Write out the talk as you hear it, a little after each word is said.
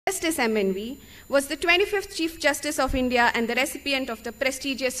Justice MNV was the 25th Chief Justice of India and the recipient of the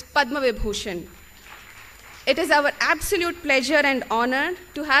prestigious Padma Vibhushan. It is our absolute pleasure and honor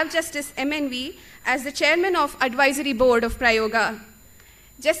to have Justice MNV as the Chairman of Advisory Board of Prayoga.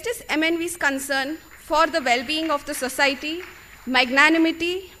 Justice MNV's concern for the well-being of the society,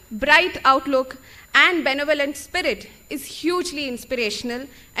 magnanimity, bright outlook, and benevolent spirit is hugely inspirational,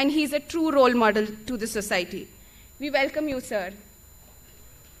 and he is a true role model to the society. We welcome you, sir.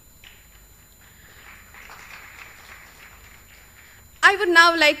 I would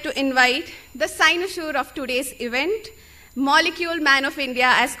now like to invite the cynosure of today's event, Molecule Man of India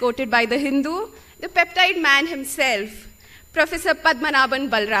as quoted by the Hindu, the peptide man himself, Professor Padmanabhan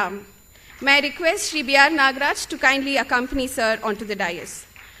Balaram. May I request Shri B.R. Nagaraj to kindly accompany sir onto the dais.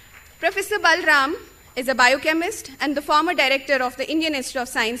 Professor Balaram is a biochemist and the former director of the Indian Institute of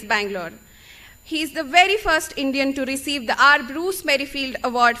Science, Bangalore. He is the very first Indian to receive the R. Bruce Merrifield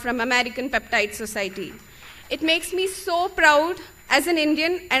Award from American Peptide Society. It makes me so proud as an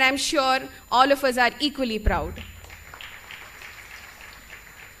Indian, and I'm sure all of us are equally proud.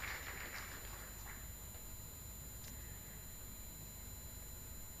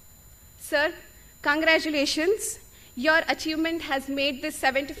 Sir, congratulations. Your achievement has made this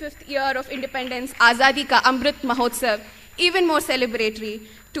 75th year of independence, Azadi Ka Amrit Mahotsav, even more celebratory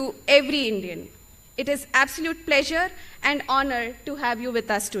to every Indian. It is absolute pleasure and honor to have you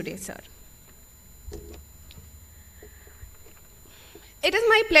with us today, sir. It is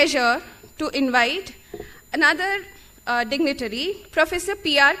my pleasure to invite another dignitary, Professor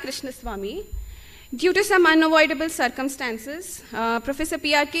P.R. Krishnaswamy. Due to some unavoidable circumstances, Professor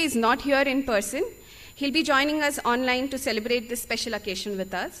PRK is not here in person. He'll be joining us online to celebrate this special occasion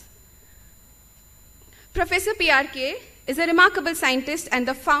with us. Professor PRK is a remarkable scientist and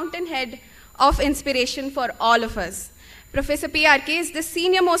the fountainhead of inspiration for all of us. Professor PRK is the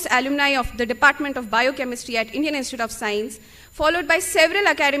senior-most alumni of the Department of Biochemistry at Indian Institute of Science, followed by several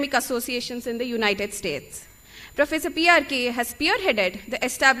academic associations in the United States. Professor PRK has spearheaded the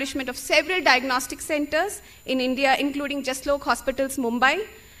establishment of several diagnostic centers in India, including Jaslok Hospitals, Mumbai,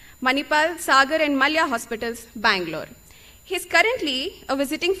 Manipal, Sagar, and Malya Hospitals, Bangalore. He is currently a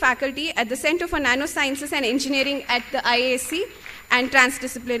visiting faculty at the Center for Nanosciences and Engineering at the IAC and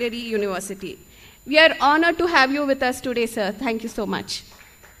Transdisciplinary University. We are honored to have you with us today, sir. Thank you so much.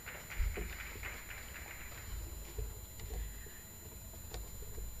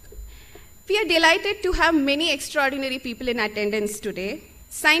 We are delighted to have many extraordinary people in attendance today.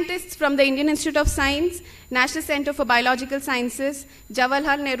 Scientists from the Indian Institute of Science, National Center for Biological Sciences,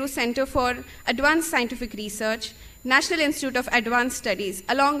 Jawaharlal Nehru Center for Advanced Scientific Research, National Institute of Advanced Studies,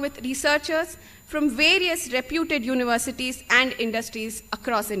 along with researchers from various reputed universities and industries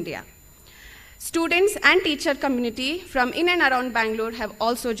across India. Students and teacher community from in and around Bangalore have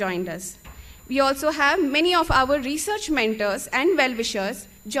also joined us. We also have many of our research mentors and well-wishers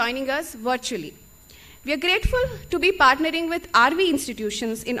joining us virtually. We are grateful to be partnering with RV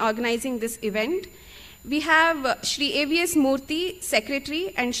institutions in organizing this event. We have Shri AVS Murthy,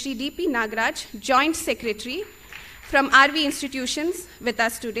 Secretary, and Shri DP Nagaraj, Joint Secretary from RV institutions with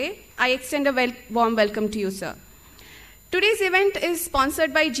us today. I extend a warm welcome to you, sir. Today's event is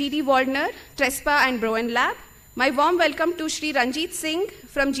sponsored by GD Waldner, Trespa, and Broen Lab. My warm welcome to Shri Ranjit Singh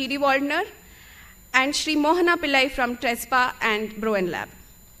from GD Waldner and Shri Mohana Pillai from Trespa and Broen Lab.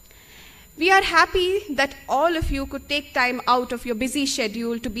 We are happy that all of you could take time out of your busy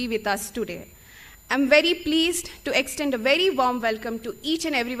schedule to be with us today. I'm very pleased to extend a very warm welcome to each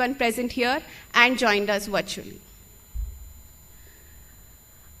and everyone present here and joined us virtually.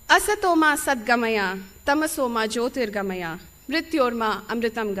 Asatoma Sadgamaya, Tamasoma Jyotirgamaya, Mrityorma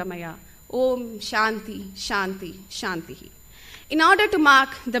Amritam Gamaya, Om Shanti, Shanti, Shanti. In order to mark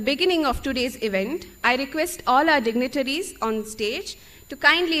the beginning of today's event, I request all our dignitaries on stage to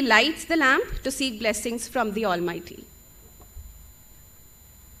kindly light the lamp to seek blessings from the Almighty.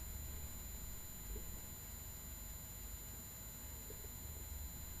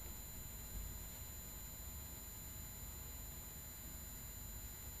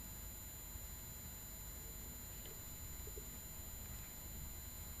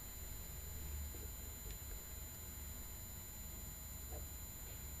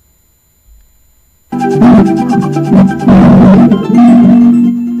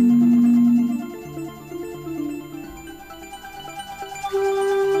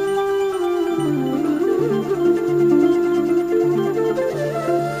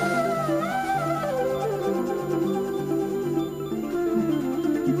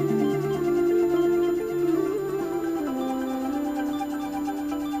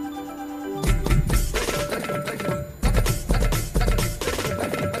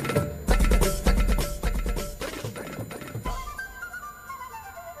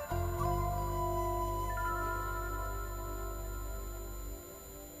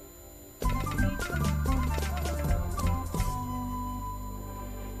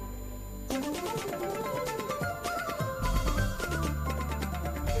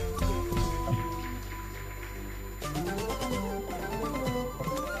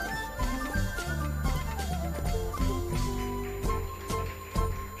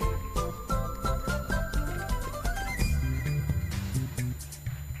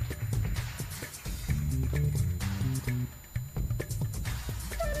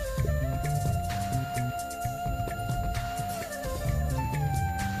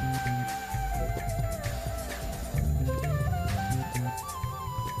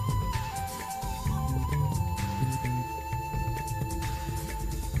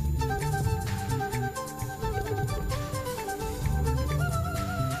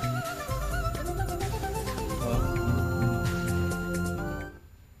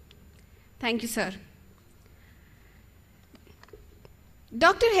 Thank you, sir.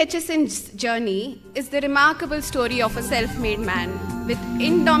 Dr. Hutchison's journey is the remarkable story of a self-made man with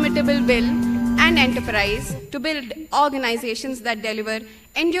indomitable will and enterprise to build organizations that deliver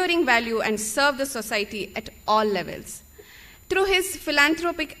enduring value and serve the society at all levels. Through his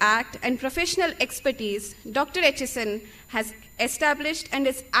philanthropic act and professional expertise, Dr. Hutchison has established and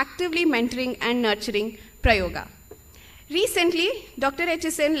is actively mentoring and nurturing Prayoga. Recently, Dr.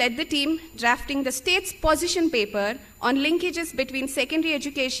 Hutchison led the team drafting the state's position paper on linkages between secondary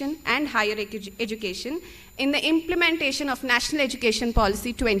education and higher education in the implementation of National Education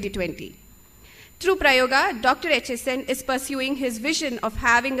Policy 2020. Through Prayoga, Dr. Hutchison is pursuing his vision of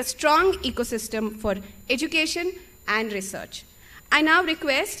having a strong ecosystem for education and research. I now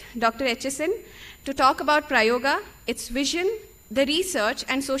request Dr. Hutchison to talk about Prayoga, its vision, the research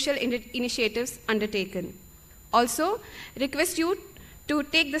and social initiatives undertaken. Also, request you to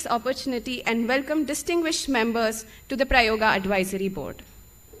take this opportunity and welcome distinguished members to the Prayoga Advisory Board.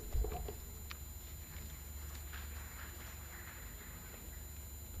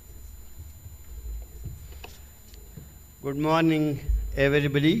 Good morning,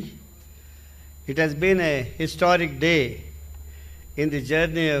 everybody. It has been a historic day in the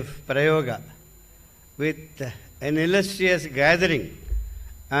journey of Prayoga with an illustrious gathering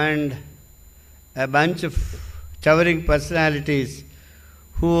and a bunch of towering personalities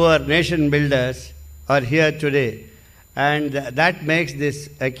who are nation builders are here today, and that makes this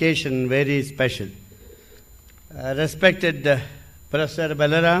occasion very special. Respected Professor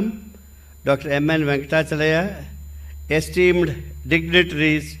Balaram, Dr. M.N. Venkatachalaya, esteemed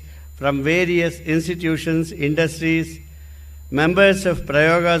dignitaries from various institutions, industries, members of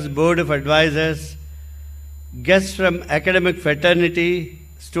Prayoga's Board of Advisors, guests from academic fraternity,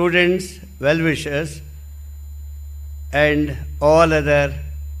 students, well-wishers, and all other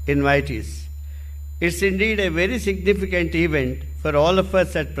invitees. It's indeed a very significant event for all of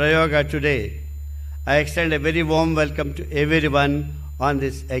us at Prayoga today. I extend a very warm welcome to everyone on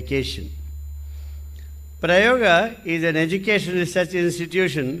this occasion. Prayoga is an education research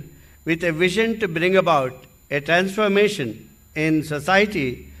institution with a vision to bring about a transformation in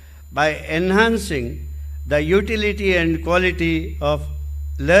society by enhancing the utility and quality of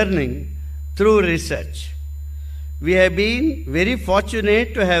learning through research. We have been very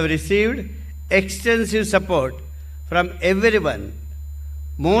fortunate to have received extensive support from everyone,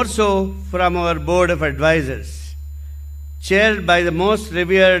 more so from our Board of Advisors, chaired by the most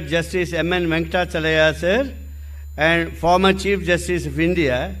revered Justice M.N. Venkatachalaya sir, and former Chief Justice of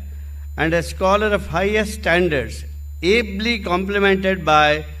India, and a scholar of highest standards, ably complemented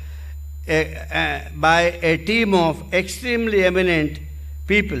by a team of extremely eminent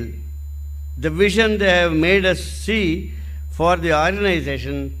people. The vision they have made us see for the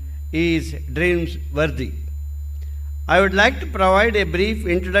organization is dreams worthy. I would like to provide a brief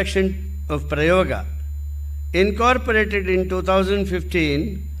introduction of Prayoga. Incorporated in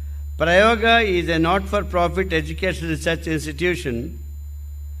 2015, Prayoga is a not-for-profit education research institution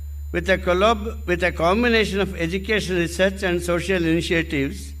with a combination of education research and social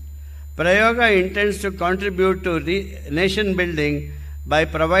initiatives. Prayoga intends to contribute to nation building by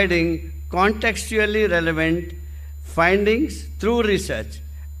providing contextually relevant findings through research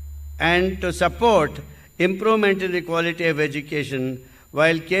and to support improvement in the quality of education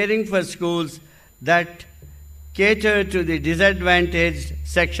while caring for schools that cater to the disadvantaged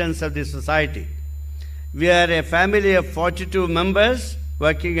sections of the society. We are a family of 42 members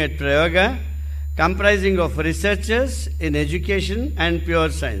working at Prayoga, comprising of researchers in education and pure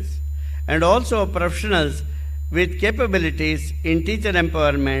science, and also professionals with capabilities in teacher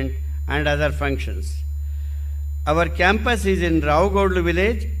empowerment and other functions. Our campus is in Raogodlu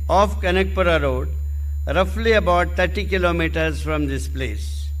village off Kanakpura Road, roughly about 30 kilometers from this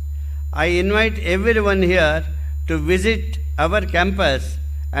place. I invite everyone here to visit our campus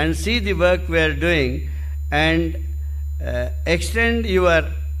and see the work we are doing and extend your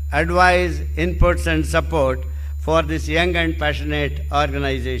advice, inputs and support for this young and passionate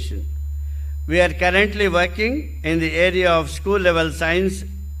organization. We are currently working in the area of school level science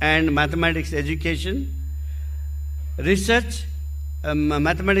and mathematics education, research,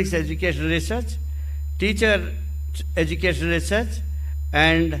 mathematics education research, teacher education research,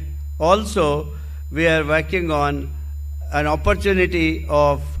 and also we are working on an opportunity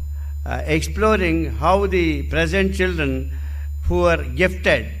of exploring how the present children who are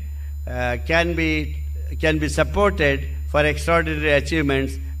gifted can be supported for extraordinary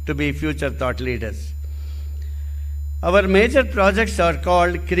achievements to be future thought leaders. Our major projects are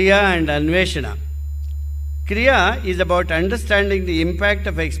called Kriya and Anveshana. Kriya is about understanding the impact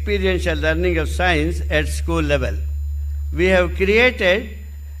of experiential learning of science at school level. We have created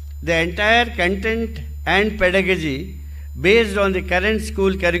the entire content and pedagogy based on the current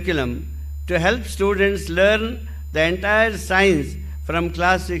school curriculum to help students learn the entire science from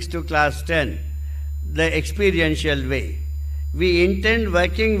class 6 to class 10, the experiential way. We intend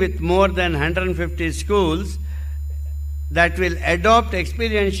working with more than 150 schools that will adopt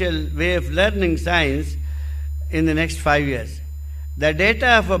experiential way of learning science in the next 5 years. The data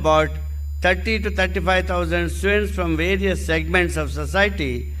of about 30 to 35,000 students from various segments of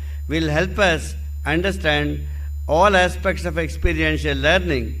society will help us understand all aspects of experiential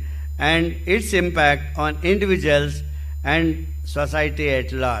learning and its impact on individuals and society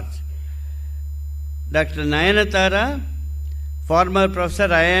at large. Dr. Nayanatara, former professor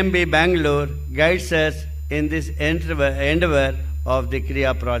IMB Bangalore, guides us in this endeavor of the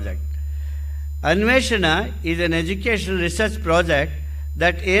Kriya project. Anveshana is an educational research project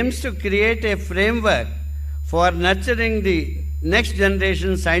that aims to create a framework for nurturing the next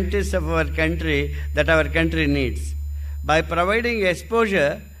generation scientists of our country that our country needs. By providing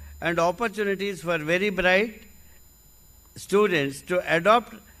exposure and opportunities for very bright students to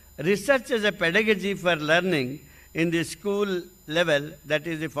adopt research as a pedagogy for learning in the school level, that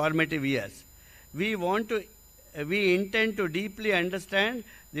is the formative years. We intend to deeply understand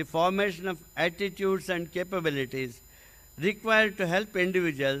the formation of attitudes and capabilities required to help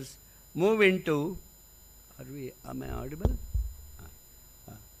individuals move into, am I audible?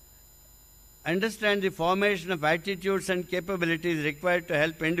 Understand the formation of attitudes and capabilities required to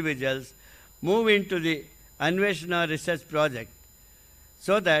help individuals move into the Anveshana research project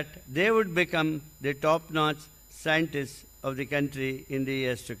so that they would become the top-notch scientists of the country in the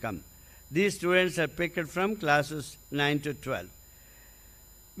years to come. These students are picked from classes 9 to 12.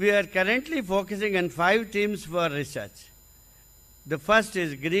 We are currently focusing on 5 themes for research. The first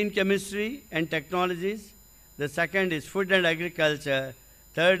is green chemistry and technologies. The second is food and agriculture.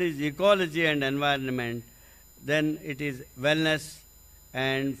 Third is ecology and environment. Then it is wellness.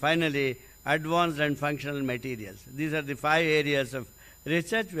 And finally, advanced and functional materials. These are the 5 areas of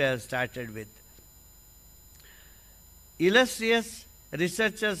research we have started with. Illustrious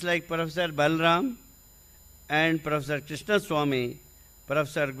researchers like Professor Balaram and Professor Krishnaswamy,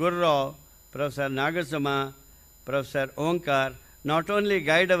 Professor Gurrao, Professor Nagasuma, Professor Onkar not only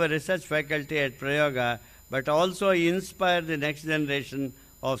guide our research faculty at Prayoga, but also inspire the next generation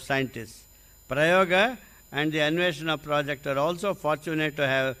of scientists. Prayoga and the Anveshana project are also fortunate to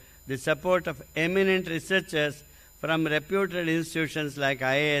have the support of eminent researchers from reputed institutions like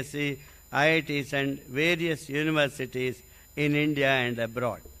IISc, IITs and various universities in India and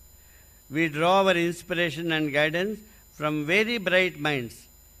abroad. We draw our inspiration and guidance from very bright minds,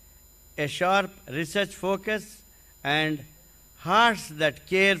 a sharp research focus and hearts that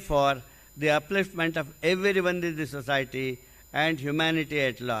care for the upliftment of everyone in the society and humanity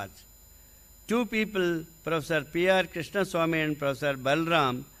at large. 2 people, Professor P.R. Krishnaswamy and Professor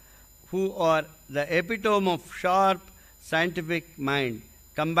Balaram, who are the epitome of sharp scientific mind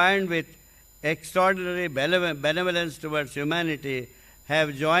combined with extraordinary benevolence towards humanity,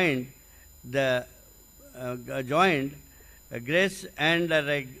 have joined grace and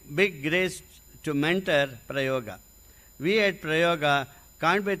a big grace to mentor Prayoga. We at Prayoga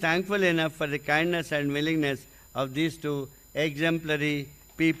can't be thankful enough for the kindness and willingness of these 2 exemplary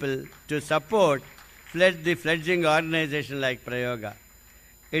people to support the fledgling organization like Prayoga.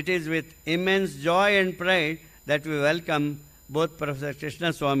 It is with immense joy and pride that we welcome both Professor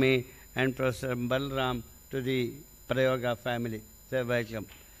Krishnaswamy and Professor Balaram to the Prayoga family. So welcome.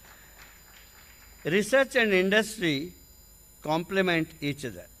 Research and industry complement each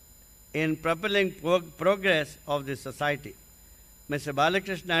other in propelling progress of the society. Mr.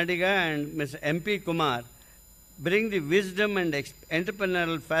 Balakrishna Adiga and Mr. M.P. Kumar bring the wisdom and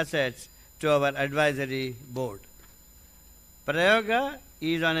entrepreneurial facets to our advisory board. Prayoga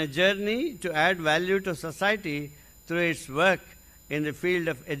is on a journey to add value to society through its work in the field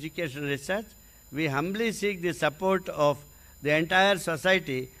of education research. We humbly seek the support of the entire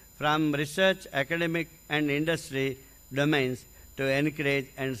society from research, academic and industry domains to encourage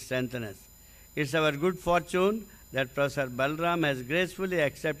and strengthen us. It's our good fortune that Professor Balaram has gracefully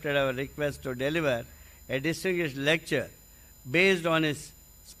accepted our request to deliver a distinguished lecture based on his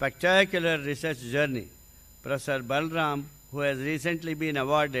spectacular research journey. Professor Balaram, who has recently been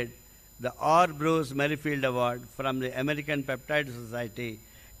awarded the R. Bruce Merrifield Award from the American Peptide Society,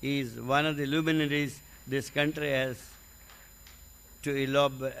 is one of the luminaries this country has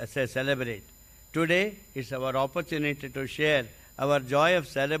to celebrate. Today, it's our opportunity to share our joy of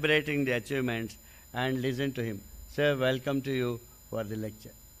celebrating the achievements and listen to him. Sir, welcome to you for the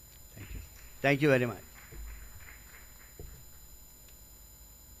lecture. Thank you. Thank you very much.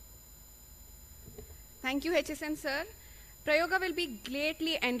 Thank you, HSN sir. Prayoga will be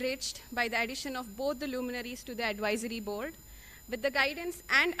greatly enriched by the addition of both the luminaries to the advisory board. With the guidance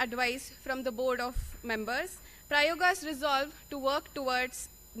and advice from the board of members, Prayoga's resolve to work towards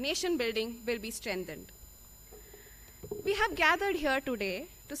nation building will be strengthened. We have gathered here today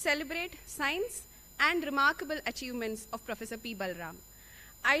to celebrate science and remarkable achievements of Professor P. Balaram.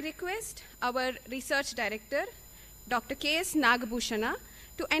 I request our research director, Dr. K.S. Nagabhushana,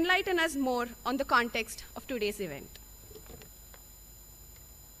 to enlighten us more on the context of today's event.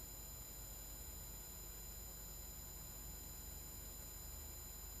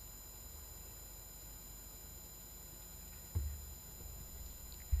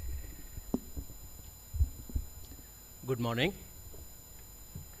 Good morning.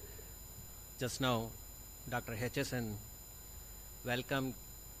 Just now, Dr. HSN welcomed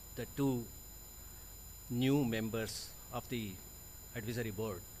the two new members of the advisory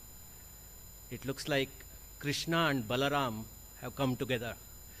board. It looks like Krishna and Balaram have come together.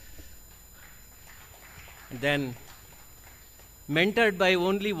 And then, mentored by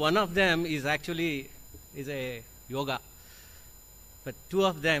only one of them is a yoga, but two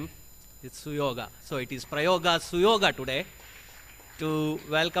of them it's Suyoga. So it is Prayoga Suyoga today to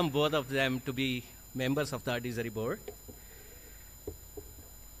welcome both of them to be members of the advisory board.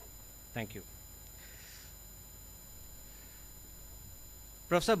 Thank you.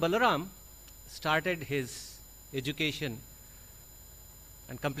 Professor Balaram started his education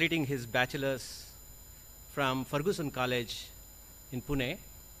and completing his bachelor's from Fergusson College in Pune.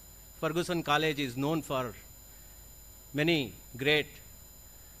 Fergusson College is known for many great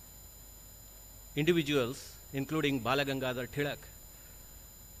individuals, including Balagangadhar Tilak.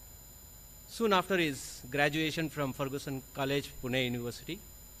 Soon after his graduation from Fergusson College, Pune University,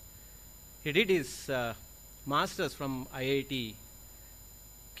 he did his master's from IIT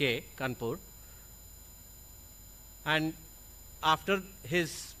K, Kanpur. And after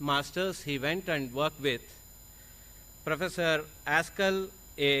his master's, he went and worked with Professor Askal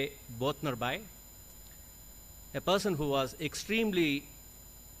A. Bothnerbai, a person who was extremely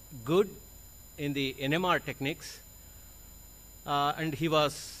good in the NMR techniques, and he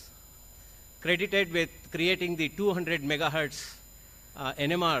was credited with creating the 200 megahertz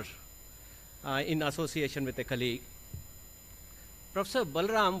NMR in association with a colleague. Professor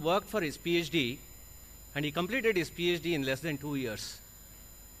Balaram worked for his PhD, and he completed his PhD in less than 2 years.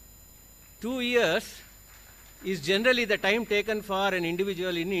 2 years is generally the time taken for an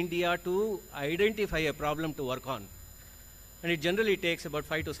individual in India to identify a problem to work on. And it generally takes about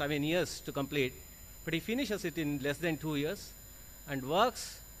 5 to 7 years to complete, but he finishes it in less than 2 years and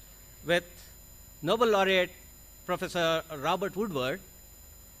works with Nobel laureate Professor Robert Woodward,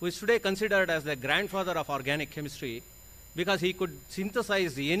 who is today considered as the grandfather of organic chemistry because he could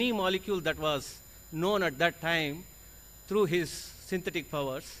synthesize any molecule that was known at that time through his synthetic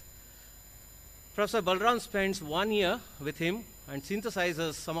powers. Professor Balaram spends 1 year with him and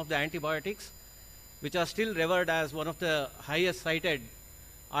synthesizes some of the antibiotics, which are still revered as one of the highest cited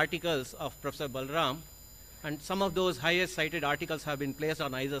articles of Professor Balaram, and some of those highest cited articles have been placed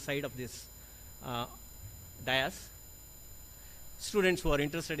on either side of this dais. Students who are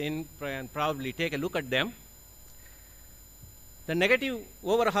interested in can probably take a look at them. The negative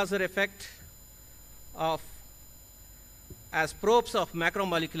Overhauser effect of as probes of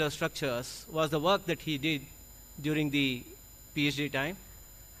macromolecular structures was the work that he did during the PhD time,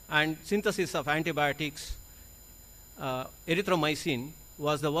 and synthesis of antibiotics, erythromycin,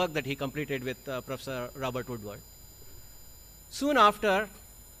 was the work that he completed with Professor Robert Woodward. Soon after,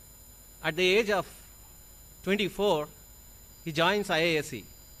 at the age of 24, he joins IISc.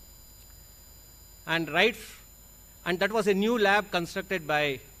 And that was a new lab constructed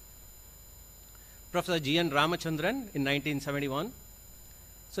by Professor G.N. Ramachandran in 1971.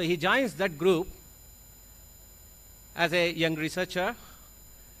 So he joins that group as a young researcher.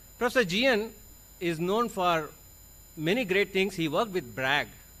 Professor G.N. is known for many great things. He worked with Bragg,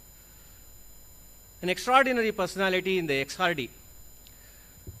 an extraordinary personality in the XRD.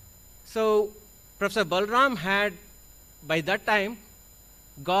 So Professor Balaram had, by that time,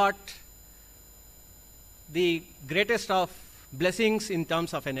 got the greatest of blessings in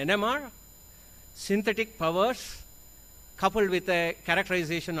terms of an NMR, synthetic powers, coupled with a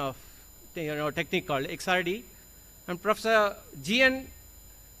characterization of technique called XRD. And Professor G.N.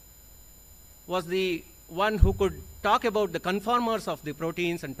 was the one who could talk about the conformers of the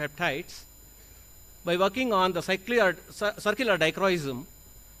proteins and peptides by working on the circular dichroism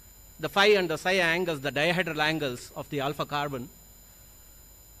the phi and the psi angles, the dihedral angles of the alpha carbon,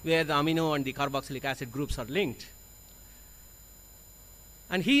 where the amino and the carboxylic acid groups are linked.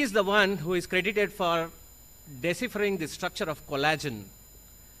 And he is the one who is credited for deciphering the structure of collagen,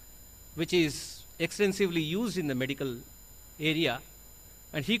 which is extensively used in the medical area,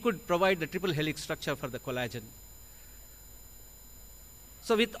 and he could provide the triple helix structure for the collagen.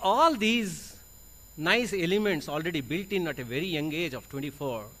 So with all these nice elements already built in at a very young age of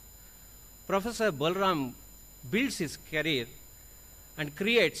 24, Professor Balaram builds his career and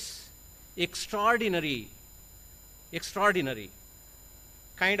creates extraordinary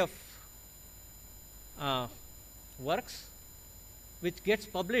kind of works which gets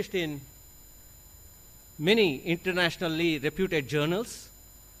published in many internationally reputed journals.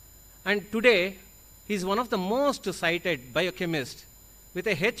 And today, he is one of the most cited biochemists with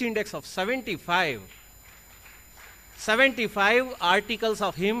a H index of 75. 75 articles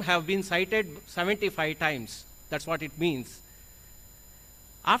of him have been cited 75 times. That's what it means.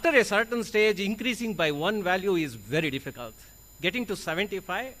 After a certain stage, increasing by one value is very difficult. Getting to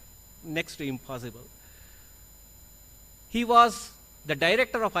 75, next to impossible. He was the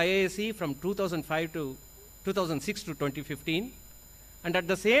director of IASE from 2006 to 2015. And at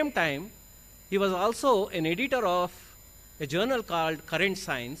the same time, he was also an editor of a journal called Current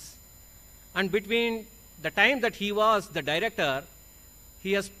Science. And between the time that he was the director,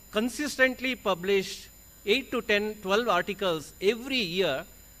 he has consistently published 8 to 10, 12 articles every year.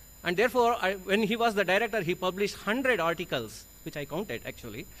 And therefore, when he was the director, he published 100 articles, which I counted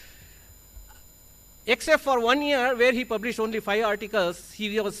actually. Except for 1 year where he published only 5 articles,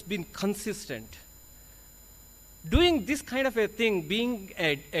 he has been consistent. Doing this kind of a thing, being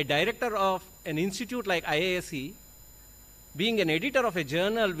a director of an institute like IASE, being an editor of a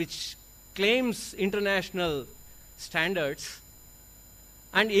journal which claims international standards,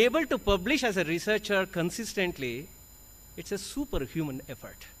 and able to publish as a researcher consistently, it's a superhuman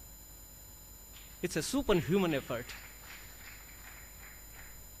effort. It's a superhuman effort.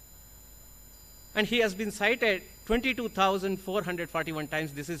 And he has been cited 22,441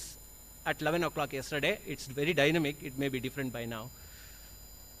 times. This is at 11 o'clock yesterday. It's very dynamic. It may be different by now.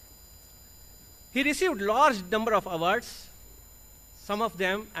 He received large number of awards, some of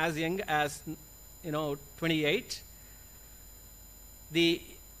them as young as 28. The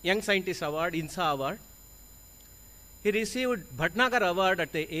Young Scientist Award, INSA Award. He received Bhatnagar Award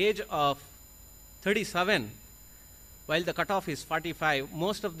at the age of 37, while the cutoff is 45.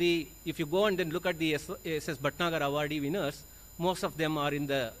 Most of the, if you go and then look at the SS Bhatnagar awardee winners, most of them are in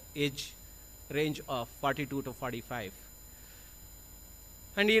the age range of 42 to 45.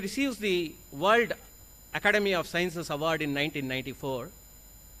 And he receives the World Academy of Sciences Award in 1994.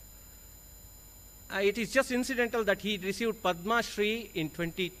 It is just incidental that he received Padma Shri in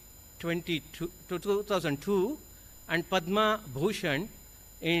 2002 and Padma Bhushan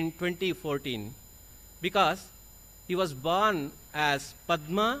in 2014, because he was born as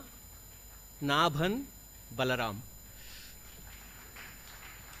Padma Nabhan Balaram.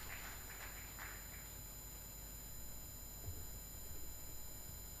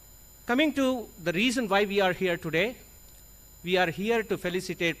 Coming to the reason why we are here today, we are here to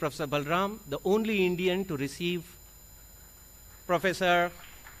felicitate Professor Balaram, the only Indian to receive Professor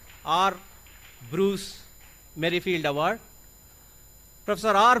R. Bruce Merrifield Award.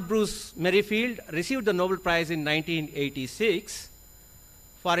 Professor R. Bruce Merrifield received the Nobel Prize in 1986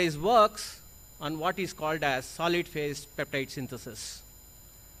 for his works on what is called as solid-phase peptide synthesis.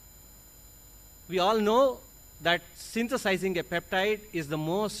 We all know that synthesizing a peptide is the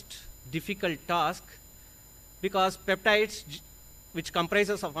most difficult task, because peptides, which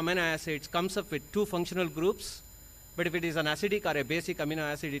comprises of amino acids, comes up with 2 functional groups, but if it is an acidic or a basic amino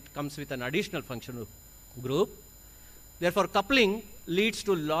acid, it comes with an additional functional group. Therefore, coupling leads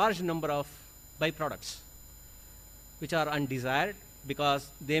to large number of byproducts, which are undesired because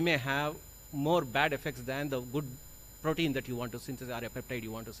they may have more bad effects than the good protein that you want to synthesize or a peptide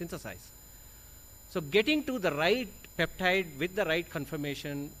you want to synthesize. So getting to the right peptide with the right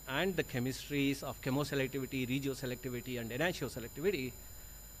conformation and the chemistries of chemoselectivity, regioselectivity, and enantioselectivity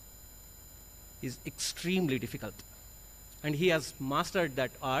is extremely difficult. And he has mastered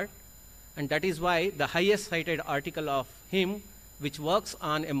that art, and that is why the highest cited article of him, which works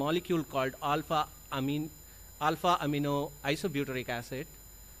on a molecule called alpha amino isobutyric acid,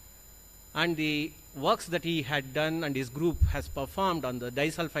 and the works that he had done and his group has performed on the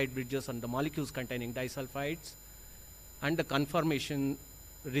disulfide bridges and the molecules containing disulfides and the conformation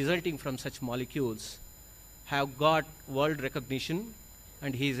resulting from such molecules have got world recognition,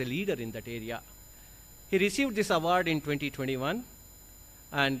 and he is a leader in that area. He received this award in 2021,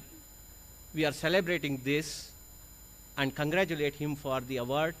 and we are celebrating this and congratulate him for the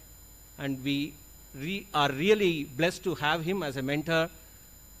award. And we are really blessed to have him as a mentor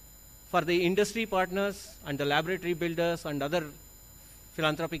for the industry partners and the laboratory builders and other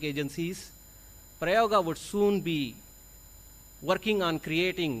philanthropic agencies. Prayoga would soon be working on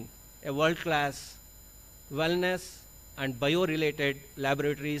creating a world-class wellness and bio-related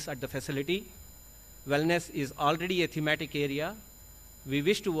laboratories at the facility. Wellness is already a thematic area. We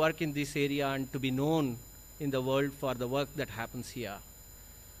wish to work in this area and to be known in the world for the work that happens here.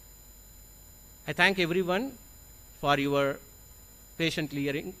 I thank everyone for your patient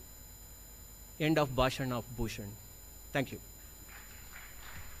hearing. End of Bhashan of Bhushan. Thank you.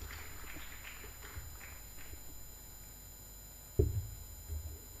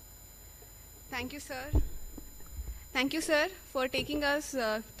 Thank you, sir. Thank you, sir, for taking us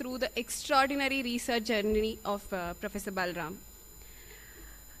through the extraordinary research journey of Professor Balaram.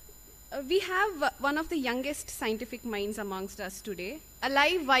 We have one of the youngest scientific minds amongst us today, a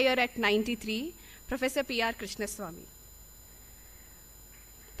live wire at 93, Professor P.R. Krishnaswamy.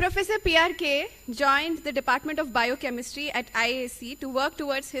 Professor PRK joined the Department of Biochemistry at IAC to work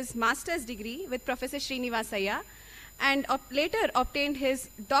towards his master's degree with Professor Srinivasaya, and later obtained his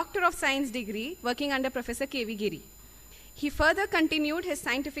Doctor of Science degree working under Professor K.V. Giri. He further continued his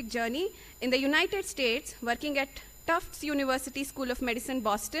scientific journey in the United States, working at Tufts University School of Medicine,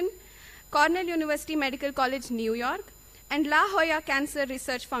 Boston, Cornell University Medical College, New York, and La Jolla Cancer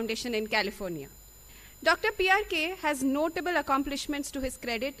Research Foundation in California. Dr. PRK has notable accomplishments to his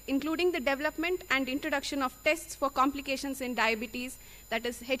credit, including the development and introduction of tests for complications in diabetes, that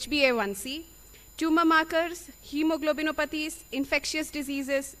is HbA1c, tumor markers, hemoglobinopathies, infectious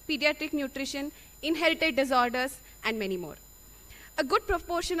diseases, pediatric nutrition, inherited disorders, and many more. A good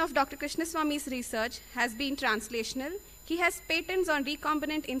proportion of Dr. Krishnaswamy's research has been translational. He has patents on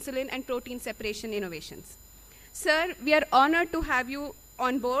recombinant insulin and protein separation innovations. Sir, we are honored to have you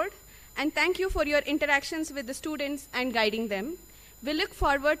on board, and thank you for your interactions with the students and guiding them. We look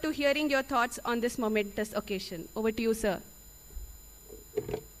forward to hearing your thoughts on this momentous occasion. Over to you, sir.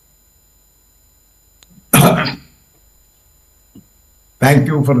 Thank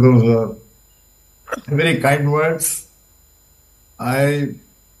you for those very kind words. I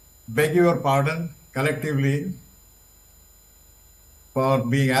beg your pardon collectively for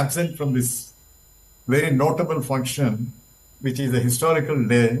being absent from this very notable function, which is a historical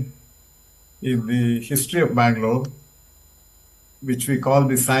day in the history of Bangalore, which we call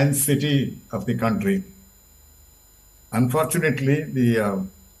the science city of the country. Unfortunately, the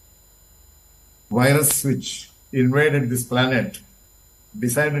virus which invaded this planet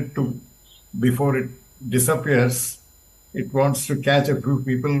decided to, before it disappears, it wants to catch a few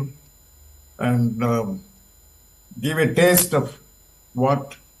people and give a taste of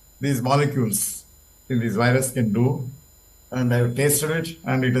what these molecules in this virus can do. And I've tasted it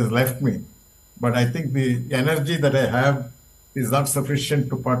and it has left me. But I think the energy that I have is not sufficient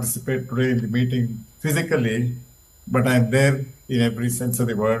to participate today in the meeting physically, but I'm there in every sense of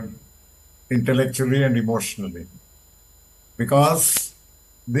the word, intellectually and emotionally. Because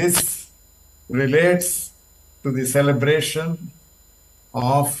this relates to the celebration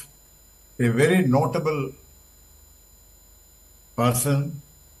of a very notable person,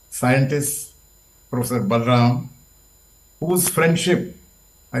 scientist, Professor Balaram, whose friendship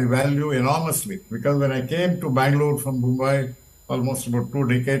I value enormously. Because when I came to Bangalore from Mumbai almost about 2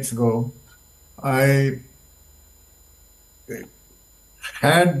 decades ago, I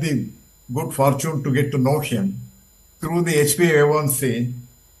had the good fortune to get to know him through the HbA1c,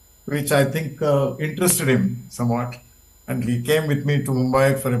 which I think interested him somewhat. And he came with me to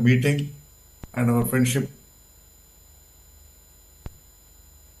Mumbai for a meeting, and our friendship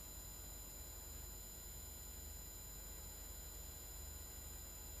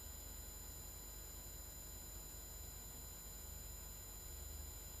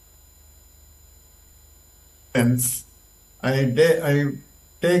I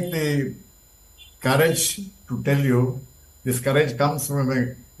take the courage to tell you, this courage comes from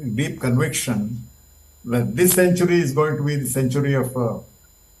a deep conviction that this century is going to be the century of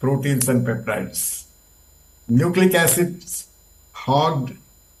proteins and peptides. Nucleic acids hogged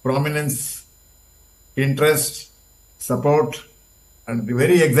prominence, interest, support, and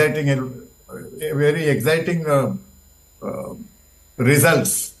very exciting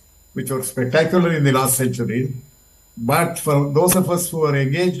results, which were spectacular in the last century. But for those of us who are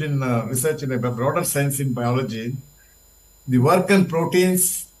engaged in research in a broader sense in biology, the work on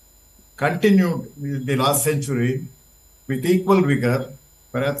proteins continued in the last century with equal vigor,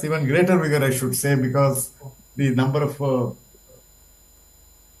 perhaps even greater vigor, I should say, because the number of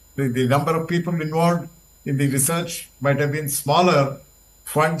The number of people involved in the research might have been smaller,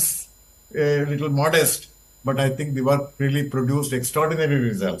 funds a little modest, but I think the work really produced extraordinary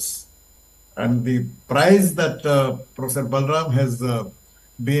results. And the prize that Professor Balaram has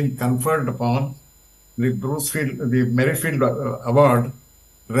been conferred upon, the Merrifield Award,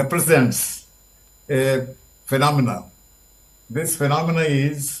 represents a phenomena. This phenomena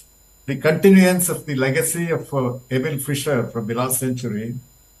is the continuance of the legacy of Emil Fischer from the last century,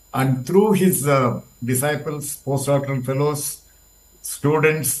 and through his disciples, postdoctoral fellows,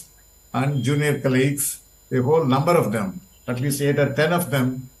 students, and junior colleagues, a whole number of them, at least 8 or 10 of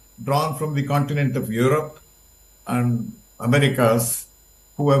them, drawn from the continent of Europe and Americas,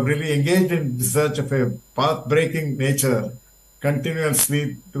 who have really engaged in research of a path-breaking nature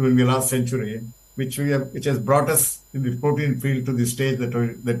continuously during the last century, which has brought us in the protein field to the stage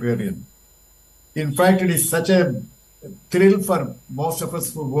that we are in. In fact, it is such a thrill for most of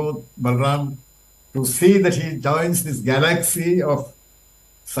us who go Balaram to see that he joins this galaxy of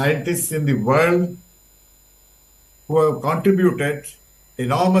scientists in the world who have contributed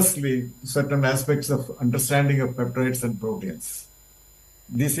enormously to certain aspects of understanding of peptides and proteins.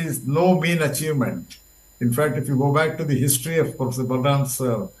 This is no mean achievement. In fact, if you go back to the history of Professor Balaram's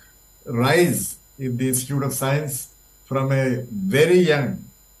rise in the Institute of Science from a very young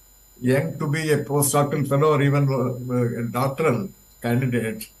to be a postdoctoral fellow or even a doctoral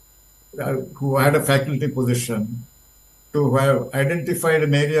candidate who had a faculty position, to have identified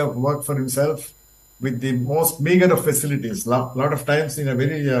an area of work for himself with the most meager of facilities. A lot of times in a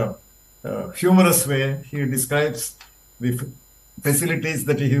very humorous way, he describes the facilities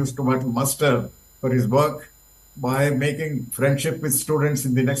that he used to muster for his work by making friendship with students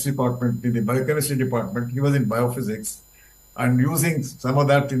in the next department, in the biochemistry department. He was in biophysics, and using some of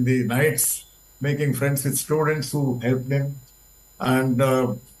that in the nights, making friends with students who helped him. And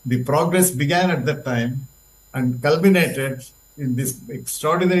the progress began at that time and culminated in this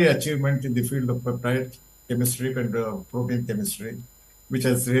extraordinary achievement in the field of peptide chemistry and protein chemistry, which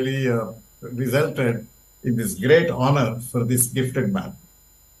has really resulted in this great honor for this gifted man.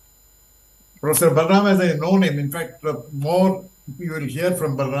 Professor Balaram, as I have known him, in fact, more you will hear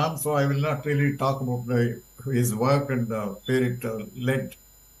from Balaram, so I will not really talk about his work and where it led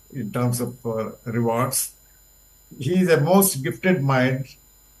in terms of rewards. He is a most gifted mind,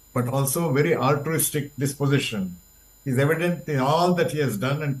 but also very altruistic disposition is evident in all that he has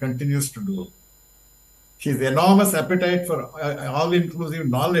done and continues to do. His enormous appetite for all-inclusive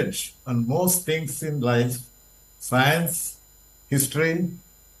knowledge on most things in life, science, history,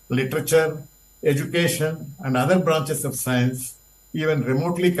 literature, education, and other branches of science, even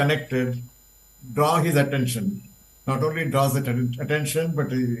remotely connected, draw his attention. Not only draws attention,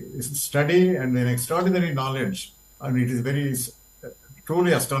 but his study and an extraordinary knowledge, and it is very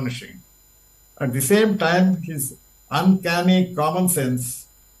truly astonishing. At the same time, his uncanny common sense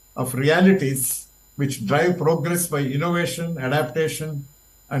of realities which drive progress by innovation, adaptation,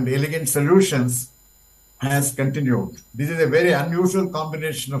 and elegant solutions has continued. This is a very unusual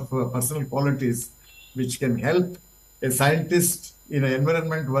combination of personal qualities which can help a scientist in an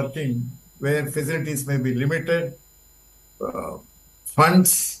environment working where facilities may be limited,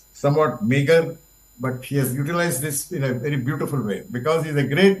 funds somewhat meager, but he has utilized this in a very beautiful way because he is a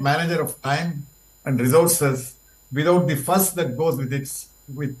great manager of time and resources without the fuss that goes with it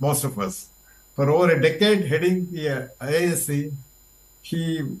with most of us. For over a decade heading the IISc,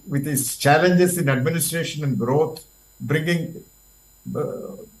 he, with his challenges in administration and growth, bringing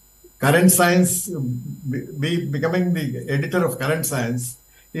Current Science, becoming the editor of Current Science,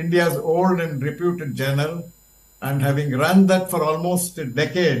 India's old and reputed journal, and having run that for almost a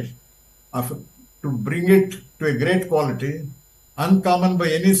decade, to bring it to a great quality, uncommon by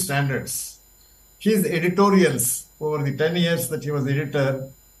any standards. His editorials over the 10 years that he was editor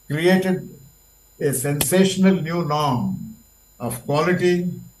created a sensational new norm of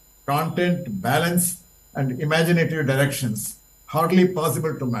quality, content, balance, and imaginative directions, hardly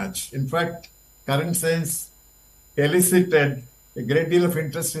possible to match. In fact, Current Science elicited a great deal of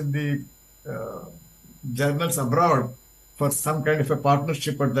interest in the journals abroad for some kind of a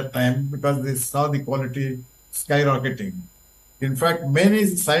partnership at that time because they saw the quality skyrocketing. In fact, many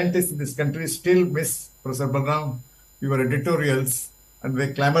scientists in this country still miss Professor Balaram, your editorials, and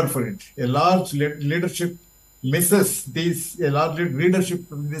they clamor for it. A large leadership misses these, a large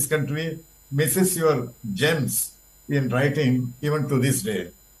leadership in this country misses your gems in writing even to this day.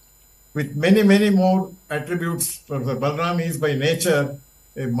 With many, many more attributes, Professor Balaram is by nature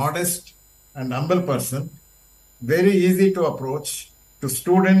a modest and humble person, very easy to approach to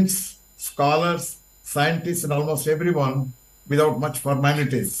students, scholars, scientists, and almost everyone without much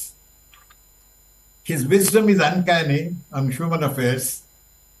formalities. His wisdom is uncanny on human affairs,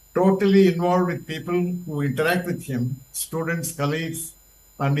 totally involved with people who interact with him, students, colleagues,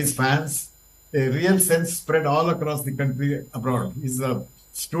 and his fans. A real sense spread all across the country abroad. His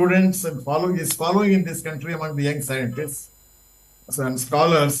students and his following in this country among the young scientists and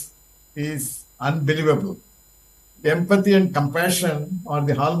scholars is unbelievable. Empathy and compassion are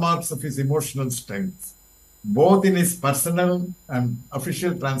the hallmarks of his emotional strength. Both in his personal and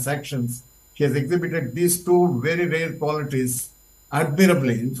official transactions, he has exhibited these two very rare qualities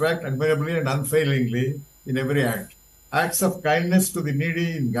admirably, in fact, admirably and unfailingly in every act. Acts of kindness to the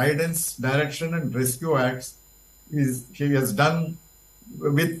needy in guidance, direction, and rescue acts he has done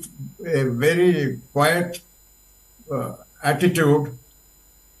with a very quiet attitude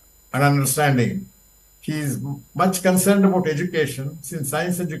and understanding. He is much concerned about education, since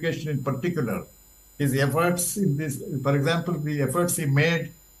science education in particular. His efforts in this, for example, the efforts he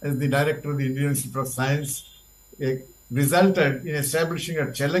made as the director of the Indian Institute of Science resulted in establishing at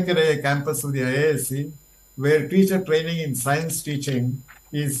Chellakere, a campus of the IISc, where teacher training in science teaching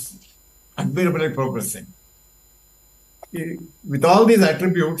is admirably progressing. With all these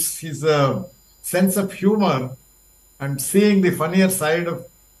attributes, his sense of humor and seeing the funnier side of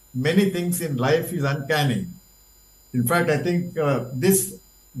many things in life is uncanny. In fact, I think this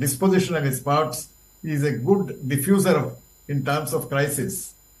disposition on his parts is a good diffuser in terms of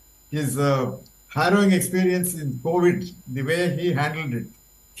crisis. His harrowing experience in COVID, the way he handled it,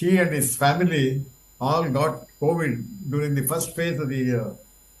 he and his family all got COVID during the first phase of the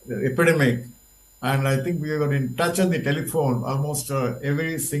epidemic. And I think we were in touch on the telephone almost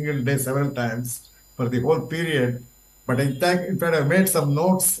every single day, several times for the whole period. But in fact, I made some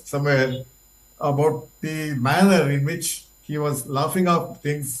notes somewhere about the manner in which he was laughing off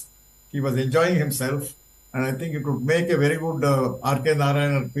things, he was enjoying himself. And I think it would make a very good R.K.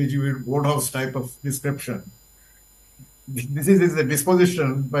 Narayan or P.G. Wodehouse type of description. This is the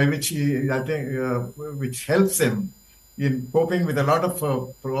disposition by which which helps him in coping with a lot of,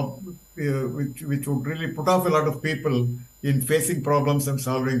 which would really put off a lot of people in facing problems and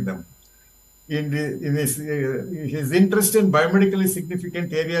solving them. In his interest in biomedically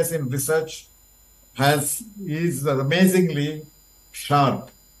significant areas in research is amazingly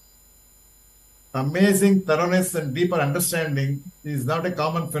sharp. Amazing thoroughness and deeper understanding is not a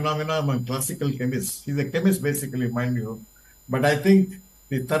common phenomenon among classical chemists. He's a chemist basically, mind you. But I think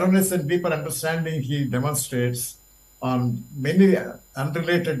the thoroughness and deeper understanding he demonstrates on many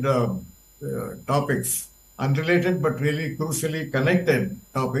unrelated topics, unrelated but really crucially connected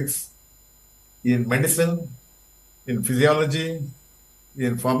topics in medicine, in physiology,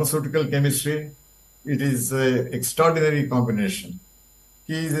 in pharmaceutical chemistry. It is an extraordinary combination.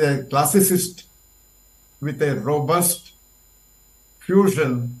 He is a classicist with a robust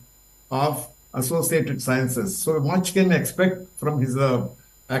fusion of associated sciences. So much can expect from his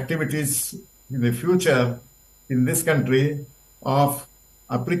activities in the future in this country of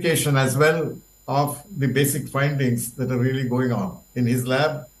application as well of the basic findings that are really going on in his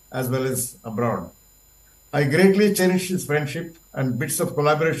lab as well as abroad. I greatly cherish his friendship and bits of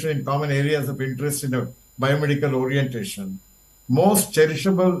collaboration in common areas of interest in a biomedical orientation. Most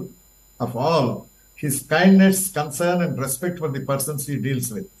cherishable of all, his kindness, concern, and respect for the persons he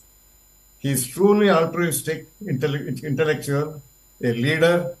deals with. He is truly altruistic, intellectual, a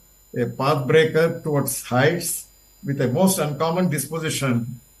leader, a pathbreaker towards heights, with a most uncommon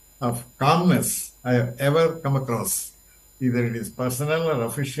disposition of calmness I have ever come across. Either it is personal or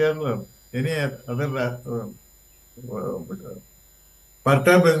official or any other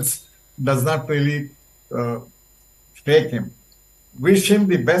perturbance does not really take him. Wish him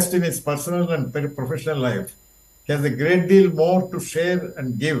the best in his personal and professional life. He has a great deal more to share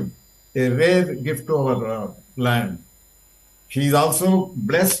and give, a rare gift to our land. He is also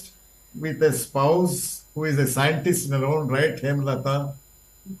blessed with a spouse who is a scientist in her own right, Hemlata,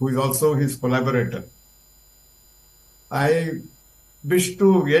 who is also his collaborator. I wish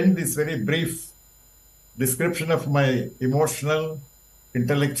to end this very brief description of my emotional,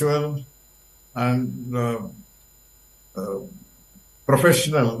 intellectual, and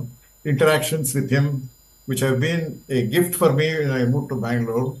professional interactions with him, which have been a gift for me when I moved to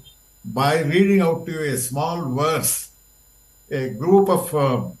Bangalore, by reading out to you a small verse. A group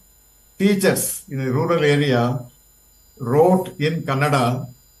of teachers in a rural area wrote in Kannada,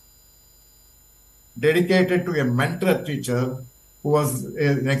 dedicated to a mentor teacher who was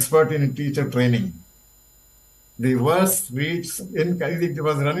an expert in teacher training. The verse reads, it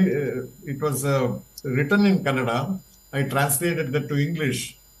was written in Kannada. I translated that to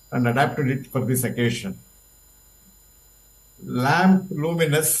English and adapted it for this occasion. lamp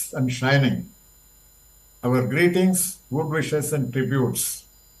luminous and shining. Our greetings, good wishes, and tributes.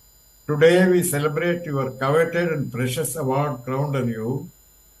 Today we celebrate your coveted and precious award crowned on you.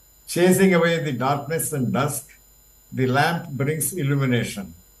 Chasing away the darkness and dusk, the lamp brings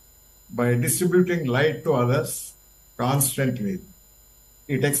illumination. By distributing light to others constantly,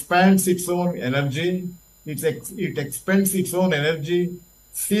 it expands its own energy. It expends its own energy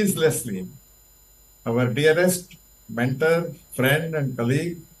ceaselessly. Our dearest mentor, friend, and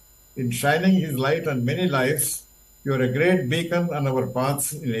colleague, in shining his light on many lives, you are a great beacon on our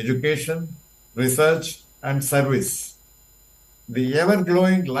paths in education, research, and service. The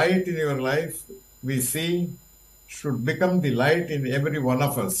ever-glowing light in your life we see should become the light in every one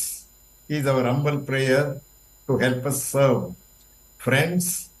of us, is our humble prayer to help us serve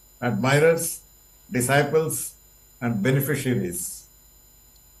friends, admirers, disciples, and beneficiaries.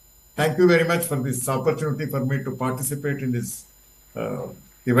 Thank you very much for this opportunity for me to participate in this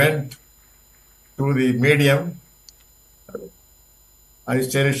event through the medium. I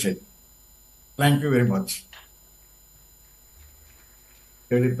cherish it. Thank you very much.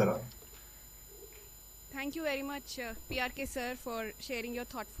 Thank you very much, PRK sir, for sharing your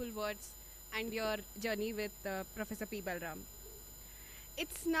thoughtful words and your journey with Professor P. Balaram.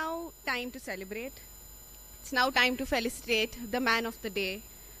 It's now time to celebrate. It's now time to felicitate the man of the day,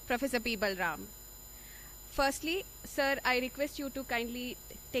 Professor P. Balaram. Firstly, sir, I request you to kindly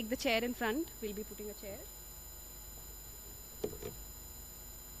take the chair in front. We'll be putting a chair.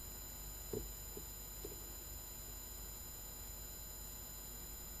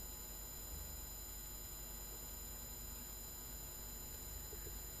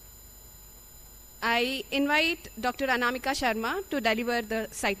 I invite Dr. Anamika Sharma to deliver the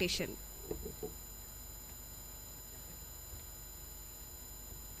citation.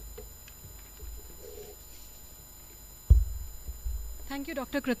 Thank you,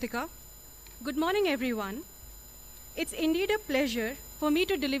 Dr. Kritika. Good morning, everyone. It's indeed a pleasure for me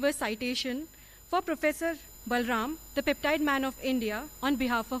to deliver citation for Professor Balaram, the Peptide Man of India, on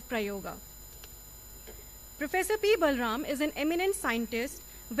behalf of Prayoga. Professor P. Balaram is an eminent scientist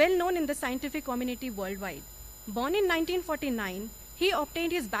well known in the scientific community worldwide. Born in 1949, he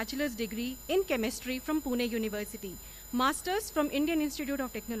obtained his bachelor's degree in chemistry from Pune University, master's from Indian Institute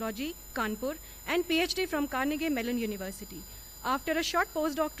of Technology, Kanpur, and PhD from Carnegie Mellon University. After a short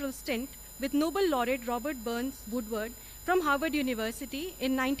postdoctoral stint with Nobel laureate Robert Burns Woodward from Harvard University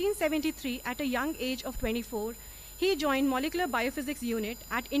in 1973 at a young age of 24, he joined Molecular Biophysics Unit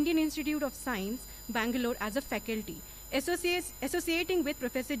at Indian Institute of Science, Bangalore as a faculty, associating with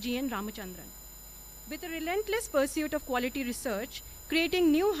Professor G.N. Ramachandran. With a relentless pursuit of quality research, creating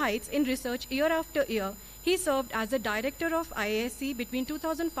new heights in research year after year, he served as the director of IISc between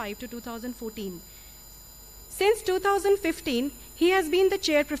 2005 to 2014. Since 2015, he has been the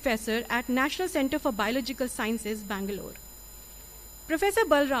chair professor at National Center for Biological Sciences, Bangalore. Professor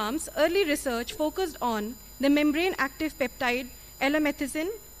Balaram's early research focused on the membrane-active peptide L-methicin,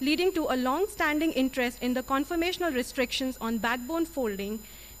 leading to a long-standing interest in the conformational restrictions on backbone folding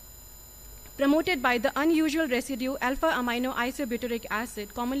promoted by the unusual residue alpha-amino isobutyric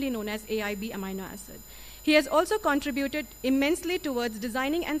acid, commonly known as AIB amino acid. He has also contributed immensely towards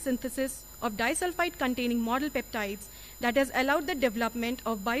designing and synthesis of disulfide-containing model peptides that has allowed the development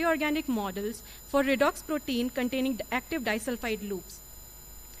of bioorganic models for redox protein containing active disulfide loops.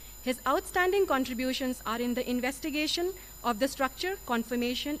 His outstanding contributions are in the investigation of the structure,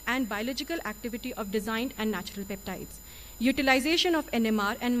 conformation, and biological activity of designed and natural peptides, utilization of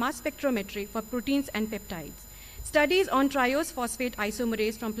NMR and mass spectrometry for proteins and peptides, studies on triose phosphate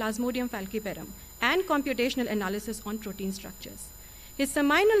isomerase from Plasmodium falciparum, and computational analysis on protein structures. His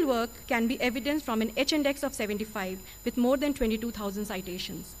seminal work can be evidenced from an H-index of 75 with more than 22,000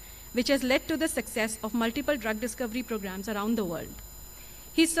 citations, which has led to the success of multiple drug discovery programs around the world.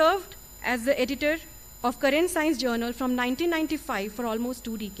 He served as the editor of Current Science Journal from 1995 for almost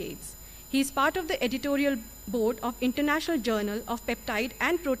 2 decades. He is part of the editorial board of International Journal of Peptide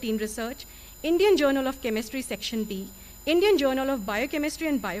and Protein Research, Indian Journal of Chemistry Section B, Indian Journal of Biochemistry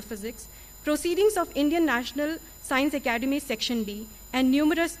and Biophysics, Proceedings of Indian National Science Academy Section B, and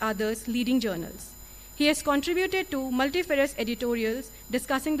numerous others leading journals. He has contributed to multifarious editorials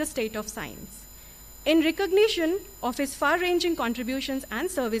discussing the state of science. In recognition of his far-ranging contributions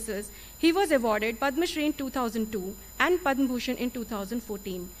and services, he was awarded Padma Shri in 2002 and Padma Bhushan in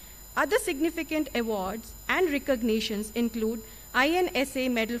 2014. Other significant awards and recognitions include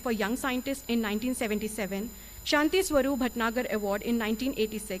INSA Medal for Young Scientists in 1977, Shanti Swarup Bhatnagar Award in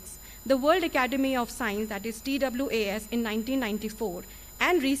 1986, the World Academy of Science, that is TWAS, in 1994,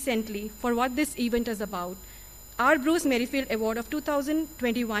 and recently, for what this event is about, R. Bruce Merrifield Award of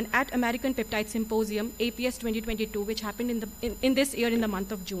 2021 at American Peptide Symposium, APS 2022, which happened in this year in the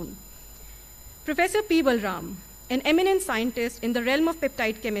month of June. Professor P. Balaram, an eminent scientist in the realm of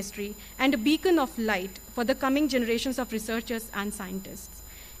peptide chemistry and a beacon of light for the coming generations of researchers and scientists.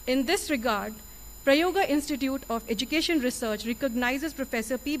 In this regard, Prayoga Institute of Education Research recognizes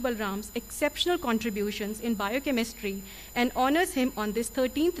Professor P. Balaram's exceptional contributions in biochemistry and honors him on this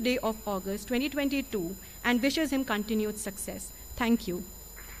 13th day of August 2022 and wishes him continued success. Thank you.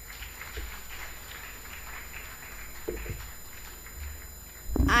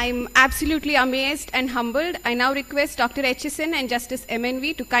 I'm absolutely amazed and humbled. I now request Dr. Etchison and Justice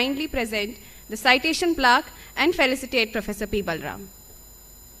MNV to kindly present the citation plaque and felicitate Professor P. Balaram.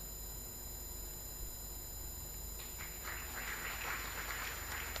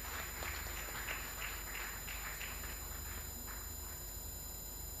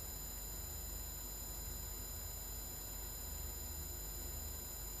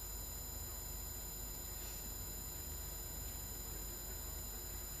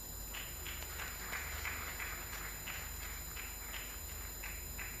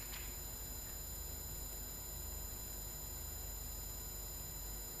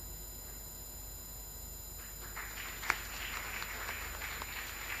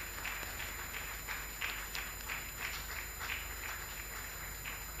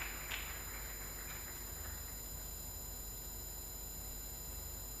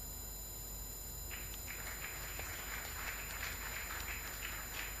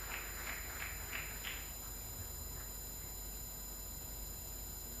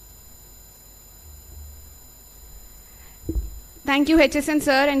 Thank you, HSN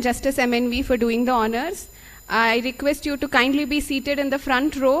sir and Justice MNV for doing the honors. I request you to kindly be seated in the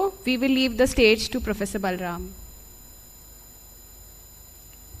front row. We will leave the stage to Professor Balaram.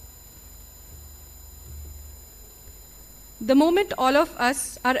 The moment all of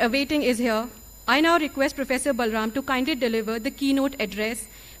us are awaiting is here. I now request Professor Balaram to kindly deliver the keynote address,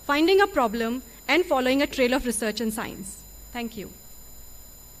 Finding a Problem and Following a Trail of Research and Science. Thank you.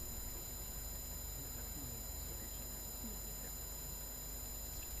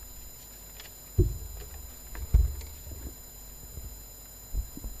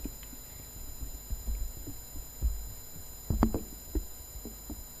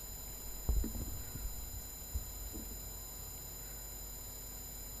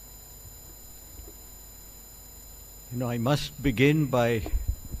 I must begin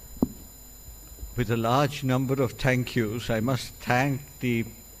with a large number of thank yous. I must thank the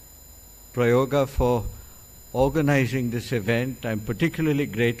Prayoga for organizing this event. I'm particularly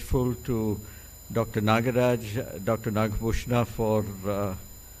grateful to Dr. Nagaraj, Dr. Nagabhushna for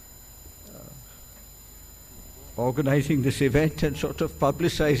organizing this event and sort of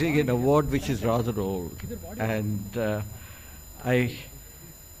publicizing an award which is rather old. And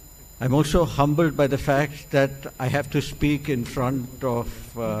I'm also humbled by the fact that I have to speak in front of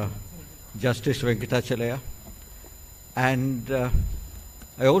Justice Venkatachalaya. And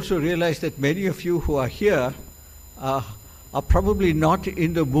I also realize that many of you who are here are probably not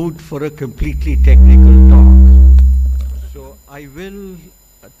in the mood for a completely technical talk. So I will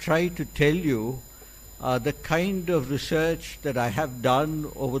try to tell you the kind of research that I have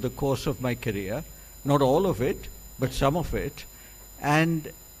done over the course of my career, not all of it, but some of it.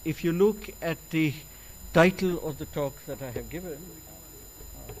 And if you look at the title of the talk that I have given,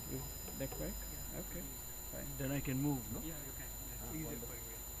 neck back? Okay, fine. Then I can move, no? Yeah, you can. Easier for you.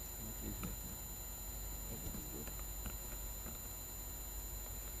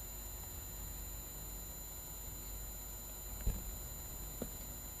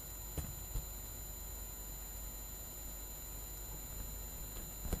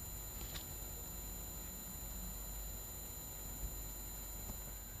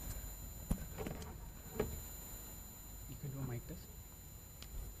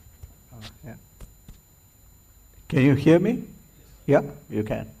 Yeah. Can you hear me? Yeah, you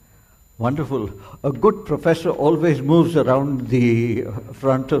can. Wonderful. A good professor always moves around the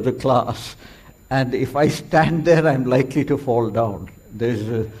front of the class, and if I stand there, I'm likely to fall down. There's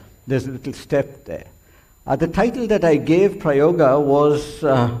a little step there. The title that I gave Prayoga was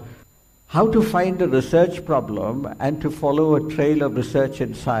How to Find a Research Problem and to Follow a Trail of Research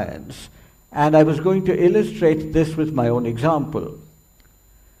in Science. And I was going to illustrate this with my own example.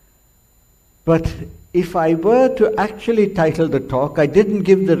 But if I were to actually title the talk, I didn't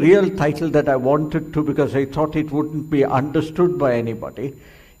give the real title that I wanted to because I thought it wouldn't be understood by anybody.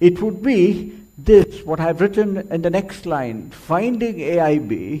 It would be this, what I've written in the next line, Finding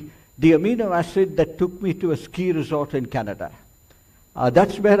AIB, the amino acid that took me to a ski resort in Canada.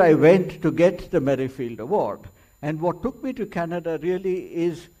 That's where I went to get the Merrifield Award. And what took me to Canada really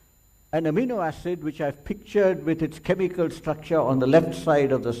is an amino acid, which I've pictured with its chemical structure on the left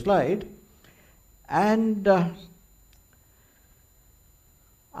side of the slide. And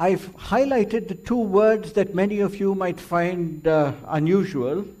I've highlighted the two words that many of you might find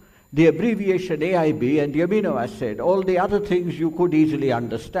unusual, the abbreviation AIB and the amino acid. All the other things you could easily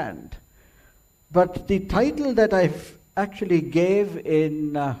understand. But the title that I've actually gave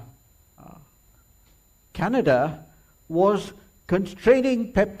in Canada was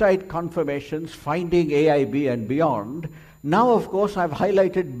Constraining Peptide Conformations, Finding AIB and Beyond. Now, of course, I've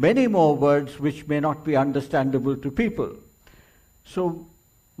highlighted many more words which may not be understandable to people. So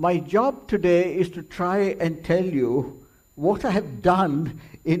my job today is to try and tell you what I have done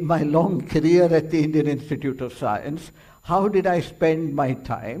in my long career at the Indian Institute of Science. How did I spend my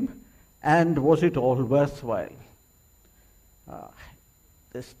time? And was it all worthwhile?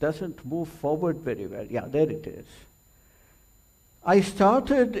 This doesn't move forward very well. Yeah, there it is. I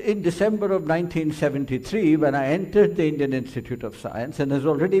started in December of 1973 when I entered the Indian Institute of Science, and as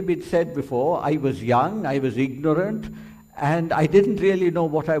already been said before, I was young, I was ignorant, and I didn't really know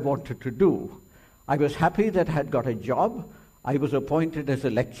what I wanted to do. I was happy that I had got a job. I was appointed as a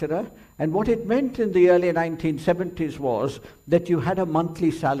lecturer, and what it meant in the early 1970s was that you had a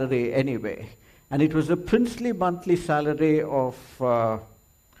monthly salary anyway, and it was a princely monthly salary of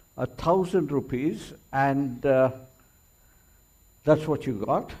 1,000 rupees, and that's what you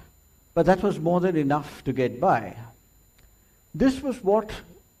got, but that was more than enough to get by. This was what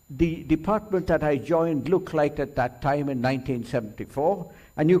the department that I joined looked like at that time in 1974.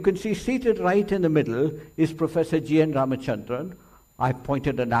 And you can see seated right in the middle is Professor G.N. Ramachandran. I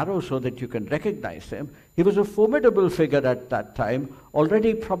pointed an arrow so that you can recognize him. He was a formidable figure at that time,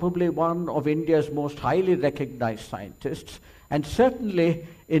 already probably one of India's most highly recognized scientists. And certainly,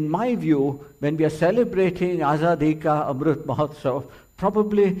 in my view, when we are celebrating Azadi Ka Amrit Mahotsav,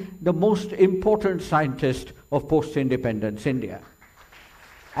 probably the most important scientist of post-independence India.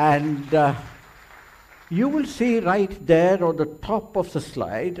 And you will see right there on the top of the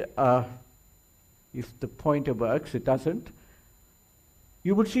slide, if the pointer works, it doesn't,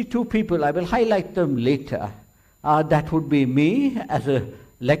 you will see two people. I will highlight them later. That would be me as a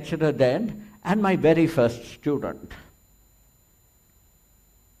lecturer then, and my very first student.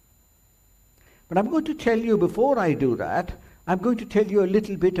 But I'm going to tell you, before I do that, I'm going to tell you a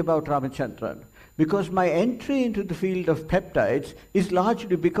little bit about Ramachandran, because my entry into the field of peptides is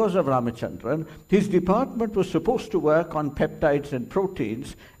largely because of Ramachandran. His department was supposed to work on peptides and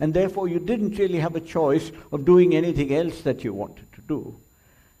proteins, and therefore you didn't really have a choice of doing anything else that you wanted to do.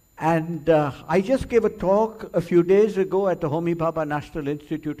 And I just gave a talk a few days ago at the Homi Bhabha National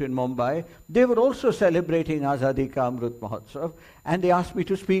Institute in Mumbai. They were also celebrating Azadi Ka Amrit Mahotsav, and they asked me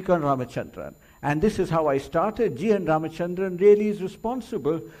to speak on Ramachandran. And this is how I started. G.N. Ramachandran really is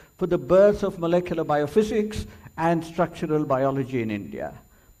responsible for the birth of molecular biophysics and structural biology in India.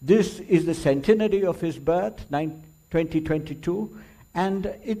 This is the centenary of his birth, 2022,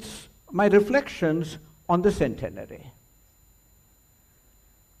 and it's my reflections on the centenary.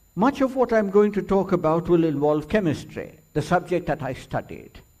 Much of what I'm going to talk about will involve chemistry, the subject that I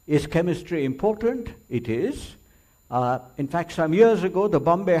studied. Is chemistry important? It is. In fact, some years ago, the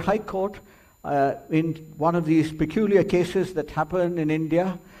Bombay High Court, in one of these peculiar cases that happened in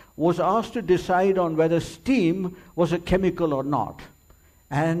India, was asked to decide on whether steam was a chemical or not.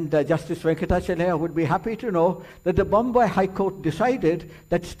 And Justice Venkatachalaya would be happy to know that the Bombay High Court decided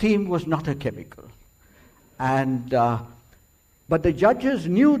that steam was not a chemical. And but the judges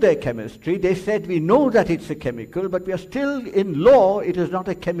knew their chemistry. They said, we know that it's a chemical, but we are still, in law, it is not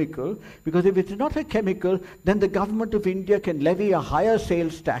a chemical, because if it's not a chemical, then the government of India can levy a higher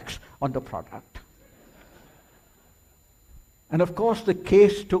sales tax on the product. And of course, the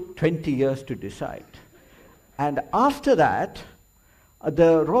case took 20 years to decide. And after that,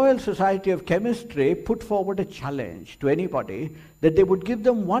 the Royal Society of Chemistry put forward a challenge to anybody that they would give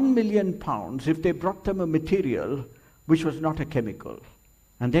them £1 million if they brought them a material which was not a chemical.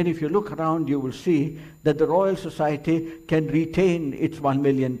 And then if you look around, you will see that the Royal Society can retain its £1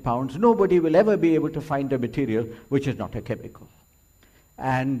 million. Nobody will ever be able to find a material which is not a chemical.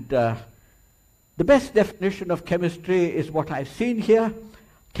 And the best definition of chemistry is what I've seen here.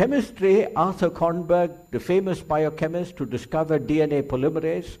 Chemistry, Arthur Kornberg, the famous biochemist who discovered DNA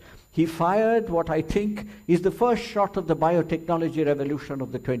polymerase, he fired what I think is the first shot of the biotechnology revolution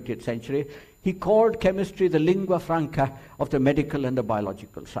of the 20th century. He called chemistry the lingua franca of the medical and the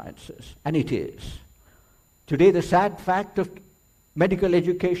biological sciences, and it is. Today, the sad fact of medical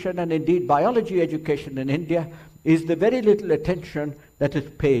education and indeed biology education in India is the very little attention that is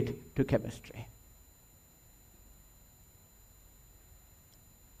paid to chemistry.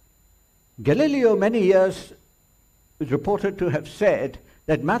 Galileo, many years, is reported to have said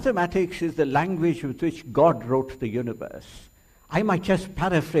that mathematics is the language with which God wrote the universe. I might just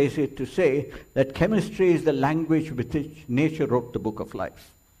paraphrase it to say that chemistry is the language with which nature wrote the book of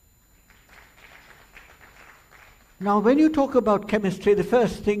life. Now, when you talk about chemistry, the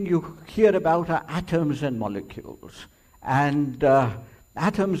first thing you hear about are atoms and molecules. And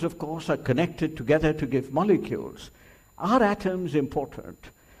atoms, of course, are connected together to give molecules. Are atoms important?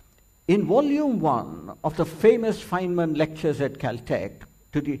 In volume 1 of the famous Feynman lectures at Caltech,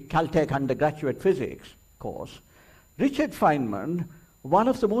 to the Caltech undergraduate physics course, Richard Feynman, one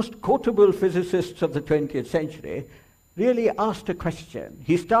of the most quotable physicists of the 20th century, really asked a question.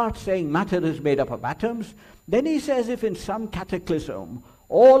 He starts saying matter is made up of atoms. Then he says if in some cataclysm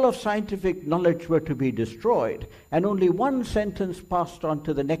all of scientific knowledge were to be destroyed and only one sentence passed on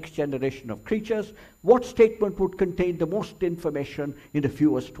to the next generation of creatures, what statement would contain the most information in the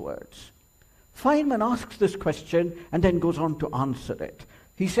fewest words? Feynman asks this question and then goes on to answer it.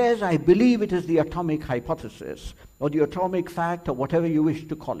 He says, I believe it is the atomic hypothesis, or the atomic fact, or whatever you wish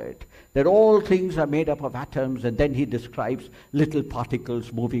to call it, that all things are made up of atoms, and then he describes little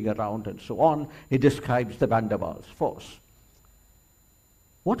particles moving around and so on. He describes the van der Waals force.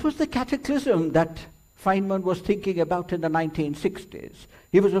 What was the cataclysm that Feynman was thinking about in the 1960s?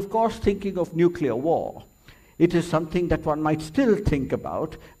 He was, of course, thinking of nuclear war. It is something that one might still think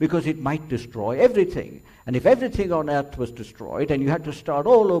about because it might destroy everything. And if everything on Earth was destroyed and you had to start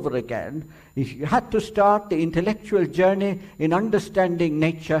all over again, if you had to start the intellectual journey in understanding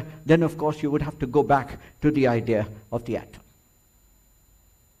nature, then of course you would have to go back to the idea of the atom.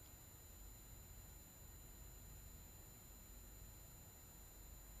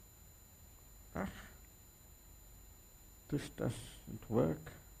 This doesn't work.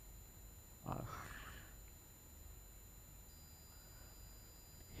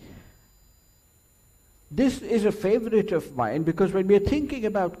 This is a favorite of mine because when we are thinking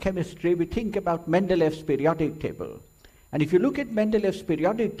about chemistry, we think about Mendeleev's periodic table. And if you look at Mendeleev's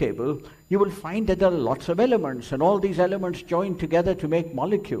periodic table, you will find that there are lots of elements, and all these elements join together to make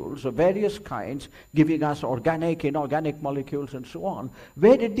molecules of various kinds, giving us organic, inorganic molecules, and so on.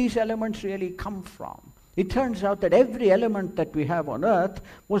 Where did these elements really come from? It turns out that every element that we have on Earth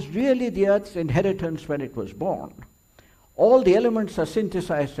was really the Earth's inheritance when it was born. All the elements are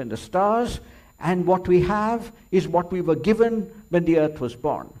synthesized in the stars, and what we have is what we were given when the Earth was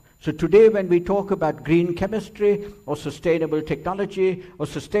born. So today when we talk about green chemistry or sustainable technology or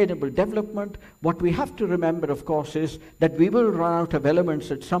sustainable development, what we have to remember, of course, is that we will run out of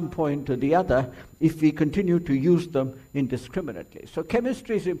elements at some point or the other if we continue to use them indiscriminately. So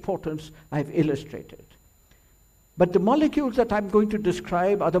chemistry's importance I've illustrated. But the molecules that I'm going to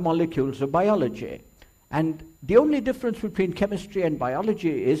describe are the molecules of biology. And the only difference between chemistry and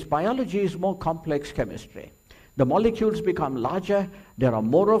biology is more complex chemistry. The molecules become larger, there are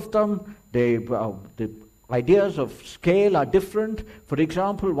more of them, the ideas of scale are different. For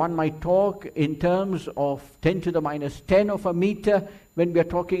example, one might talk in terms of 10 to the minus 10 of a meter when we are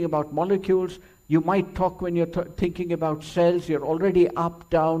talking about molecules. You might talk when you're thinking about cells, you're already up,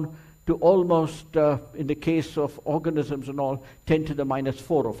 down to almost, in the case of organisms and all, 10 to the minus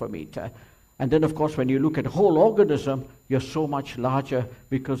 4 of a meter. And then, of course, when you look at a whole organism, you're so much larger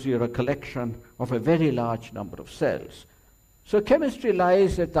because you're a collection of a very large number of cells. So chemistry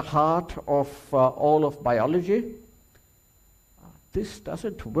lies at the heart of all of biology. This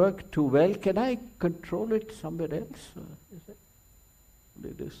doesn't work too well. Can I control it somewhere else? Is it?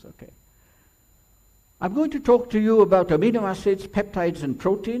 Only this, okay. I'm going to talk to you about amino acids, peptides, and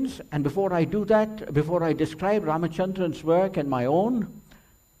proteins. And before I do that, before I describe Ramachandran's work and my own,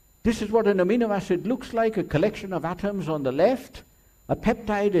 this is what an amino acid looks like, a collection of atoms on the left. A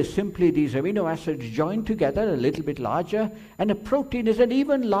peptide is simply these amino acids joined together, a little bit larger, and a protein is an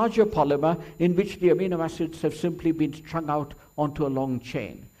even larger polymer in which the amino acids have simply been strung out onto a long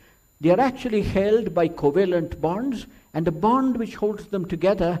chain. They are actually held by covalent bonds, and the bond which holds them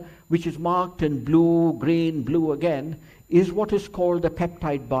together, which is marked in blue, green, blue again, is what is called the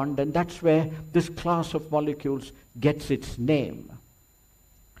peptide bond, and that's where this class of molecules gets its name.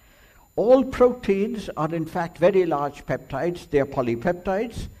 All proteins are in fact very large peptides. They are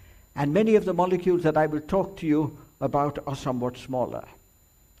polypeptides, and many of the molecules that I will talk to you about are somewhat smaller.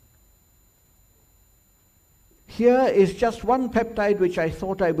 Here is just one peptide which I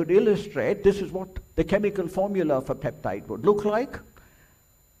thought I would illustrate. This is what the chemical formula of a peptide would look like.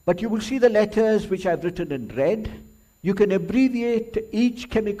 But you will see the letters which I've written in red. You can abbreviate each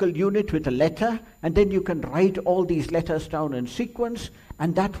chemical unit with a letter, and then you can write all these letters down in sequence,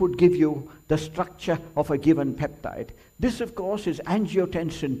 and that would give you the structure of a given peptide. This, of course, is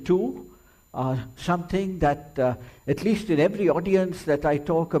angiotensin II. something that, at least in every audience that I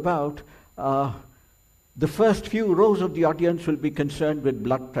talk about, the first few rows of the audience will be concerned with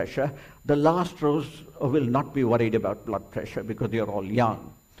blood pressure. The last rows will not be worried about blood pressure because they are all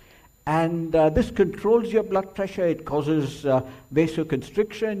young. And this controls your blood pressure. It causes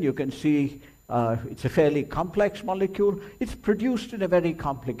vasoconstriction. You can see it's a fairly complex molecule. It's produced in a very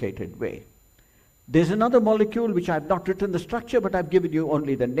complicated way. There's another molecule which I've not written the structure, but I've given you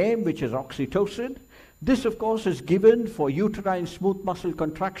only the name, which is oxytocin. This, of course, is given for uterine smooth muscle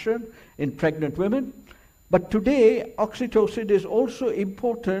contraction in pregnant women. But today, oxytocin is also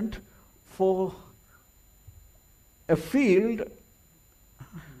important for a field.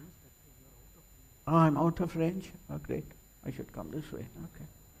 Oh, I'm out of range? Oh, great. I should come this way. Okay.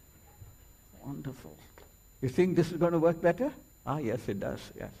 Wonderful. You think this is going to work better? Ah, yes, it does.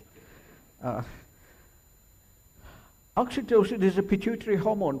 Yes. Oxytocin is a pituitary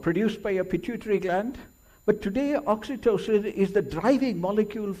hormone produced by a pituitary gland. But today, oxytocin is the driving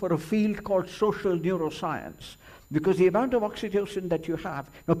molecule for a field called social neuroscience. Because the amount of oxytocin that you have,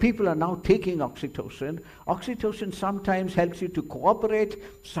 now people are now taking oxytocin. Oxytocin sometimes helps you to cooperate,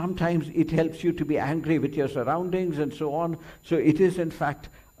 sometimes it helps you to be angry with your surroundings and so on. So it is in fact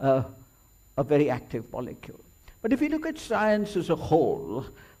a very active molecule. But if you look at science as a whole,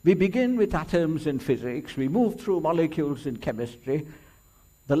 we begin with atoms in physics, we move through molecules in chemistry.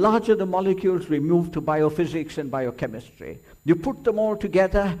 The larger the molecules, we move to biophysics and biochemistry. You put them all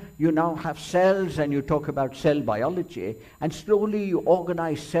together, you now have cells, and you talk about cell biology, and slowly you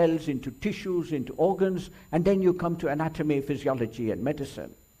organize cells into tissues, into organs, and then you come to anatomy, physiology, and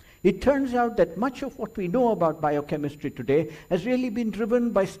medicine. It turns out that much of what we know about biochemistry today has really been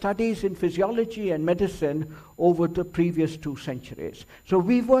driven by studies in physiology and medicine over the previous 2 centuries. So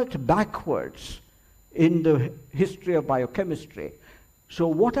we've worked backwards in the history of biochemistry. So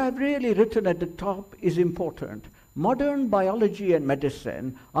what I've really written at the top is important. Modern biology and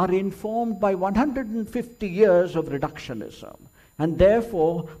medicine are informed by 150 years of reductionism. And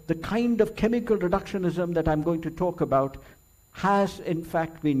therefore, the kind of chemical reductionism that I'm going to talk about has in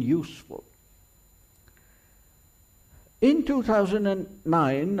fact been useful. In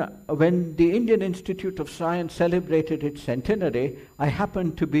 2009, when the Indian Institute of Science celebrated its centenary, I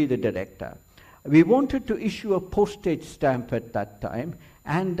happened to be the director. We wanted to issue a postage stamp at that time,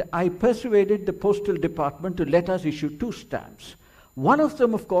 and I persuaded the postal department to let us issue 2 stamps. One of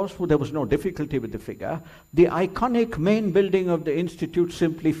them, of course, there was no difficulty with the figure. The iconic main building of the institute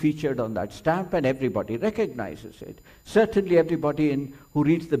simply featured on that stamp, and everybody recognizes it. Certainly everybody who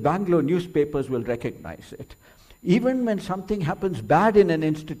reads the Bangalore newspapers will recognize it. Even when something happens bad in an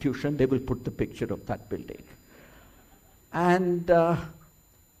institution, they will put the picture of that building. And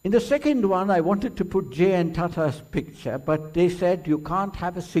in the second one, I wanted to put J.N. Tata's picture, but they said you can't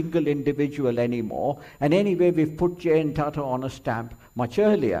have a single individual anymore, and anyway, we've put J.N. Tata on a stamp much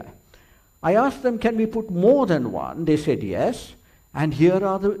earlier. I asked them, can we put more than one? They said yes, and here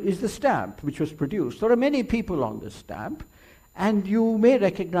is the stamp which was produced. There are many people on this stamp, and you may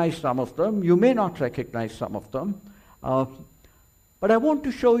recognize some of them, you may not recognize some of them, but I want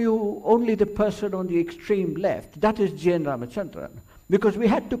to show you only the person on the extreme left. That is J.N. Ramachandran. Because we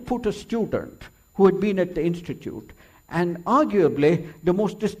had to put a student who had been at the institute, and arguably the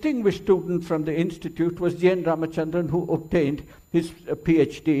most distinguished student from the institute was J.N. Ramachandran, who obtained his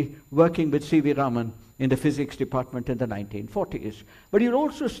PhD working with C.V. Raman in the physics department in the 1940s. But you'll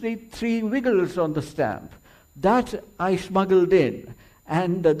also see 3 wiggles on the stamp. That I smuggled in,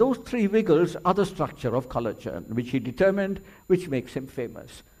 and those 3 wiggles are the structure of collagen, which he determined, which makes him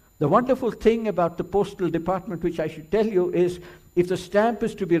famous. The wonderful thing about the postal department, which I should tell you, is if the stamp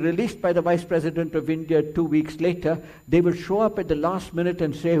is to be released by the Vice President of India 2 weeks later, they will show up at the last minute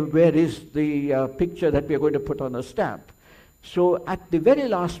and say, where is the picture that we are going to put on the stamp? So at the very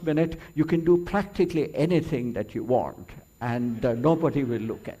last minute, you can do practically anything that you want, and nobody will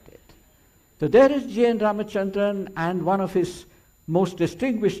look at it. So there is J.N. Ramachandran and one of his most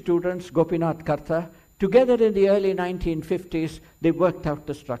distinguished students, Gopinath Karta. Together in the early 1950s, they worked out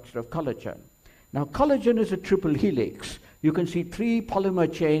the structure of collagen. Now, collagen is a triple helix. You can see 3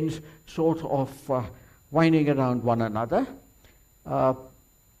 polymer chains sort of winding around one another.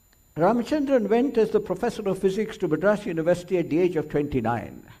 Ramachandran went as the professor of physics to Madras University at the age of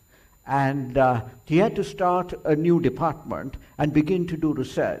 29. And he had to start a new department and begin to do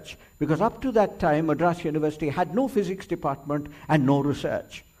research. Because up to that time, Madras University had no physics department and no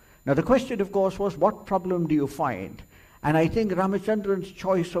research. Now the question, of course, was what problem do you find? And I think Ramachandran's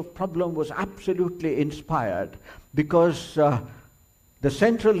choice of problem was absolutely inspired, because the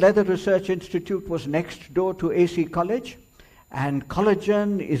Central Leather Research Institute was next door to AC College, And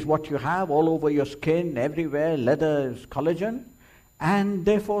collagen is what you have all over your skin, everywhere. Leather is collagen. And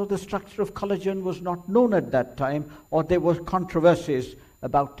therefore, the structure of collagen was not known at that time, or there were controversies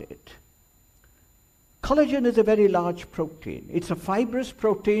about it. Collagen is a very large protein. It's a fibrous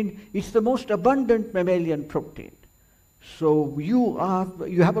protein. It's the most abundant mammalian protein. So you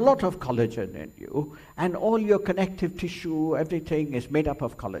have a lot of collagen in you, and all your connective tissue, everything is made up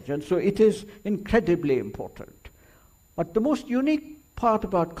of collagen. So it is incredibly important. But the most unique part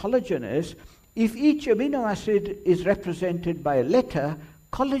about collagen is, if each amino acid is represented by a letter,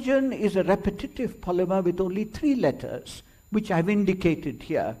 collagen is a repetitive polymer with only 3 letters, which I've indicated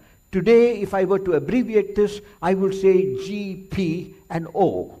here. Today, if I were to abbreviate this, I would say G, P, and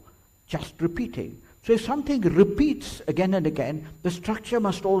O, just repeating. So if something repeats again and again, the structure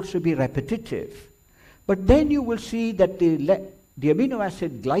must also be repetitive. But then you will see that the amino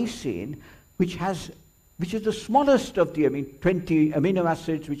acid glycine, which is the smallest of the 20 amino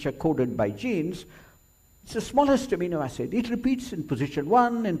acids which are coded by genes, it's the smallest amino acid. It repeats in position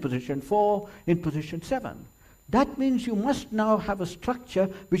 1, in position 4, in position 7. That means you must now have a structure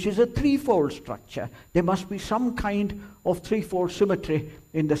which is a 3-fold structure. There must be some kind of 3-fold symmetry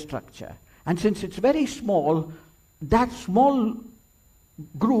in the structure. And since it's very small, that small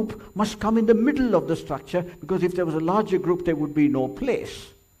group must come in the middle of the structure, because if there was a larger group, there would be no place.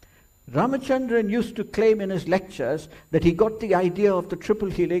 Ramachandran used to claim in his lectures that he got the idea of the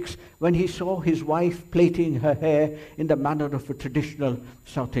triple helix when he saw his wife plaiting her hair in the manner of a traditional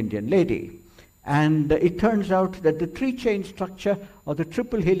South Indian lady. And it turns out that the 3-chain structure, or the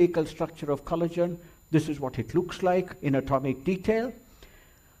triple helical structure of collagen, this is what it looks like in atomic detail.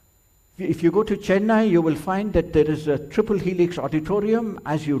 If you go to Chennai, you will find that there is a triple helix auditorium.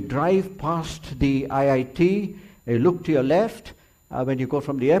 As you drive past the IIT, you look to your left when you go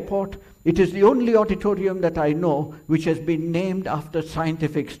from the airport. It is the only auditorium that I know which has been named after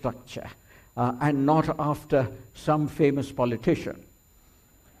scientific structure and not after some famous politician.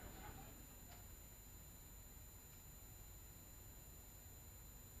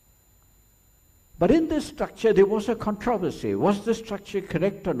 But in this structure, there was a controversy. Was the structure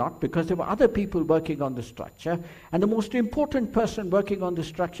correct or not? Because there were other people working on the structure, and the most important person working on the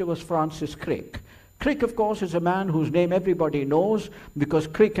structure was Francis Crick. Crick, of course, is a man whose name everybody knows, because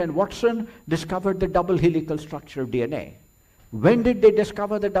Crick and Watson discovered the double helical structure of DNA. When did they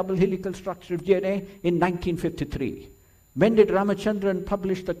discover the double helical structure of DNA? In 1953. When did Ramachandran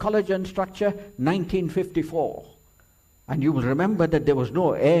publish the collagen structure? 1954. And you will remember that there was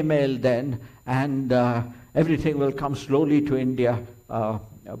no airmail then, and everything will come slowly to India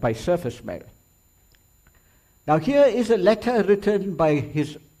by surface mail. Now here is a letter written by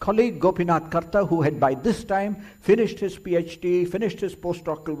his colleague Gopinath Karta, who had by this time finished his PhD, finished his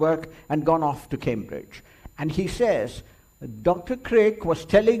postdoctoral work, and gone off to Cambridge. And he says, Dr. Crick was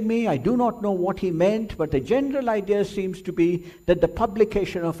telling me, I do not know what he meant, but the general idea seems to be that the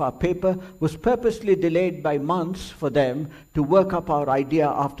publication of our paper was purposely delayed by months for them to work up our idea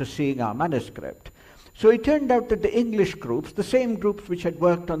after seeing our manuscript. So it turned out that the English groups, the same groups which had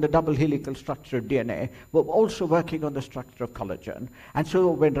worked on the double helical structure of DNA, were also working on the structure of collagen. And so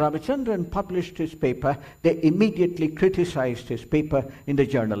when Ramachandran published his paper, they immediately criticized his paper in the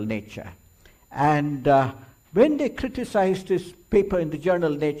journal Nature. And when they criticized his paper in the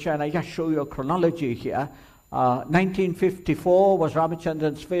journal Nature, and I just show you a chronology here, 1954 was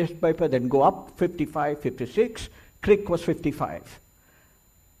Ramachandran's first paper, then go up, 55, 56, Crick was 55.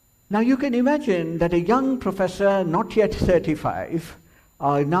 Now you can imagine that a young professor, not yet 35,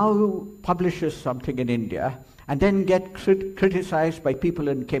 now publishes something in India and then gets criticized by people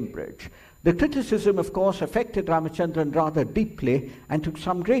in Cambridge. The criticism, of course, affected Ramachandran rather deeply and to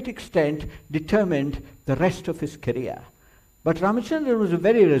some great extent determined the rest of his career. But Ramachandran was a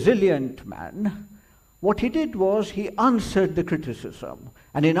very resilient man. What he did was he answered the criticism.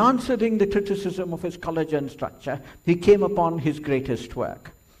 And in answering the criticism of his collagen structure, he came upon his greatest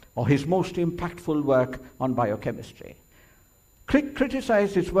work, or his most impactful work on biochemistry. Crick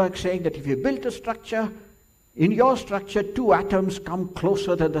criticized his work, saying that if you built a structure, in your structure, 2 atoms come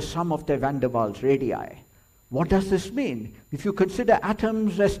closer than the sum of their van der Waals radii. What does this mean? If you consider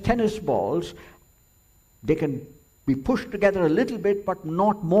atoms as tennis balls, they can be pushed together a little bit, but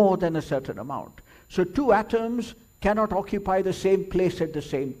not more than a certain amount. So 2 atoms cannot occupy the same place at the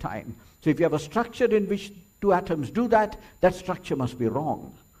same time. So if you have a structure in which 2 atoms do that, that structure must be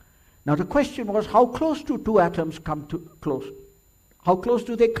wrong. Now the question was, how close do 2 atoms come to close? How close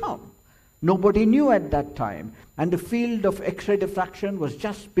do they come? Nobody knew at that time. And the field of X-ray diffraction was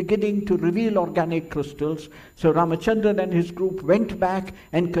just beginning to reveal organic crystals. So Ramachandran and his group went back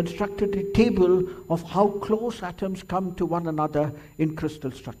and constructed a table of how close atoms come to one another in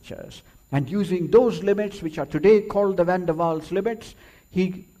crystal structures. And using those limits, which are today called the van der Waals limits,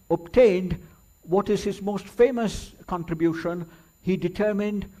 he obtained what is his most famous contribution. He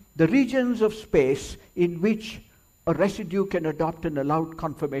determined the regions of space in which a residue can adopt an allowed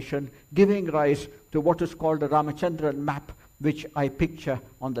conformation, giving rise to what is called a Ramachandran map, which I picture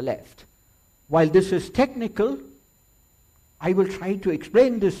on the left. While this is technical, I will try to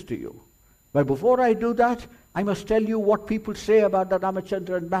explain this to you. But before I do that, I must tell you what people say about the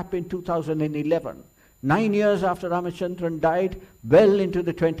Ramachandran map in 2011. 9 years after Ramachandran died, well into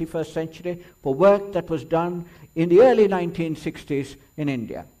the 21st century, for work that was done in the early 1960s in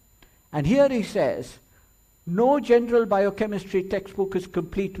India. And here he says, no general biochemistry textbook is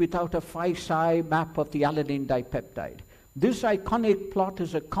complete without a 5-psi map of the alanine dipeptide. This iconic plot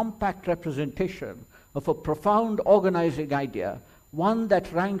is a compact representation of a profound organizing idea, one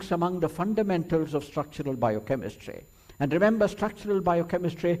that ranks among the fundamentals of structural biochemistry. And remember, structural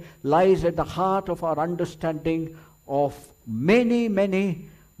biochemistry lies at the heart of our understanding of many, many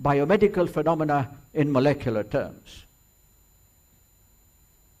biomedical phenomena in molecular terms.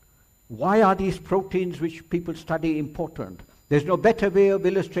 Why are these proteins which people study important? There's no better way of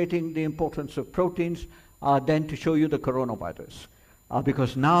illustrating the importance of proteins than to show you the coronavirus.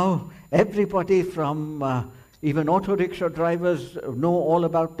 Because now everybody from even auto rickshaw drivers know all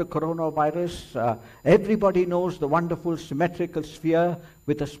about the coronavirus. Everybody knows the wonderful symmetrical sphere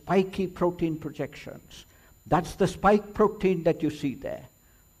with the spiky protein projections. That's the spike protein that you see there.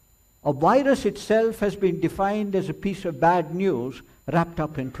 A virus itself has been defined as a piece of bad news wrapped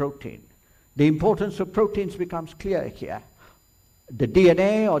up in protein. The importance of proteins becomes clear here. The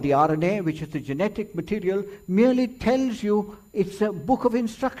DNA or the RNA, which is the genetic material, merely tells you it's a book of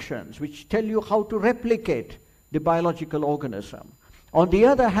instructions which tell you how to replicate the biological organism. On the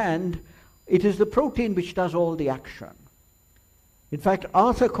other hand, it is the protein which does all the action. In fact,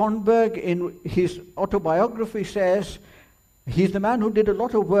 Arthur Kornberg in his autobiography says, he's the man who did a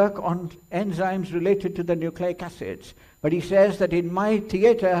lot of work on enzymes related to the nucleic acids. But he says that in my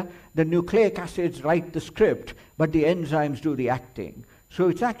theater, the nucleic acids write the script, but the enzymes do the acting. So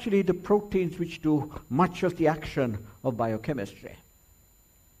it's actually the proteins which do much of the action of biochemistry.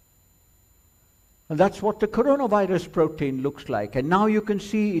 And that's what the coronavirus protein looks like. And now you can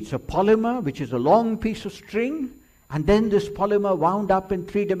see it's a polymer, which is a long piece of string, and then this polymer wound up in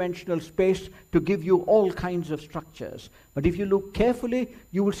three-dimensional space to give you all kinds of structures. But if you look carefully,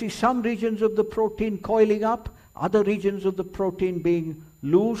 you will see some regions of the protein coiling up, other regions of the protein being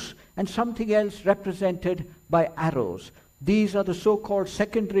loose, and something else represented by arrows. These are the so-called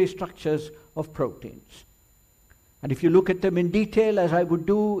secondary structures of proteins. And if you look at them in detail, as I would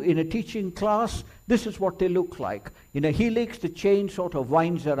do in a teaching class, this is what they look like. In a helix, the chain sort of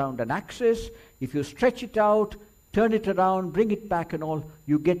winds around an axis. If you stretch it out, turn it around, bring it back and all,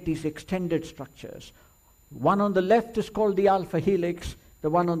 you get these extended structures. One on the left is called the alpha helix, the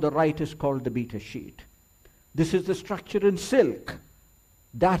one on the right is called the beta sheet. This is the structure in silk.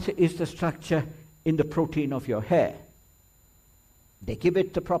 That is the structure in the protein of your hair. They give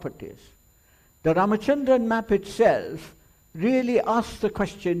it the properties. The Ramachandran map itself really asks the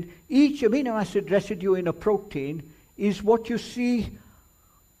question, each amino acid residue in a protein is what you see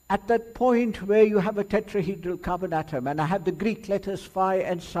at that point where you have a tetrahedral carbon atom, and I have the Greek letters phi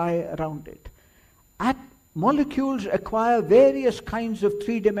and psi around it. Molecules acquire various kinds of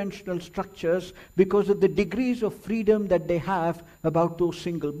three-dimensional structures because of the degrees of freedom that they have about those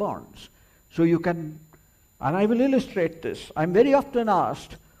single bonds. So you can, and I will illustrate this. I'm very often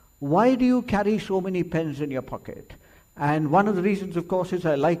asked, why do you carry so many pens in your pocket? And one of the reasons, of course, is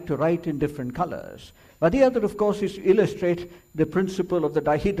I like to write in different colors. But the other, of course, is to illustrate the principle of the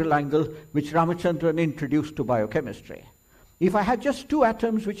dihedral angle which Ramachandran introduced to biochemistry. If I had just two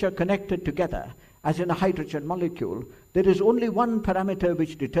atoms which are connected together, as in a hydrogen molecule, there is only one parameter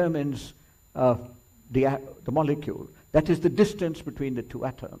which determines the molecule. That is the distance between the two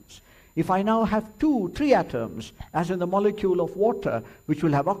atoms. If I now have three atoms, as in the molecule of water, which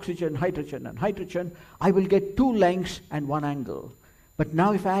will have oxygen, hydrogen, and hydrogen, I will get two lengths and one angle. But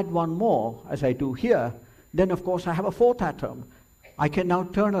now if I add one more, as I do here, then of course I have a fourth atom. I can now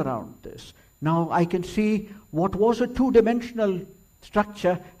turn around this. Now I can see what was a two-dimensional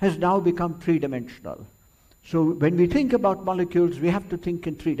structure has now become three-dimensional. So when we think about molecules, we have to think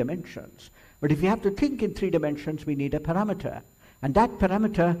in three dimensions. But if we have to think in three dimensions, we need a parameter. And that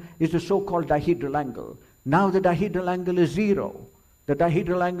parameter is the so-called dihedral angle. Now the dihedral angle is 0. the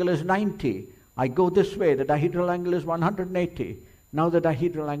dihedral angle is 90. I go this way, the dihedral angle is 180. Now the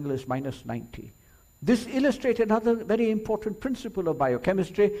dihedral angle is minus 90. This illustrates another very important principle of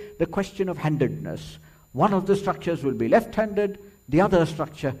biochemistry, the question of handedness. One of the structures will be left-handed, the other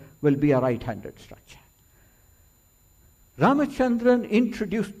structure will be a right-handed structure. Ramachandran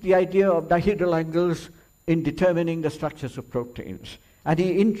introduced the idea of dihedral angles in determining the structures of proteins. And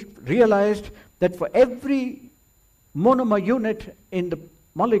he realized that for every monomer unit in the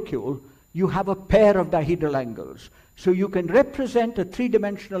molecule, you have a pair of dihedral angles. So you can represent a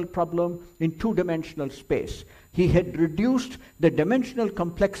three-dimensional problem in two-dimensional space. He had reduced the dimensional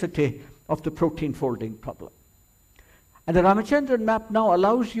complexity of the protein folding problem. And the Ramachandran map now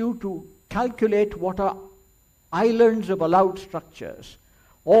allows you to calculate what are islands of allowed structures.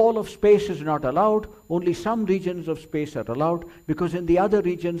 All of space is not allowed, only some regions of space are allowed, because in the other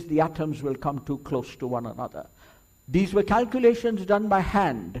regions the atoms will come too close to one another. These were calculations done by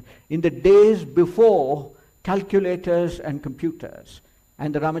hand in the days before calculators and computers.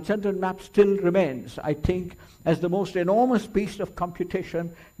 And the Ramachandran map still remains, I think, as the most enormous piece of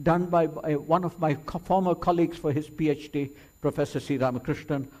computation done by one of my former colleagues for his PhD, Professor C.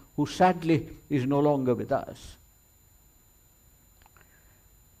 Ramakrishnan, who sadly is no longer with us.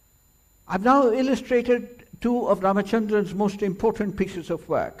 I've now illustrated two of Ramachandran's most important pieces of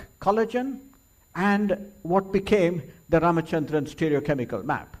work, collagen and what became the Ramachandran stereochemical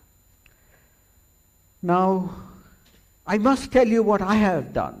map. Now, I must tell you what I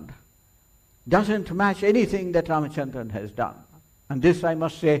have done doesn't match anything that Ramachandran has done. And this I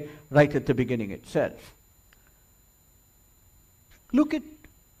must say right at the beginning itself.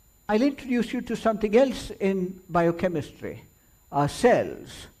 I'll introduce you to something else in biochemistry,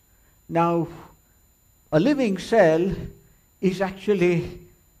 cells. Now, a living cell is actually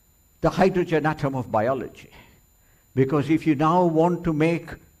the hydrogen atom of biology. Because if you now want to make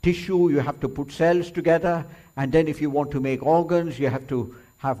tissue, you have to put cells together, and then if you want to make organs, you have to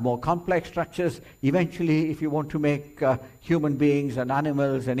have more complex structures. Eventually, if you want to make human beings and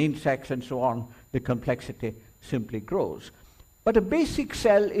animals and insects and so on, the complexity simply grows. But a basic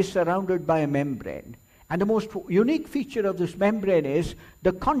cell is surrounded by a membrane. And the most unique feature of this membrane is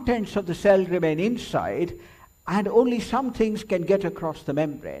the contents of the cell remain inside, and only some things can get across the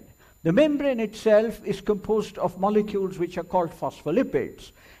membrane. The membrane itself is composed of molecules which are called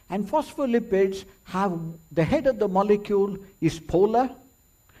phospholipids. And phospholipids have, the head of the molecule is polar,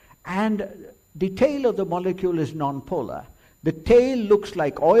 and the tail of the molecule is non-polar. The tail looks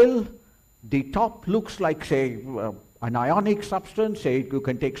like oil, the top looks like, say, an ionic substance, say you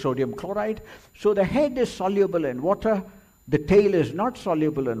can take sodium chloride. So the head is soluble in water, the tail is not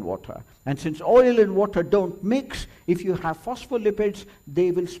soluble in water. And since oil and water don't mix, if you have phospholipids,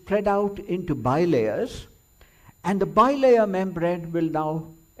 they will spread out into bilayers, and the bilayer membrane will now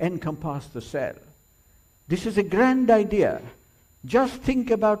encompass the cell. This is a grand idea. Just think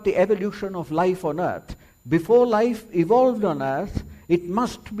about the evolution of life on Earth. Before life evolved on Earth, it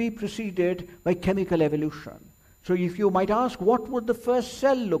must be preceded by chemical evolution. So if you might ask, what would the first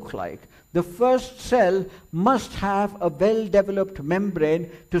cell look like? The first cell must have a well-developed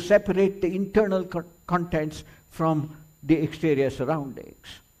membrane to separate the internal contents from the exterior surroundings.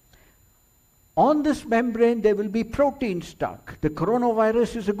 On this membrane, there will be protein stuck. The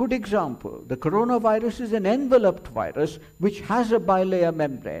coronavirus is a good example. The coronavirus is an enveloped virus which has a bilayer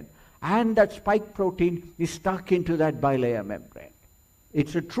membrane, and that spike protein is stuck into that bilayer membrane.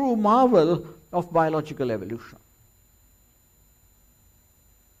 It's a true marvel of biological evolution.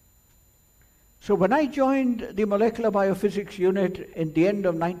 So when I joined the molecular biophysics unit in the end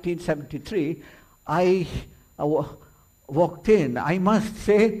of 1973, I walked in. I must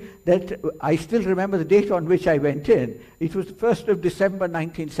say that I still remember the date on which I went in. It was the 1st of December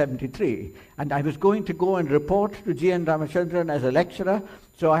 1973, and I was going to go and report to G.N. Ramachandran as a lecturer,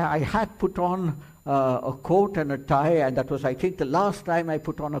 so I had put on a coat and a tie, and that was, I think, the last time I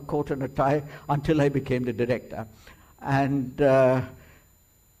put on a coat and a tie until I became the director. And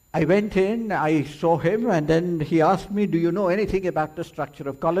I went in, I saw him, and then he asked me, do you know anything about the structure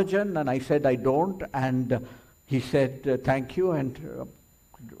of collagen? And I said, I don't. And he said, thank you, and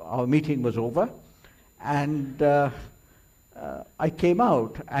our meeting was over. And I came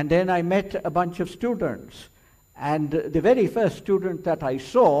out, and then I met a bunch of students. And the very first student that I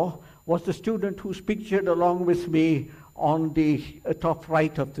saw was the student who's pictured along with me on the top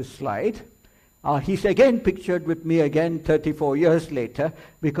right of the slide. He's again pictured with me again 34 years later,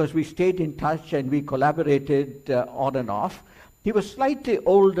 because we stayed in touch and we collaborated on and off. He was slightly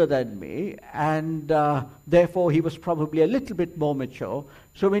older than me, and therefore he was probably a little bit more mature.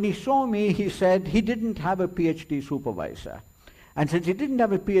 So when he saw me, he said he didn't have a PhD supervisor. And since he didn't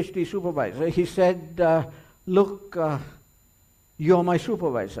have a PhD supervisor, he said, look, you're my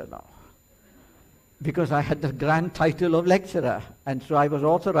supervisor now. Because I had the grand title of lecturer, and so I was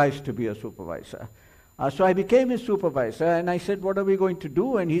authorized to be a supervisor. So I became his supervisor, and I said, what are we going to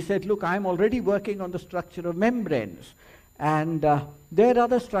do? And he said, look, I'm already working on the structure of membranes. And there are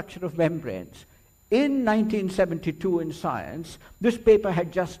the structure of membranes. In 1972 in Science, this paper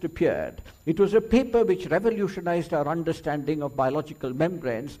had just appeared. It was a paper which revolutionized our understanding of biological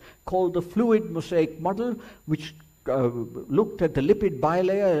membranes, called the fluid mosaic model, which looked at the lipid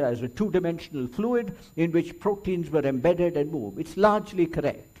bilayer as a two-dimensional fluid in which proteins were embedded and moved. It's largely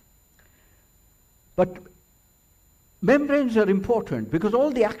correct. But membranes are important because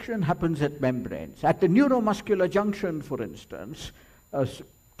all the action happens at membranes. At the neuromuscular junction, for instance,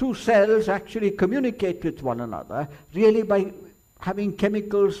 two cells actually communicate with one another really by having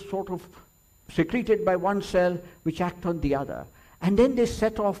chemicals sort of secreted by one cell which act on the other. And then they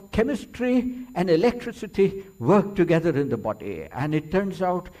set off chemistry and electricity work together in the body. And it turns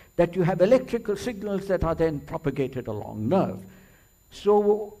out that you have electrical signals that are then propagated along nerve.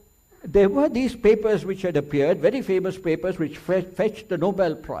 So there were these papers which had appeared, very famous papers which fetched the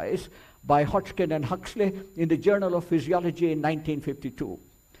Nobel Prize by Hodgkin and Huxley in the Journal of Physiology in 1952.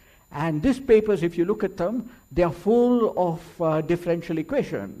 And these papers, if you look at them, they are full of differential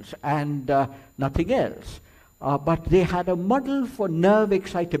equations and nothing else. But they had a model for nerve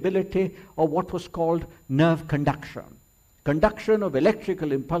excitability, or what was called nerve conduction. Conduction of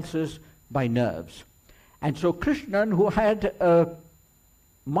electrical impulses by nerves. And so Krishnan, who had a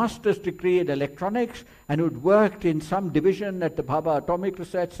master's degree in electronics and who'd worked in some division at the Bhabha Atomic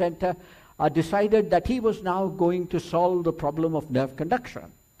Research Center, decided that he was now going to solve the problem of nerve conduction.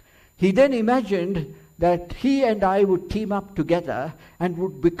 He then imagined that he and I would team up together and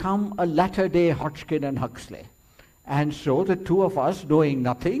would become a latter-day Hodgkin and Huxley. And so the two of us, knowing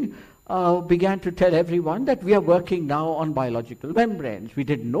nothing, began to tell everyone that we are working now on biological membranes. We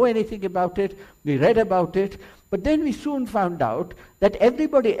didn't know anything about it, we read about it, but then we soon found out that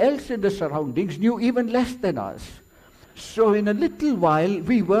everybody else in the surroundings knew even less than us. So in a little while,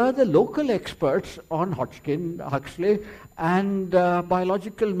 we were the local experts on Hodgkin, Huxley, and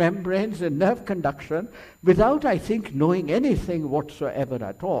biological membranes and nerve conduction without, I think, knowing anything whatsoever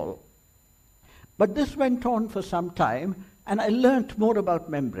at all. But this went on for some time, and I learnt more about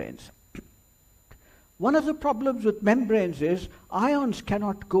membranes. One of the problems with membranes is ions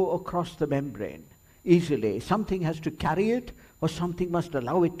cannot go across the membrane easily. Something has to carry it, or something must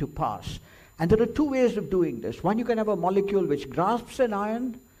allow it to pass. And there are two ways of doing this. One, you can have a molecule which grasps an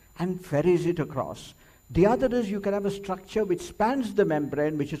ion and ferries it across. The other is you can have a structure which spans the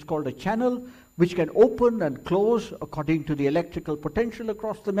membrane, which is called a channel, which can open and close according to the electrical potential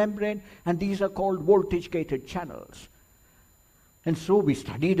across the membrane, and these are called voltage-gated channels. And so we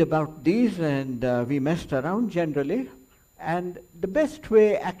studied about these, and we messed around generally. And the best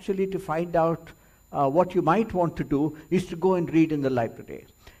way actually to find out what you might want to do is to go and read in the library.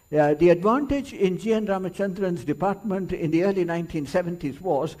 The advantage in G.N. Ramachandran's department in the early 1970s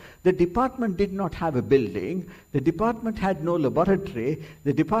was the department did not have a building, the department had no laboratory,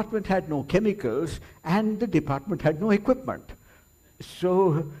 the department had no chemicals, and the department had no equipment.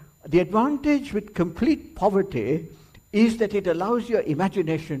 So the advantage with complete poverty is that it allows your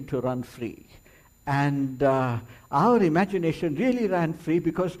imagination to run free. And our imagination really ran free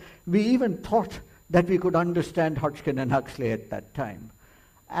because we even thought that we could understand Hodgkin and Huxley at that time.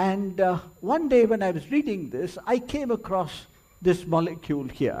 And one day when I was reading this, I came across this molecule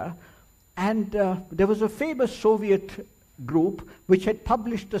here, and there was a famous Soviet group which had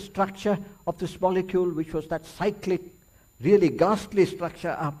published the structure of this molecule, which was that cyclic, really ghastly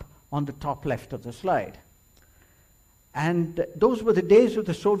structure up on the top left of the slide. And those were the days of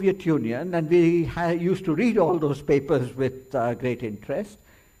the Soviet Union, and we used to read all those papers with great interest.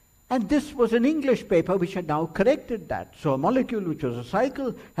 And this was an English paper which had now corrected that. So a molecule which was a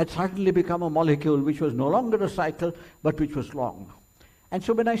cycle had suddenly become a molecule which was no longer a cycle, but which was long. And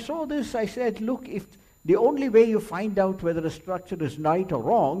so when I saw this, I said, look, if the only way you find out whether a structure is right or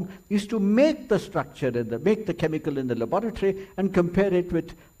wrong is to make the structure, make the chemical in the laboratory and compare it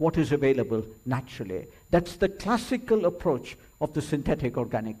with what is available naturally. That's the classical approach of the synthetic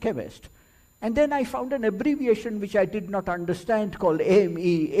organic chemist. And then I found an abbreviation which I did not understand called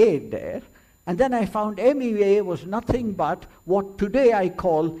MEA there. And then I found MEA was nothing but what today I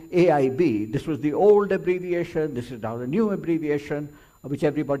call AIB. This was the old abbreviation. This is now the new abbreviation, which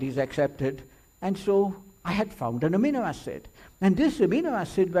everybody's accepted. And so I had found an amino acid. And this amino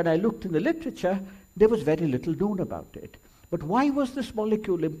acid, when I looked in the literature, there was very little known about it. But why was this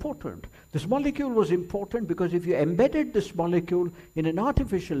molecule important? This molecule was important because if you embedded this molecule in an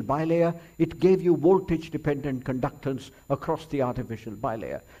artificial bilayer, it gave you voltage-dependent conductance across the artificial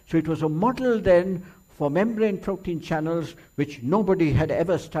bilayer. So it was a model then for membrane protein channels which nobody had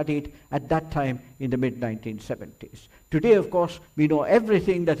ever studied at that time in the mid-1970s. Today, of course, we know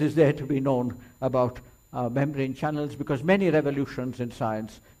everything that is there to be known about membrane channels because many revolutions in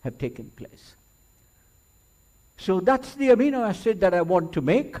science have taken place. So that's the amino acid that I want to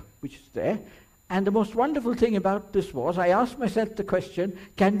make, which is there. And the most wonderful thing about this was I asked myself the question,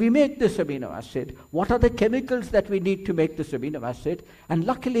 can we make this amino acid? What are the chemicals that we need to make this amino acid? And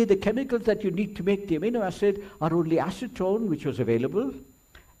luckily, the chemicals that you need to make the amino acid are only acetone, which was available,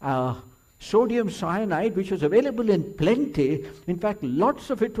 sodium cyanide, which was available in plenty. In fact, lots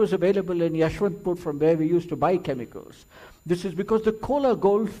of it was available in Yashwantpur from where we used to buy chemicals. This is because the Kola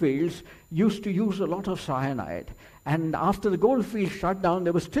goldfields used to use a lot of cyanide. And after the goldfield shut down,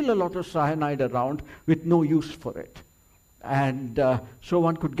 there was still a lot of cyanide around with no use for it. And so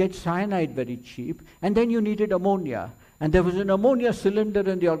one could get cyanide very cheap. And then you needed ammonia. And there was an ammonia cylinder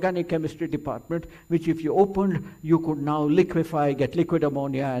in the organic chemistry department, which if you opened, you could now liquefy, get liquid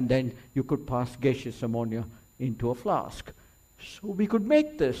ammonia, and then you could pass gaseous ammonia into a flask. So we could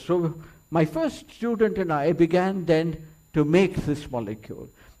make this. So my first student and I began then to make this molecule.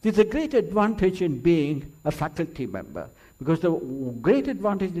 There's a great advantage in being a faculty member, because the great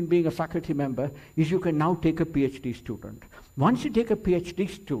advantage in being a faculty member is you can now take a PhD student. Once you take a PhD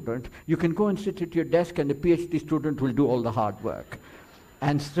student, you can go and sit at your desk and the PhD student will do all the hard work.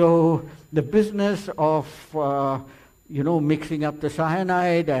 And so the business of, mixing up the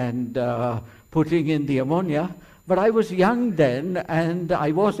cyanide and putting in the ammonia, but I was young then and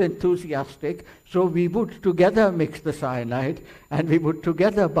I was enthusiastic, so we would together mix the cyanide and we would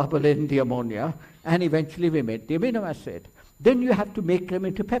together bubble in the ammonia, and eventually we made the amino acid. Then you have to make them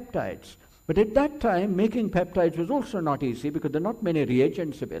into peptides. But at that time, making peptides was also not easy because there are not many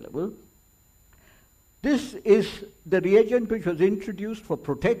reagents available. This is the reagent which was introduced for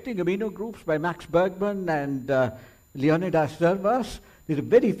protecting amino groups by Max Bergman and Leonidas Zervas. There's a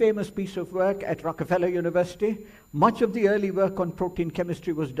very famous piece of work at Rockefeller University. Much of the early work on protein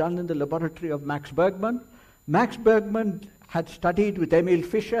chemistry was done in the laboratory of Max Bergman. Max Bergman had studied with Emil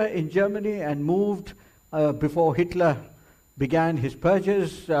Fischer in Germany and moved before Hitler began his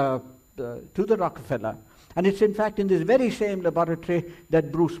purges to the Rockefeller. And it's in fact in this very same laboratory that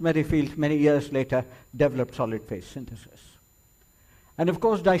Bruce Merrifield, many years later, developed solid phase synthesis. And of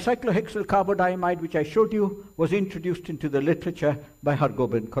course, dicyclohexyl carbodiamide, which I showed you, was introduced into the literature by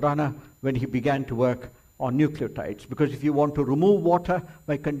Hargobind Khurana when he began to work on nucleotides. Because if you want to remove water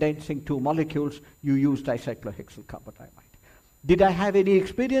by condensing two molecules, you use dicyclohexyl carbodiamide. Did I have any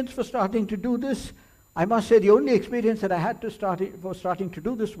experience for starting to do this? I must say the only experience that I had for starting to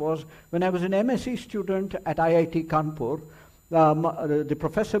do this was when I was an MSc student at IIT Kanpur. The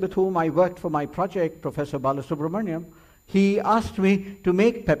professor with whom I worked for my project, Professor Balasubramaniam, he asked me to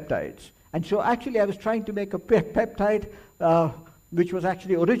make peptides. And so actually I was trying to make a peptide which was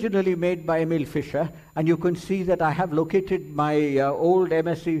actually originally made by Emil Fischer. And you can see that I have located my old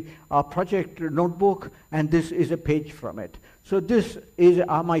MSc project notebook, and this is a page from it. So this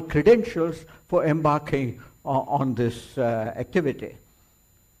are my credentials for embarking on this activity.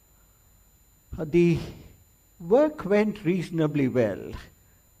 The work went reasonably well.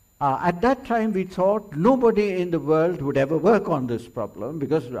 At that time, we thought nobody in the world would ever work on this problem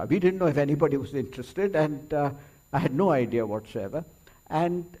because we didn't know if anybody was interested, and I had no idea whatsoever.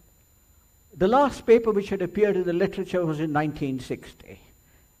 And the last paper which had appeared in the literature was in 1960.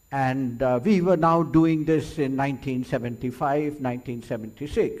 And we were now doing this in 1975,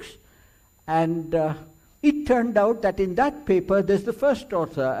 1976. And it turned out that in that paper, there's the first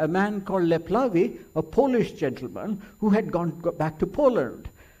author, a man called Leplawy, a Polish gentleman who had gone back to Poland.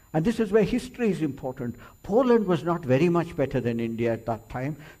 And this is where history is important. Poland was not very much better than India at that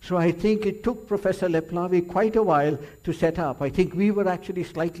time, so I think it took Professor Leplawy quite a while to set up. I think we were actually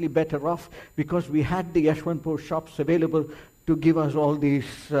slightly better off because we had the Yashwantpur shops available to give us all these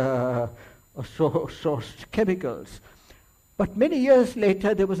sourced chemicals. But many years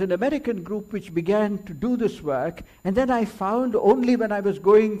later, there was an American group which began to do this work, and then I found, only when I was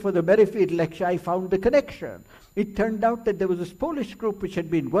going for the Merrifield lecture, I found the connection. It turned out that there was this Polish group which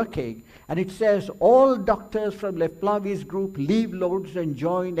had been working, and it says all doctors from Leplawy's group leave Lodz and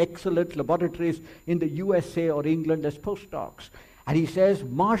join excellent laboratories in the USA or England as postdocs. And he says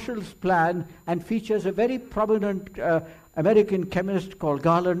Marshall's plan, and features a very prominent American chemist called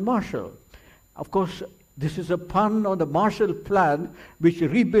Garland Marshall. Of course, this is a pun on the Marshall Plan, which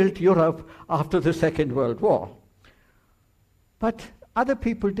rebuilt Europe after the Second World War. But other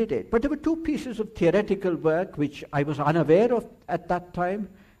people did it. But there were two pieces of theoretical work which I was unaware of at that time.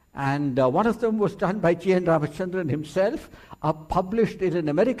 And one of them was done by G.N. Ramachandran himself, published in an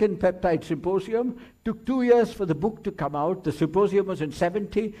American peptide symposium. Took 2 years for the book to come out. The symposium was in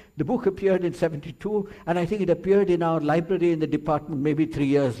 70. The book appeared in 72. And I think it appeared in our library in the department maybe 3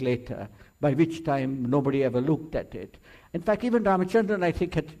 years later, by which time nobody ever looked at it. In fact, even Ramachandran, I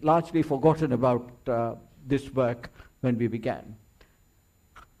think, had largely forgotten about this work when we began.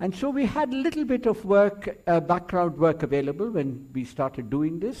 And so we had a little bit of work, background work available when we started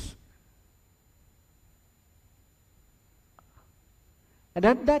doing this. And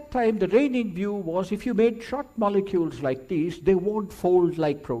at that time, the reigning view was if you made short molecules like these, they won't fold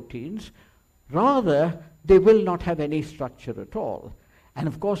like proteins. Rather, they will not have any structure at all. And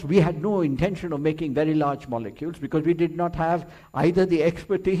of course, we had no intention of making very large molecules because we did not have either the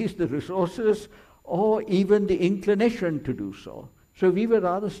expertise, the resources, or even the inclination to do so. So we were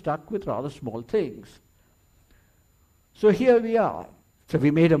rather stuck with rather small things. So here we are. So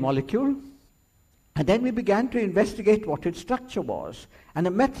we made a molecule, and then we began to investigate what its structure was. And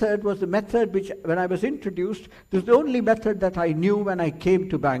the method was the method which, when I was introduced, this was the only method that I knew when I came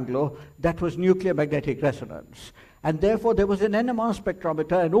to Bangalore, that was nuclear magnetic resonance. And therefore there was an NMR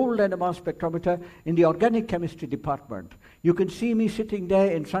spectrometer, an old NMR spectrometer in the organic chemistry department. You can see me sitting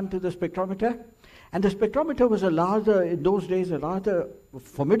there in front of the spectrometer. And the spectrometer was in those days, a rather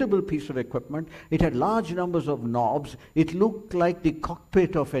formidable piece of equipment. It had large numbers of knobs. It looked like the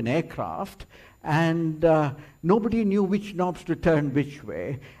cockpit of an aircraft. And nobody knew which knobs to turn which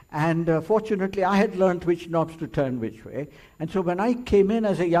way. And fortunately, I had learned which knobs to turn which way. And so when I came in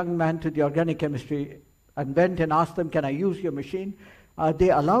as a young man to the organic chemistry and went and asked them, can I use your machine? They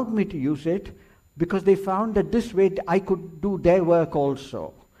allowed me to use it because they found that this way I could do their work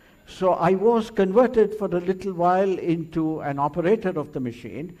also. So I was converted for a little while into an operator of the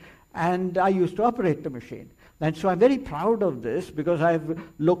machine, and I used to operate the machine. And so I'm very proud of this because I've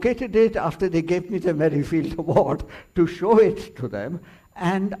located it after they gave me the Merrifield Award to show it to them,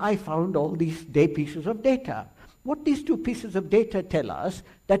 and I found all these pieces of data. What these two pieces of data tell us,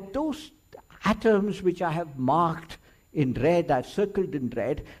 that those atoms which I have marked in red, I've circled in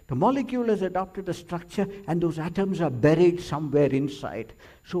red, the molecule has adopted a structure and those atoms are buried somewhere inside.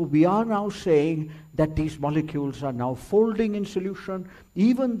 So we are now saying that these molecules are now folding in solution,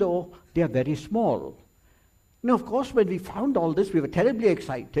 even though they are very small. Now, of course, when we found all this, we were terribly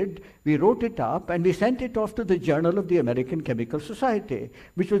excited. We wrote it up and we sent it off to the Journal of the American Chemical Society,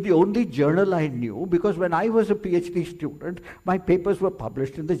 which was the only journal I knew, because when I was a PhD student, my papers were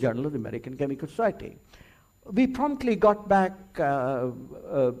published in the Journal of the American Chemical Society. We promptly got back a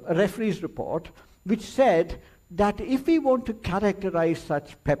referee's report which said that if we want to characterize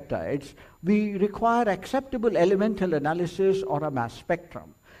such peptides, we require acceptable elemental analysis or a mass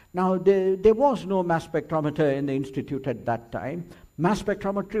spectrum. Now, there was no mass spectrometer in the institute at that time. Mass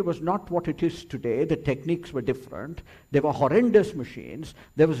spectrometry was not what it is today. The techniques were different. They were horrendous machines.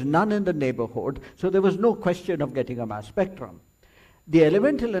 There was none in the neighborhood, so there was no question of getting a mass spectrum. The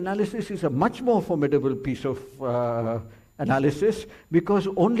elemental analysis is a much more formidable piece of analysis because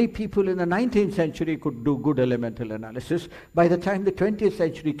only people in the 19th century could do good elemental analysis. By the time the 20th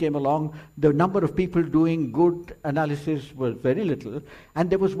century came along, the number of people doing good analysis was very little. And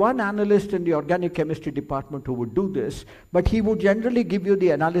there was one analyst in the organic chemistry department who would do this, but he would generally give you the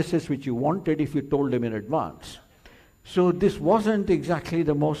analysis which you wanted if you told him in advance. So this wasn't exactly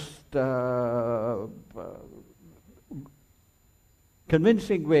the most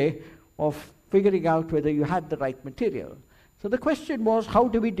convincing way of figuring out whether you had the right material. So the question was, how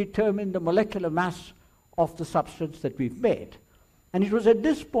do we determine the molecular mass of the substance that we've made? And it was at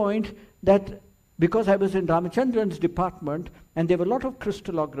this point that, because I was in Ramachandran's department and there were a lot of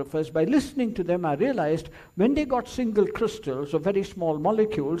crystallographers, by listening to them I realized when they got single crystals or very small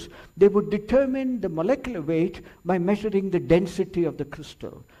molecules, they would determine the molecular weight by measuring the density of the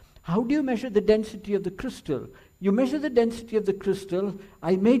crystal. How do you measure the density of the crystal? You measure the density of the crystal.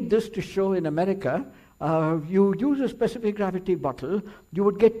 I made this to show in America. You use a specific gravity bottle. You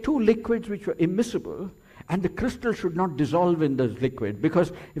would get two liquids which were immiscible, and the crystal should not dissolve in the liquid,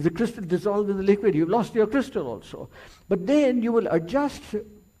 because if the crystal dissolves in the liquid, you've lost your crystal also. But then you will adjust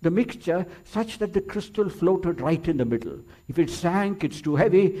the mixture such that the crystal floated right in the middle. If it sank, it's too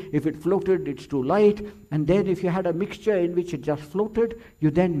heavy. If it floated, it's too light. And then if you had a mixture in which it just floated, you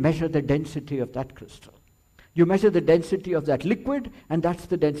then measure the density of that crystal. You measure the density of that liquid, and that's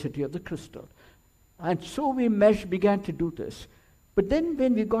the density of the crystal. And so we began to do this. But then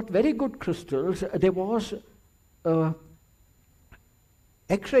when we got very good crystals, there was an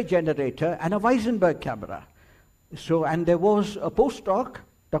X-ray generator and a Weisenberg camera. So, and there was a postdoc,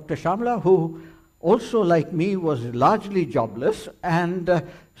 Dr. Shamla, who also, like me, was largely jobless. And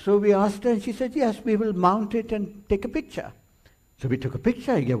so we asked her, and she said, yes, we will mount it and take a picture. So we took a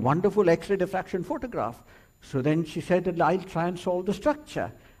picture, a wonderful X-ray diffraction photograph. So then she said, I'll try and solve the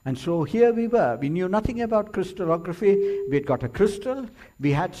structure. And so here we were. We knew nothing about crystallography. We had got a crystal.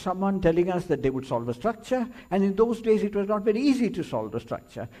 We had someone telling us that they would solve a structure. And in those days, it was not very easy to solve the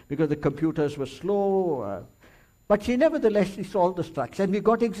structure because the computers were slow. But she nevertheless solved the structure. And we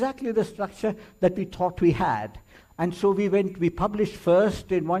got exactly the structure that we thought we had. And so we published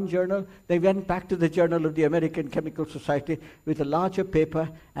first in one journal. They went back to the Journal of the American Chemical Society with a larger paper.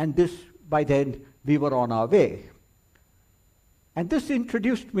 And this, by then, we were on our way. And this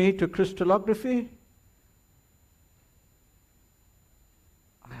introduced me to crystallography.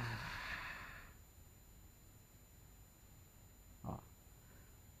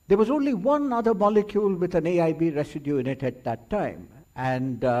 There was only one other molecule with an AIB residue in it at that time,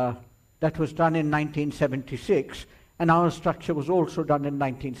 and that was done in 1976, and our structure was also done in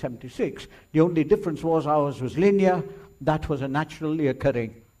 1976. The only difference was ours was linear, that was a naturally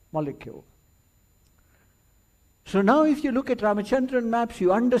occurring molecule. So now if you look at Ramachandran maps,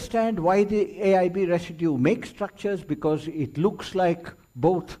 you understand why the AIB residue makes structures, because it looks like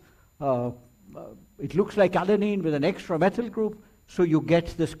both, it looks like alanine with an extra methyl group, so you get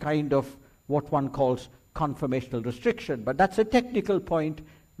this kind of what one calls conformational restriction. But that's a technical point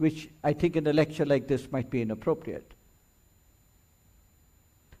which I think in a lecture like this might be inappropriate.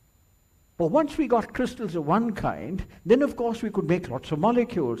 But once we got crystals of one kind, then of course we could make lots of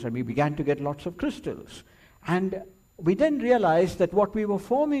molecules, and we began to get lots of crystals. And we then realized that what we were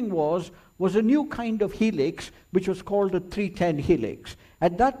forming was a new kind of helix, which was called a 310 helix.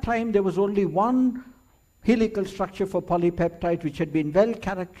 At that time, there was only one helical structure for polypeptide which had been well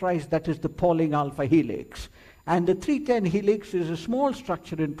characterized, that is the Pauling alpha helix. And the 310 helix is a small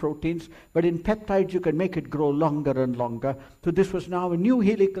structure in proteins, but in peptides you can make it grow longer and longer. So this was now a new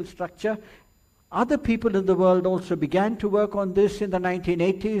helical structure. Other people in the world also began to work on this in the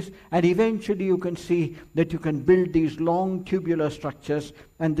 1980s, and eventually you can see that you can build these long tubular structures,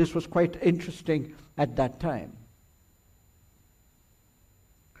 and this was quite interesting at that time.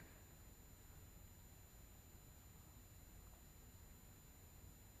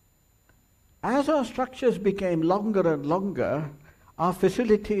 As our structures became longer and longer, our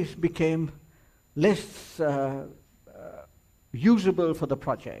facilities became less usable for the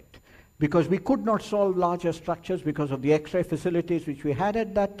project, because we could not solve larger structures because of the X-ray facilities which we had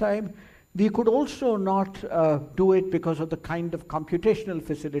at that time. We could also not do it because of the kind of computational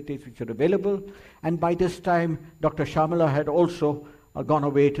facilities which are available. And by this time, Dr. Shamala had also gone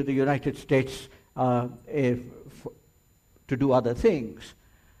away to the United States to do other things.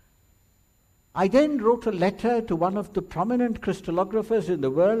 I then wrote a letter to one of the prominent crystallographers in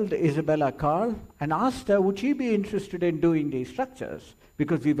the world, Isabella Carl, and asked her would she be interested in doing these structures,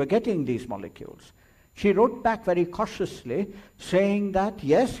 because we were getting these molecules. She wrote back very cautiously, saying that,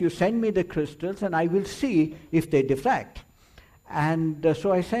 yes, you send me the crystals and I will see if they diffract. And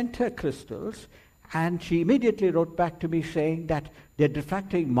so I sent her crystals, and she immediately wrote back to me saying that they're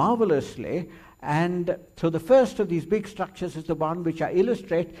diffracting marvelously. And so the first of these big structures is the one which I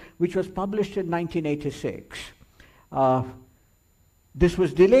illustrate, which was published in 1986. This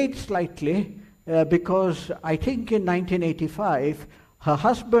was delayed slightly because I think in 1985, her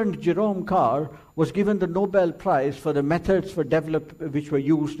husband, Jerome Carr, was given the Nobel Prize for the methods which were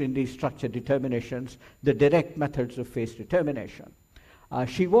used in these structure determinations, the direct methods of phase determination.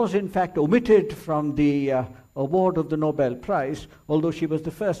 She was, in fact, omitted from the award of the Nobel Prize, although she was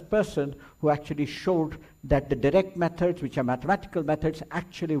the first person who actually showed that the direct methods, which are mathematical methods,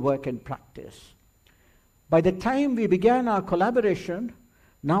 actually work in practice. By the time we began our collaboration,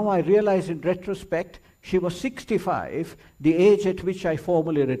 now I realize in retrospect, she was 65, the age at which I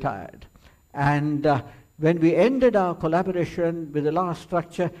formally retired. And when we ended our collaboration with the last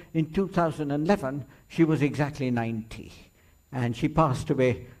structure in 2011, she was exactly 90. And she passed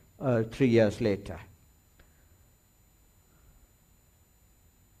away 3 years later.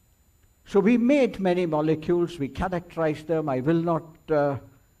 So we made many molecules, we characterized them. I will not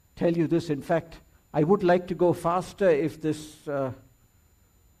tell you this. In fact, I would like to go faster if this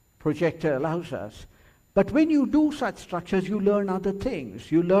projector allows us. But when you do such structures, you learn other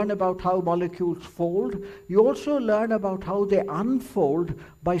things. You learn about how molecules fold. You also learn about how they unfold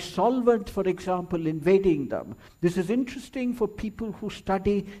by solvent, for example, invading them. This is interesting for people who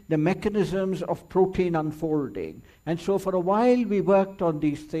study the mechanisms of protein unfolding. And so for a while we worked on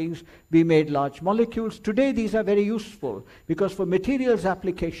these things. We made large molecules. Today these are very useful because for materials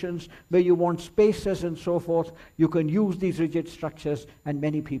applications where you want spacers and so forth, you can use these rigid structures, and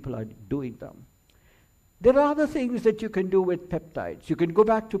many people are doing them. There are other things that you can do with peptides. You can go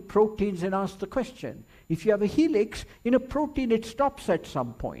back to proteins and ask the question. If you have a helix, in a protein it stops at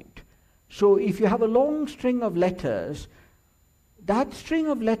some point. So if you have a long string of letters, that string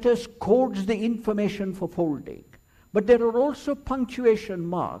of letters codes the information for folding. But there are also punctuation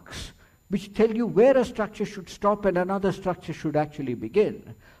marks which tell you where a structure should stop and another structure should actually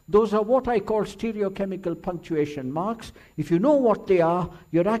begin. Those are what I call stereochemical punctuation marks. If you know what they are,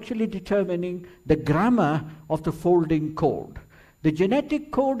 you're actually determining the grammar of the folding code. The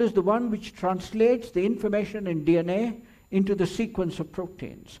genetic code is the one which translates the information in DNA into the sequence of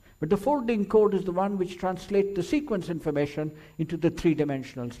proteins. But the folding code is the one which translates the sequence information into the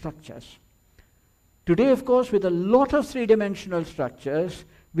three-dimensional structures. Today, of course, with a lot of three-dimensional structures,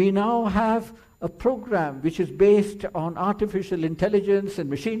 we now have a program which is based on artificial intelligence and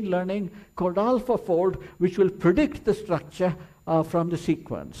machine learning called AlphaFold, which will predict the structure from the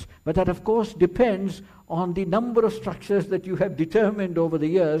sequence. But that, of course, depends on the number of structures that you have determined over the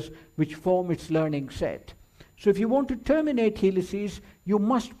years which form its learning set. So if you want to terminate helices, you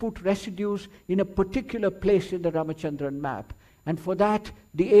must put residues in a particular place in the Ramachandran map. And for that,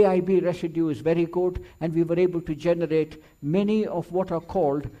 the AIB residue is very good, and we were able to generate many of what are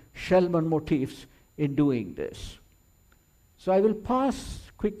called Shellman motifs in doing this. So I will pass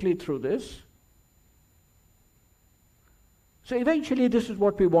quickly through this. So eventually this is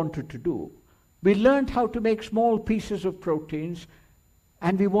what we wanted to do. We learned how to make small pieces of proteins,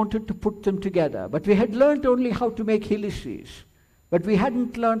 and we wanted to put them together. But we had learned only how to make helices. But we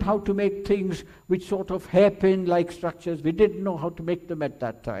hadn't learned how to make things which sort of hairpin-like structures. We didn't know how to make them at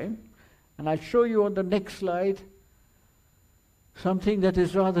that time. And I'll show you on the next slide something that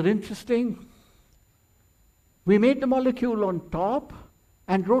is rather interesting. We made the molecule on top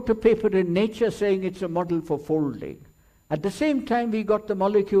and wrote a paper in Nature saying it's a model for folding. At the same time, we got the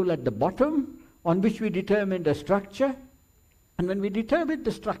molecule at the bottom on which we determined a structure. And when we determined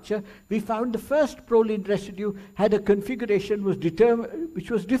the structure, we found the first proline residue had a configuration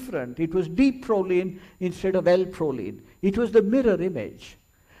which was different. It was D-proline instead of L-proline. It was the mirror image.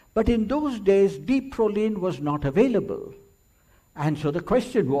 But in those days, D-proline was not available. And so the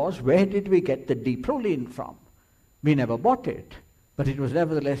question was, where did we get the D-proline from? We never bought it, but it was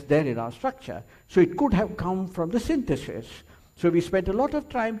nevertheless there in our structure. So it could have come from the synthesis. So we spent a lot of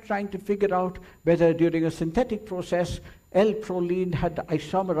time trying to figure out whether during a synthetic process, L-proline had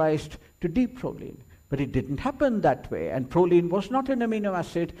isomerized to D-proline. But it didn't happen that way, and proline was not an amino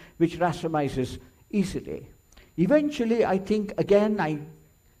acid which racemizes easily. Eventually, I think, again, I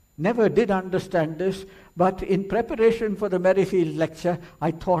never did understand this, but in preparation for the Merrifield lecture,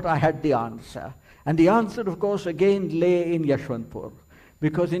 I thought I had the answer. And the answer, of course, again lay in Yashwantpur.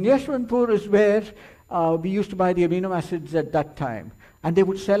 Because in Yashwantpur is where we used to buy the amino acids at that time. And they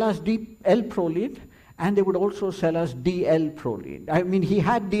would sell us L-proline, and they would also sell us DL-proline. I mean, he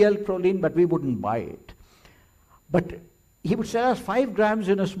had DL-proline, but we wouldn't buy it. But he would sell us 5 grams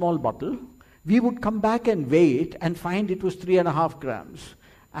in a small bottle. We would come back and weigh it and find it was 3.5 grams.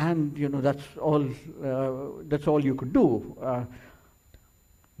 And, you know, that's all you could do.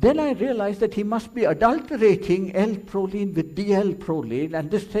 Then I realized that he must be adulterating L-proline with DL-proline,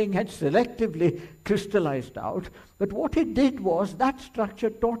 and this thing had selectively crystallized out. But what it did was that structure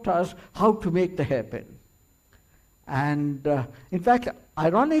taught us how to make the hairpin. And in fact,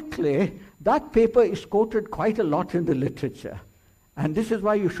 ironically, that paper is quoted quite a lot in the literature. And this is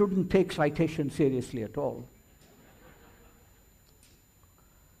why you shouldn't take citation seriously at all.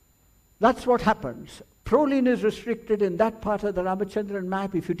 That's what happens. Proline is restricted in that part of the Ramachandran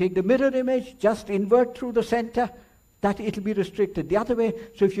map. If you take the mirror image, just invert through the center, that it'll be restricted the other way.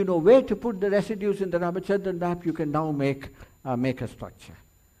 So if you know where to put the residues in the Ramachandran map, you can now make a structure.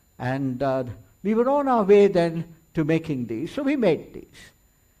 And we were on our way then to making these. So we made these.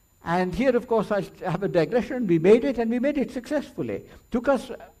 And here, of course, I have a digression. We made it, and we made it successfully. Took us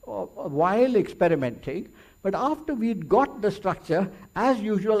a while experimenting. But after we'd got the structure, as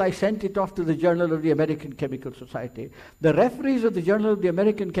usual, I sent it off to the Journal of the American Chemical Society. The referees of the Journal of the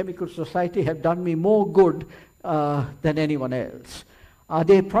American Chemical Society have done me more good than anyone else.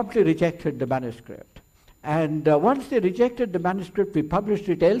 They promptly rejected the manuscript. And once they rejected the manuscript, we published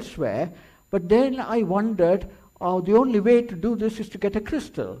it elsewhere. But then I wondered, the only way to do this is to get a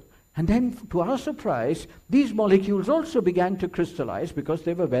crystal. And then, to our surprise, these molecules also began to crystallize because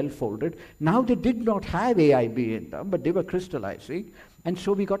they were well folded. Now they did not have AIB in them, but they were crystallizing. And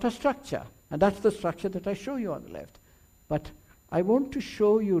so we got a structure. And that's the structure that I show you on the left. But I want to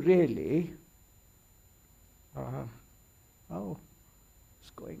show you really,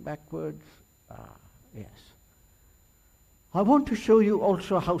 it's going backwards. Yes. I want to show you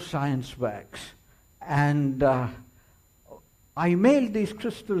also how science works. And I mailed these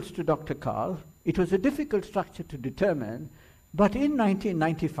crystals to Dr. Karl. It was a difficult structure to determine, but in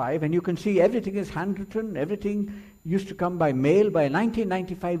 1995, and you can see everything is handwritten, everything used to come by mail. By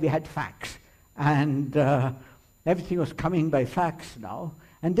 1995, we had fax, and everything was coming by fax now.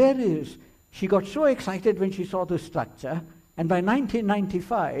 And there is, she got so excited when she saw the structure, and by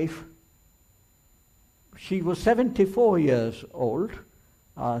 1995, she was 74 years old,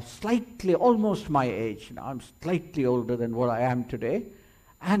 slightly, almost my age now. I'm slightly older than what I am today.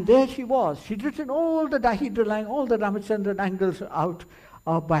 And there she was. She'd written all the dihedral, all the Ramachandran angles out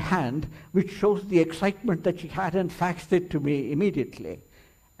by hand, which shows the excitement that she had, and faxed it to me immediately.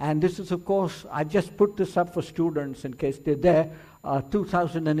 And this is, of course, I've just put this up for students in case they're there.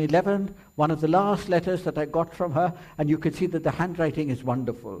 2011, one of the last letters that I got from her, and you can see that the handwriting is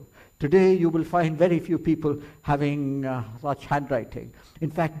wonderful. Today, you will find very few people having such handwriting.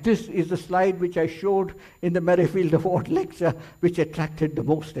 In fact, this is the slide which I showed in the Merrifield Award lecture, which attracted the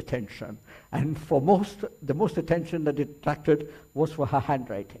most attention. And for the most attention that it attracted was for her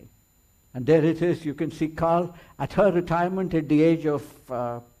handwriting. And there it is. You can see Karl at her retirement at the age of,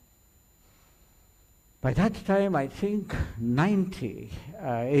 by that time, I think 90,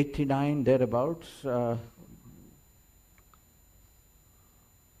 89, thereabouts.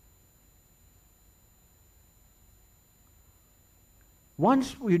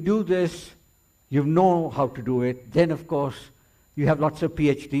 Once we do this, you know how to do it. Then, of course, you have lots of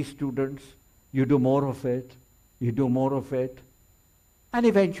PhD students. You do more of it. You do more of it. And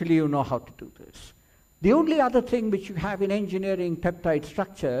eventually you know how to do this. The only other thing which you have in engineering peptide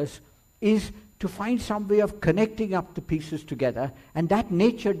structures is to find some way of connecting up the pieces together, and that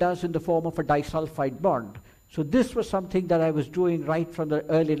nature does in the form of a disulfide bond. So this was something that I was doing right from the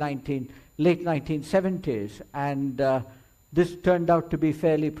late 1970s, and this turned out to be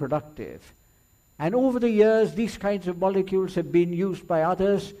fairly productive. And over the years, these kinds of molecules have been used by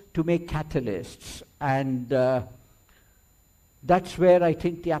others to make catalysts, and that's where I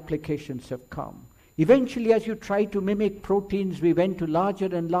think the applications have come. Eventually, as you try to mimic proteins, we went to larger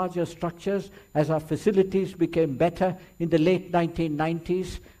and larger structures as our facilities became better in the late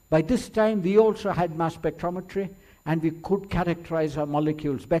 1990s. By this time, we also had mass spectrometry, and we could characterize our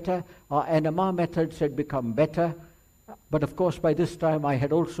molecules better. Our NMR methods had become better. But of course, by this time, I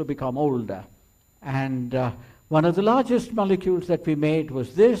had also become older. And one of the largest molecules that we made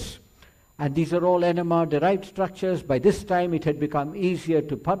was this. And these are all NMR-derived structures. By this time, it had become easier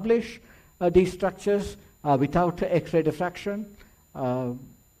to publish these structures without X-ray diffraction. And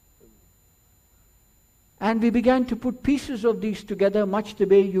we began to put pieces of these together, much the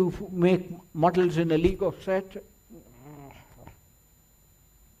way you make models in a Lego set.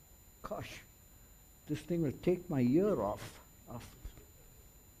 Gosh, this thing will take my ear off,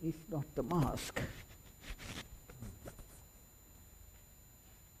 if not the mask.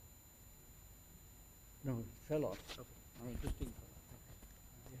 No, it fell off. Okay. I mean, this thing fell off.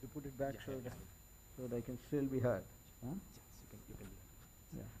 You have to put it back so that I can still be heard. Huh?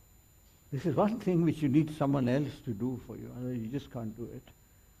 Yeah. This is one thing which you need someone else to do for you. Otherwise you just can't do it.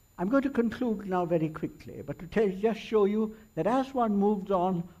 I'm going to conclude now very quickly, but to just show you that as one moves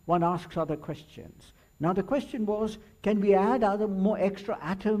on, one asks other questions. Now the question was, can we add more extra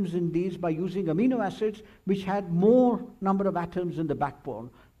atoms in these by using amino acids which had more number of atoms in the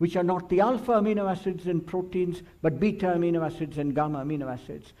backbone, which are not the alpha amino acids in proteins, but beta amino acids and gamma amino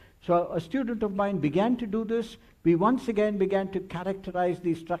acids. So a student of mine began to do this. We once again began to characterize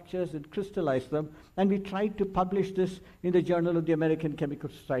these structures and crystallize them, and we tried to publish this in the Journal of the American Chemical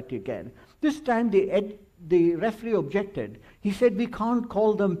Society again. This time the referee objected. He said, we can't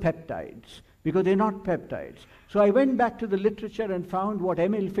call them peptides, because they're not peptides. So I went back to the literature and found what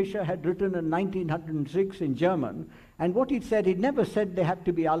Emil Fischer had written in 1906 in German. And what he said, he never said they had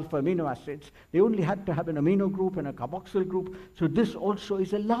to be alpha amino acids. They only had to have an amino group and a carboxyl group. So this also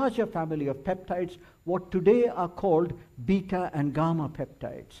is a larger family of peptides, what today are called beta and gamma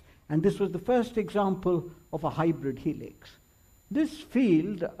peptides. And this was the first example of a hybrid helix. This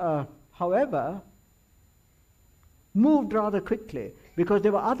field, however, moved rather quickly, because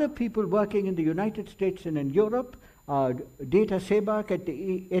there were other people working in the United States and in Europe. Data Sebak at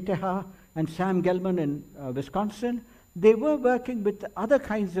the ETH and Sam Gelman in Wisconsin, they were working with other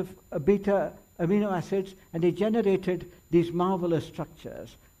kinds of beta amino acids, and they generated these marvelous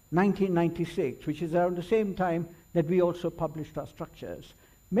structures. 1996, which is around the same time that we also published our structures.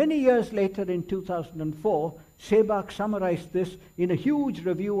 Many years later, in 2004, Sebag summarized this in a huge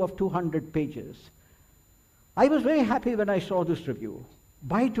review of 200 pages. I was very happy when I saw this review.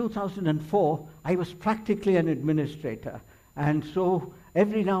 By 2004, I was practically an administrator, and so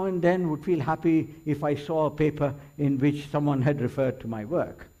every now and then would feel happy if I saw a paper in which someone had referred to my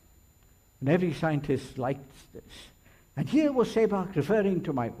work. And every scientist liked this. And here was Sebag referring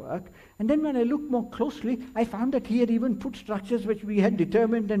to my work, and then when I looked more closely, I found that he had even put structures which we had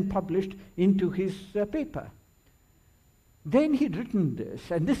determined and published into his paper. Then he'd written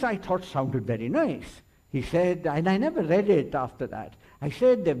this, and this I thought sounded very nice. He said, and I never read it after that, I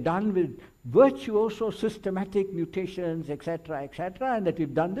said they've done with virtuoso systematic mutations, etc., and that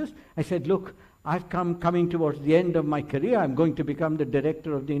we've done this. I said, look, I've coming towards the end of my career. I'm going to become the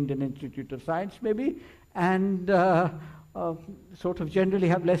director of the Indian Institute of Science, maybe, and sort of generally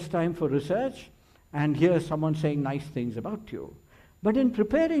have less time for research, and here's someone saying nice things about you. But in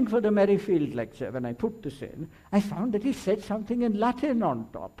preparing for the Merrifield lecture, when I put this in, I found that he said something in Latin on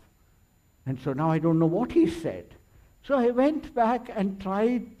top. And so now I don't know what he said. So I went back and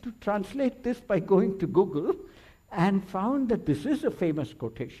tried to translate this by going to Google and found that this is a famous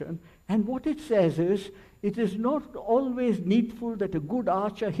quotation. And what it says is, it is not always needful that a good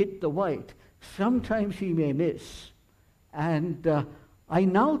archer hit the white. Sometimes he may miss. And I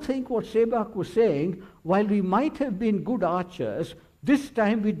now think what Sebag was saying, while we might have been good archers, this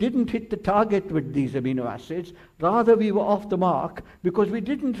time we didn't hit the target with these amino acids. Rather, we were off the mark because we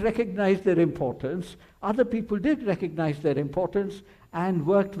didn't recognize their importance. Other people did recognize their importance and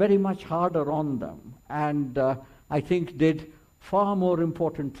worked very much harder on them. And I think did far more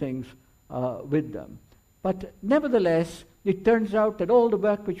important things with them. But nevertheless, it turns out that all the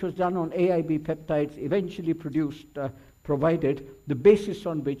work which was done on AIB peptides eventually provided the basis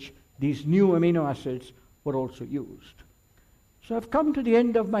on which these new amino acids were also used. So I've come to the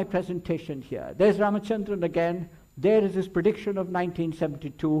end of my presentation here. There's Ramachandran again. There is his prediction of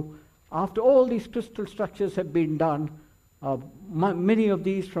 1972. After all these crystal structures have been done, many of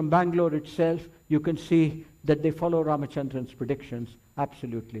these from Bangalore itself, you can see that they follow Ramachandran's predictions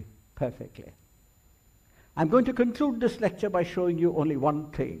absolutely perfectly. I'm going to conclude this lecture by showing you only one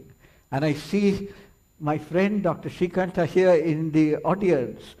thing. And I see my friend Dr. Shrikanta here in the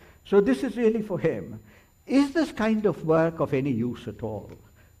audience. So this is really for him. Is this kind of work of any use at all?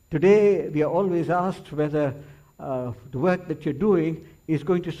 Today, we are always asked whether the work that you're doing is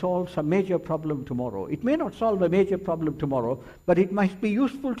going to solve some major problem tomorrow. It may not solve a major problem tomorrow, but it might be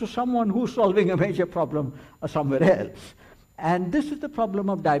useful to someone who's solving a major problem somewhere else. And this is the problem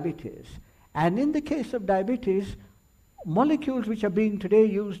of diabetes. And in the case of diabetes, molecules which are being today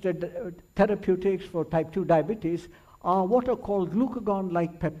used as therapeutics for type 2 diabetes are what are called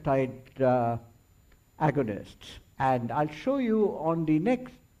glucagon-like peptide agonists. And I'll show you on the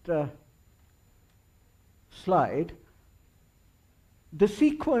next slide the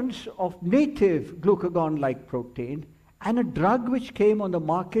sequence of native glucagon-like protein and a drug which came on the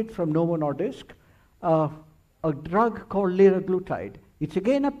market from Novo Nordisk, a drug called liraglutide. It's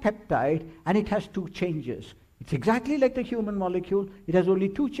again a peptide, and it has two changes. It's exactly like the human molecule. It has only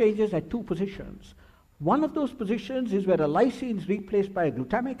two changes at two positions. One of those positions is where a lysine is replaced by a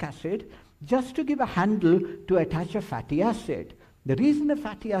glutamic acid, just to give a handle to attach a fatty acid. The reason the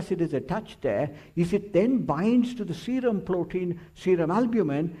fatty acid is attached there is it then binds to the serum protein, serum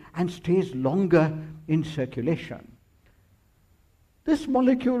albumin, and stays longer in circulation. This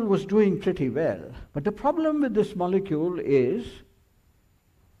molecule was doing pretty well, but the problem with this molecule is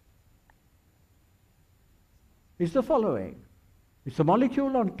the following. It's a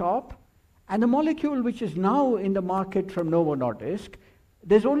molecule on top, and the molecule which is now in the market from Novo Nordisk,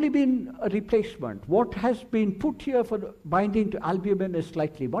 there's only been a replacement. What has been put here for binding to albumin is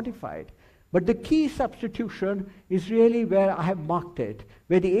slightly modified. But the key substitution is really where I have marked it,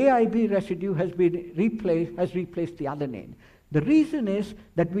 where the AIB residue has replaced the alanine. The reason is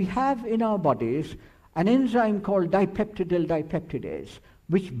that we have in our bodies an enzyme called dipeptidyl dipeptidase,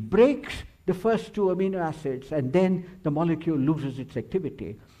 which breaks the first two amino acids, and then the molecule loses its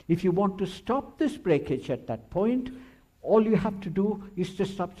activity. If you want to stop this breakage at that point, all you have to do is to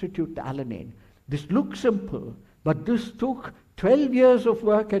substitute the alanine. This looks simple, but this took 12 years of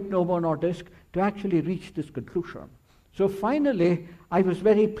work at Novo Nordisk to actually reach this conclusion. So finally, I was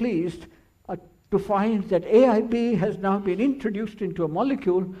very pleased to find that AIB has now been introduced into a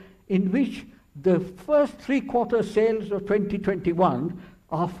molecule in which the first 3/4 sales of 2021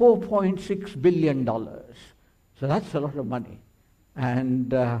 are $4.6 billion. So that's a lot of money.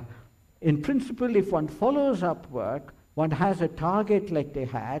 And in principle, if one follows up work, one has a target like they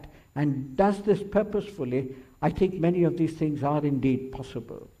had, and does this purposefully, I think many of these things are indeed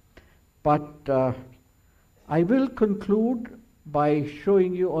possible. But I will conclude by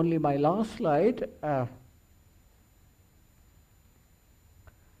showing you only my last slide,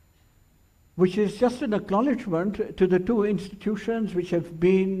 which is just an acknowledgement to the two institutions which have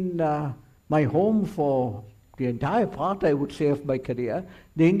been my home for the entire part, I would say, of my career.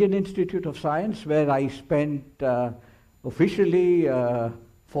 The Indian Institute of Science, where I spent officially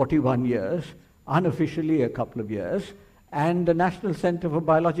 41 years, unofficially a couple of years, and the National Center for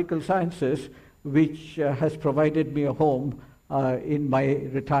Biological Sciences, which has provided me a home in my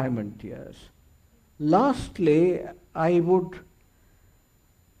retirement years. Lastly, I would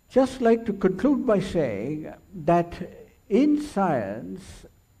just like to conclude by saying that in science,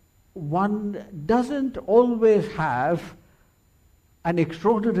 one doesn't always have an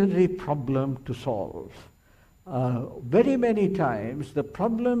extraordinary problem to solve. Very many times, the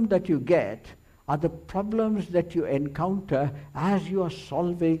problem that you get are the problems that you encounter as you are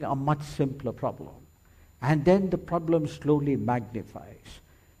solving a much simpler problem. And then the problem slowly magnifies.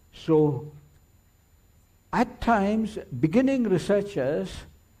 So, at times, beginning researchers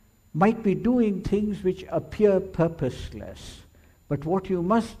might be doing things which appear purposeless. But what you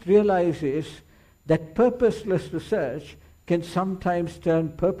must realize is that purposeless research can sometimes turn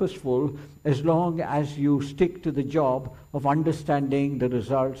purposeful as long as you stick to the job of understanding the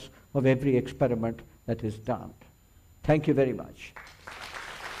results of every experiment that is done. Thank you very much.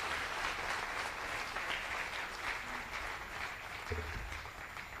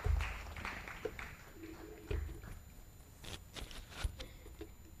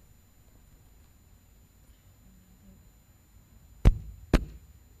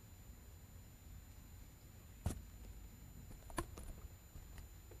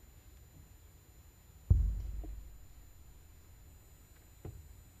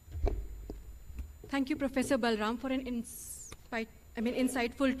 Thank you, Professor Balaram, for an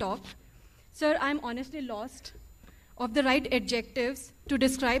insightful talk. Sir, I'm honestly lost of the right adjectives to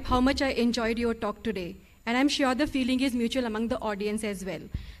describe how much I enjoyed your talk today. And I'm sure the feeling is mutual among the audience as well.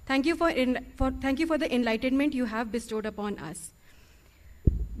 Thank you for the enlightenment you have bestowed upon us.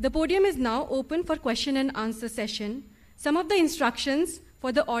 The podium is now open for question and answer session. Some of the instructions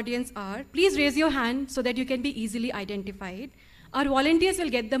for the audience are, please raise your hand so that you can be easily identified. Our volunteers will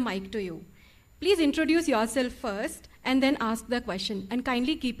get the mic to you. Please introduce yourself first and then ask the question, and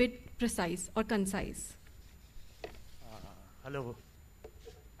kindly keep it precise or concise. Hello,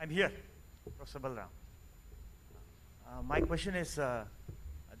 I'm here, Professor Balaram. My question is, that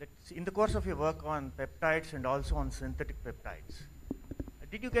in the course of your work on peptides and also on synthetic peptides,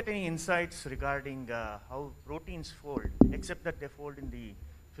 did you get any insights regarding how proteins fold, except that they fold in the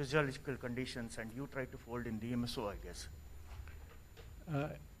physiological conditions and you try to fold in the MSO, I guess?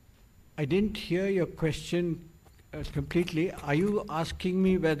 I didn't hear your question completely. Are you asking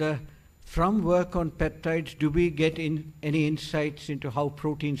me whether from work on peptides do we get any insights into how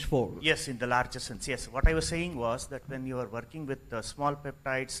proteins fold? Yes, in the larger sense, yes. What I was saying was that when you are working with small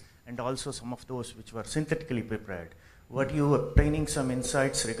peptides and also some of those which were synthetically prepared, were you obtaining some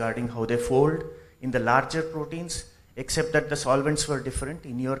insights regarding how they fold in the larger proteins, except that the solvents were different?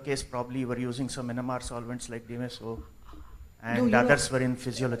 In your case, probably you were using some NMR solvents like DMSO, and others were in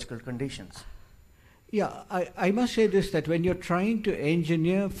physiological conditions. Yeah, I must say this, that when you're trying to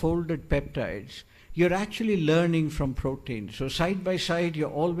engineer folded peptides, you're actually learning from proteins. So side by side,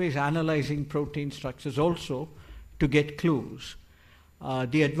 you're always analyzing protein structures also to get clues.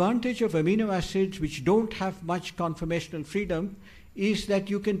 The advantage of amino acids which don't have much conformational freedom is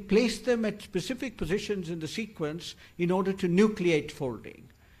that you can place them at specific positions in the sequence in order to nucleate folding.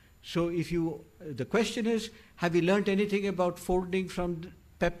 So if the question is, have we learned anything about folding from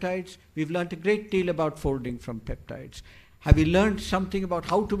peptides? We've learned a great deal about folding from peptides. Have we learned something about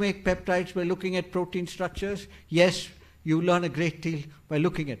how to make peptides by looking at protein structures? Yes, you learn a great deal by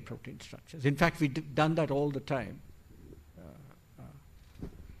looking at protein structures. In fact, we've done that all the time.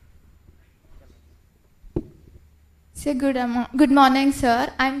 So good morning,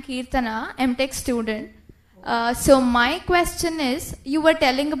 sir. I'm Kirtana, MTech student. So my question is, you were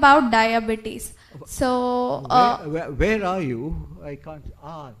telling about diabetes. So where are you? I can't.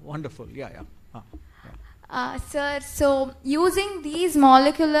 Wonderful. Yeah. Sir, so using these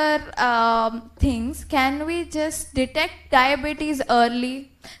molecular things, can we just detect diabetes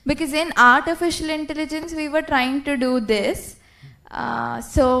early? Because in artificial intelligence, we were trying to do this.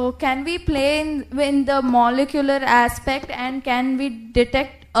 So can we play in the molecular aspect, and can we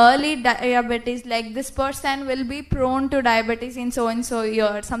detect early diabetes, like this person will be prone to diabetes in so and so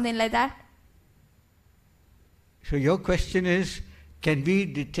year, something like that? So your question is, can we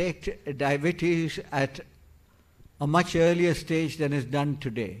detect diabetes at a much earlier stage than is done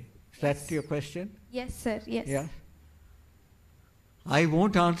today? Is that your question? Yes, sir. Yes. Yeah. I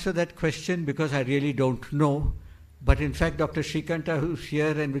won't answer that question because I really don't know. But in fact, Dr. Shrikanta, who's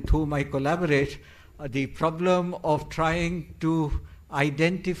here and with whom I collaborate, the problem of trying to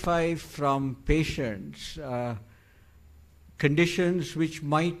identify from patients conditions which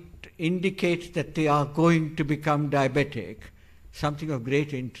might indicate that they are going to become diabetic, something of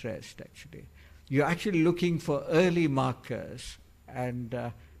great interest actually. You're actually looking for early markers,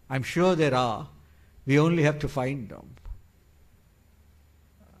 and I'm sure there are. We only have to find them.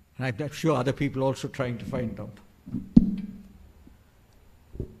 And I'm sure other people also trying to find them.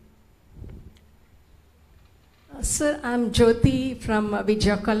 Sir, I'm Jyoti from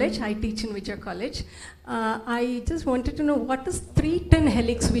Vijaya College. I teach in Vijaya College. I just wanted to know, what is 310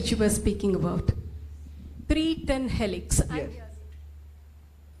 helix which you were speaking about? 310 helix. Yes.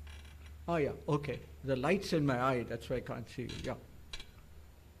 Oh yeah, okay. The light's in my eye, that's why I can't see you. Yeah.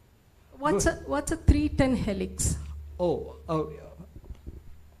 What's a 310 helix? Oh,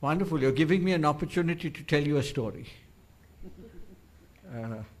 wonderful. You're giving me an opportunity to tell you a story.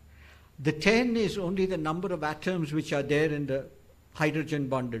 The 10 is only the number of atoms which are there in the hydrogen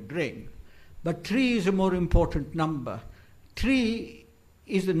bonded ring. But 3 is a more important number. 3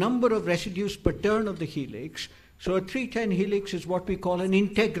 is the number of residues per turn of the helix. So a 310 helix is what we call an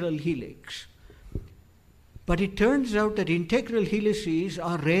integral helix. But it turns out that integral helices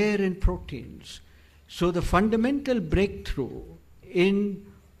are rare in proteins. So the fundamental breakthrough in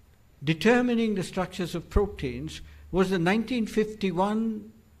determining the structures of proteins was the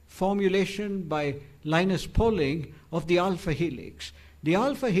 1951 formulation by Linus Pauling of the alpha helix. The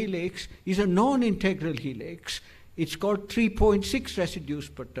alpha helix is a non-integral helix. It's called 3.6 residues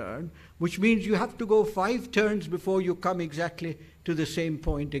per turn, which means you have to go 5 turns before you come exactly to the same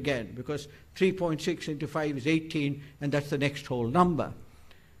point again, because 3.6 into 5 is 18, and that's the next whole number.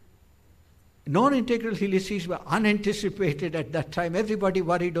 Non-integral helices were unanticipated at that time. Everybody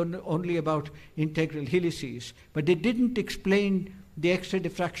worried only about integral helices, but they didn't explain the extra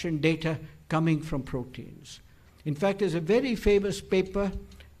diffraction data coming from proteins. In fact, there's a very famous paper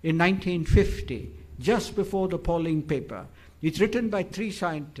in 1950, just before the Pauling paper. It's written by 3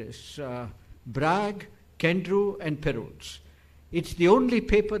 scientists, Bragg, Kendrew, and Perutz. It's the only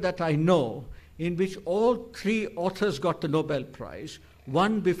paper that I know in which all 3 authors got the Nobel Prize,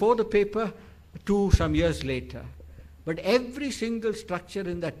 one before the paper, 2 some years later. But every single structure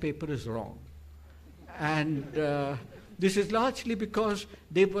in that paper is wrong. And this is largely because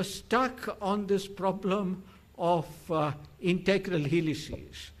they were stuck on this problem of integral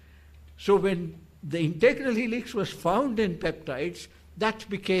helices. So when the integral helix was found in peptides, that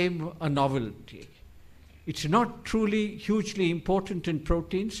became a novelty. It's not truly hugely important in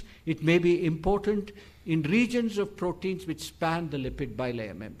proteins. It may be important in regions of proteins which span the lipid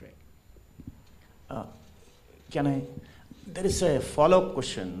bilayer membrane. There is a follow-up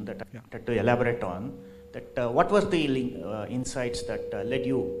question that I wanted to elaborate on. That what was the insights that led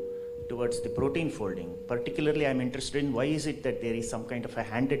you towards the protein folding? Particularly, I'm interested in why is it that there is some kind of a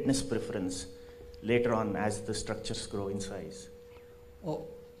handedness preference later on as the structures grow in size? Oh,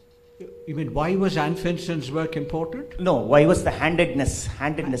 you mean why was Anne Finson's work important? No, why was the handedness?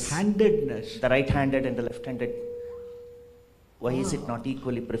 Handedness. The right-handed and the left-handed. Why is it not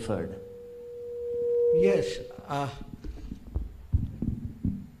equally preferred? Yes.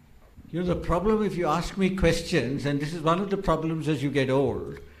 The problem, if you ask me questions, and this is one of the problems as you get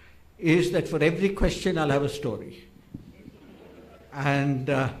old, is that for every question I'll have a story. And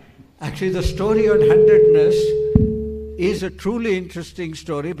actually the story on handedness is a truly interesting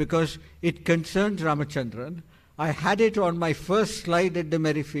story because it concerns Ramachandran. I had it on my first slide at the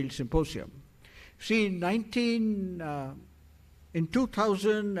Merrifield Symposium. See, in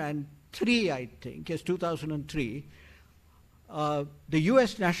 2003, I think, yes, 2003, the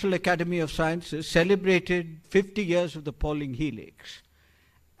US National Academy of Sciences celebrated 50 years of the Pauling helix.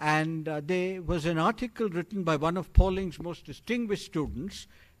 And there was an article written by one of Pauling's most distinguished students,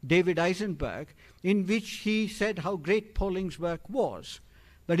 David Eisenberg, in which he said how great Pauling's work was.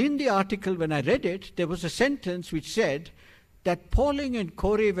 But in the article, when I read it, there was a sentence which said that Pauling and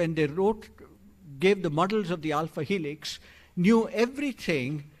Corey, when they gave the models of the alpha helix, knew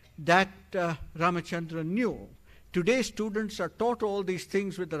everything that Ramachandran knew. Today students are taught all these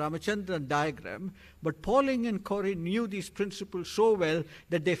things with the Ramachandran diagram, but Pauling and Corey knew these principles so well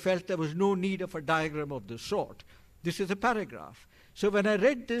that they felt there was no need of a diagram of this sort. This is a paragraph. So when I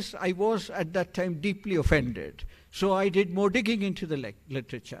read this, I was at that time deeply offended. So I did more digging into the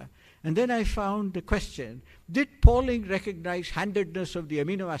literature. And then I found the question, did Pauling recognize handedness of the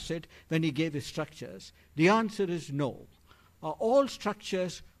amino acid when he gave his structures? The answer is no. All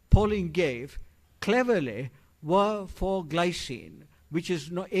structures Pauling gave, cleverly, were for glycine, which is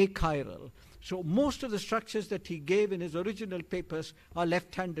achiral. So most of the structures that he gave in his original papers are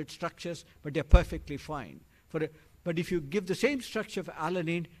left-handed structures, but they're perfectly fine. But if you give the same structure for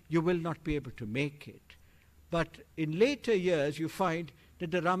alanine, you will not be able to make it. But in later years, you find that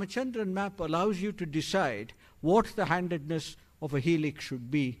the Ramachandran map allows you to decide what the handedness of a helix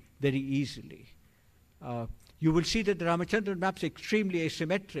should be very easily. You will see that the Ramachandran map is extremely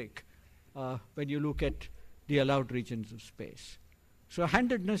asymmetric when you look at the allowed regions of space. So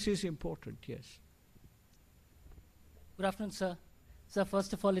handedness is important, yes. Good afternoon, sir. Sir,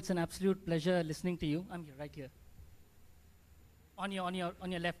 first of all, it's an absolute pleasure listening to you. I'm here, right here. On your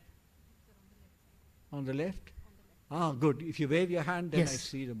left. On the left? Ah, good. If you wave your hand, then yes. I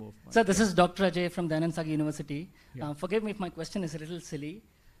see the movement. Sir, this is Dr. Ajay from Dayanand Sagar University. Yeah. Forgive me if my question is a little silly,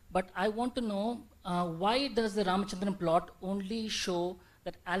 but I want to know why does the Ramachandran plot only show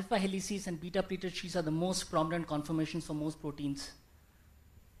that alpha helices and beta pleated sheets are the most prominent conformations for most proteins?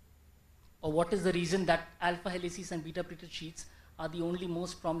 Or what is the reason that alpha helices and beta pleated sheets are the only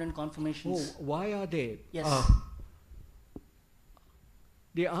most prominent conformations? Oh, why are they? Yes.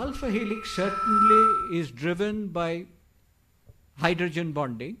 The alpha helix certainly is driven by hydrogen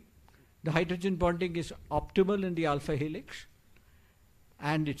bonding. The hydrogen bonding is optimal in the alpha helix,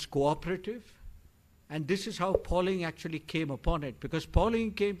 and it's cooperative. And this is how Pauling actually came upon it, because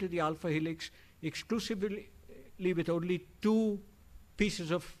Pauling came to the alpha helix exclusively with only two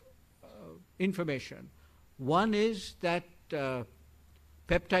pieces of information. One is that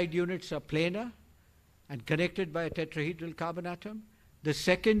peptide units are planar and connected by a tetrahedral carbon atom. The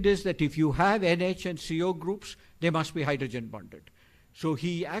second is that if you have NH and CO groups, they must be hydrogen bonded. So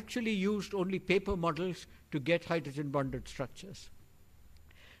he actually used only paper models to get hydrogen bonded structures.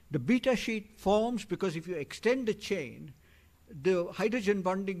 The beta sheet forms because if you extend the chain, the hydrogen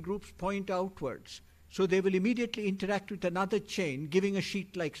bonding groups point outwards. So they will immediately interact with another chain, giving a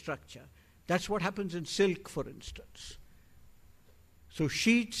sheet-like structure. That's what happens in silk, for instance. So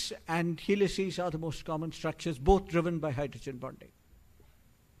sheets and helices are the most common structures, both driven by hydrogen bonding.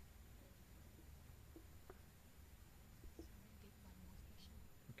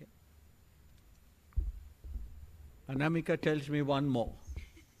 Okay. Anamika tells me one more.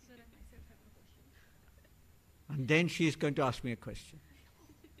 And then she is going to ask me a question.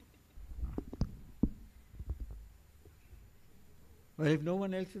 Well, if no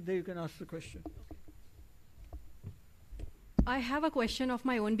one else is there, you can ask the question. I have a question of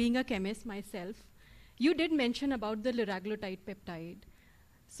my own, being a chemist myself. You did mention about the liraglutide peptide.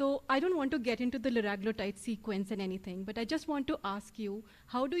 So I don't want to get into the liraglutide sequence and anything, but I just want to ask you,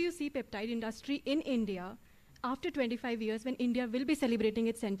 how do you see peptide industry in India after 25 years when India will be celebrating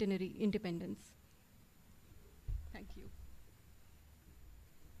its centenary independence? Thank you.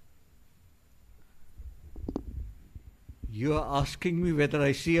 You are asking me whether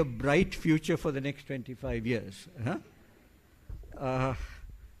I see a bright future for the next 25 years. Huh?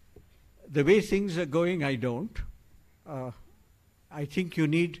 The way things are going, I don't. I think you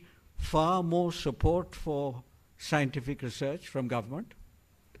need far more support for scientific research from government.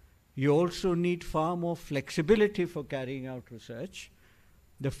 You also need far more flexibility for carrying out research.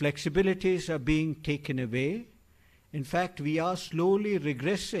 The flexibilities are being taken away. In fact, we are slowly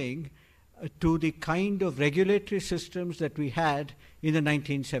regressing to the kind of regulatory systems that we had in the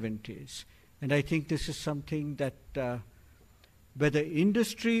 1970s. And I think this is something that whether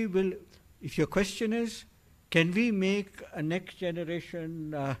industry will, if your question is, can we make a next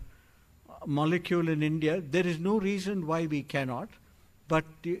generation molecule in India? There is no reason why we cannot, but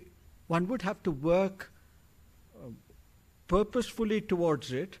one would have to work purposefully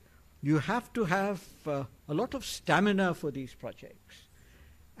towards it. You have to have a lot of stamina for these projects.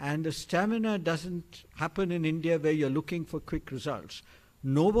 And the stamina doesn't happen in India where you're looking for quick results.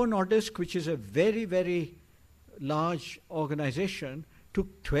 Novo Nordisk, which is a very, very large organization,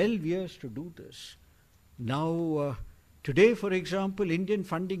 took 12 years to do this. Now, today, for example, Indian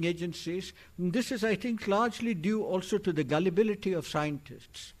funding agencies, this is, I think, largely due also to the gullibility of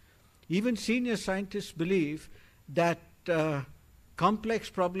scientists. Even senior scientists believe that complex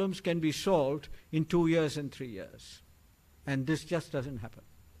problems can be solved in 2 years and 3 years. And this just doesn't happen.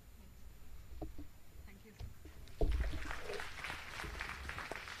 Thank you.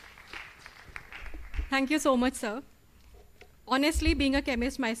 Thank you so much, sir. Honestly, being a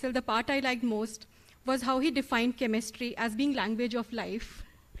chemist myself, the part I liked most was how he defined chemistry as being language of life.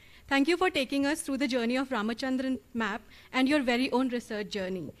 Thank you for taking us through the journey of Ramachandran map and your very own research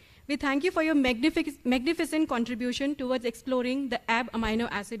journey. We thank you for your magnificent contribution towards exploring the AB amino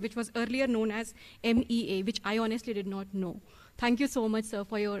acid, which was earlier known as MEA, which I honestly did not know. Thank you so much, sir,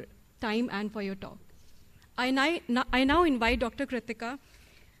 for your time and for your talk. I now invite Dr. Kritika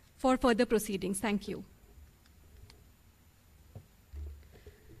for further proceedings. Thank you.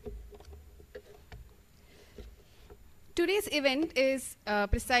 Today's event is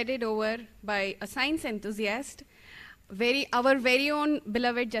presided over by a science enthusiast, our very own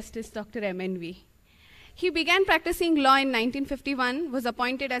beloved Justice Dr. MNV. He began practicing law in 1951, was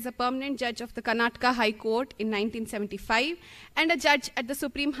appointed as a permanent judge of the Karnataka High Court in 1975, and a judge at the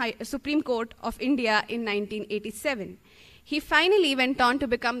Supreme Court of India in 1987. He finally went on to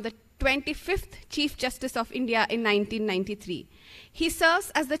become the 25th Chief Justice of India in 1993. He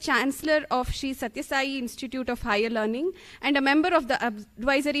serves as the Chancellor of Sri Satya Sai Institute of Higher Learning and a member of the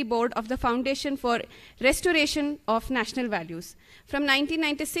Advisory Board of the Foundation for Restoration of National Values. From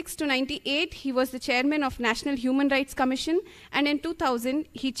 1996 to 98, he was the Chairman of National Human Rights Commission, and in 2000,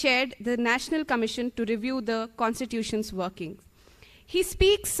 he chaired the National Commission to review the Constitution's workings. He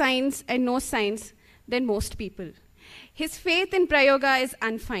speaks science and knows science than most people. His faith in Prayoga is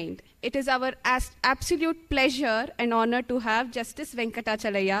unfeigned. It is our absolute pleasure and honor to have Justice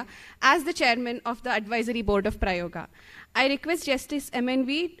Venkatachalaya as the chairman of the Advisory Board of Prayoga. I request Justice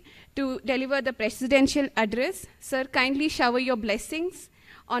MNV to deliver the presidential address. Sir, kindly shower your blessings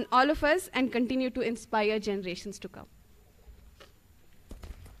on all of us and continue to inspire generations to come.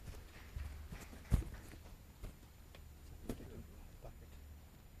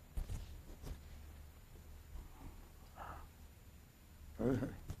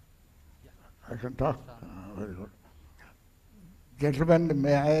 I can talk? Very good. Gentlemen,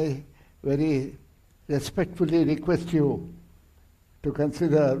 may I very respectfully request you to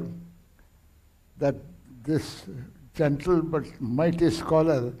consider that this gentle but mighty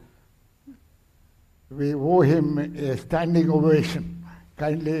scholar, we owe him a standing ovation.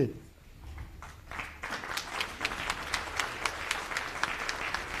 Kindly.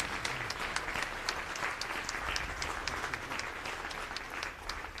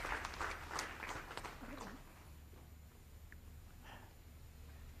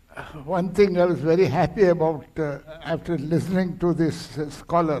 One thing I was very happy about after listening to this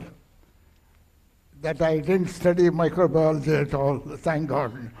scholar, that I didn't study microbiology at all, thank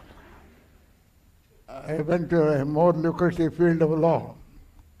God. I went to a more lucrative field of law.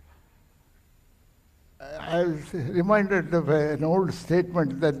 I was reminded of an old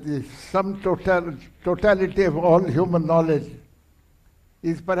statement that the sum totality of all human knowledge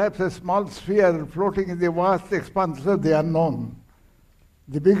is perhaps a small sphere floating in the vast expanse of the unknown.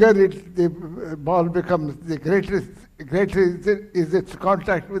 The bigger the ball becomes, the greater is its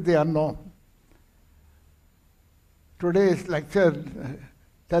contact with the unknown. Today's lecture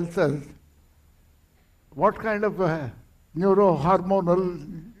tells us what kind of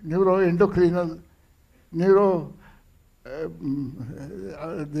neurohormonal, neuroendocrinal,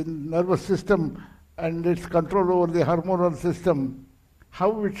 the nervous system and its control over the hormonal system,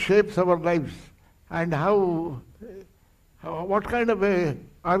 how it shapes our lives, and what kind of a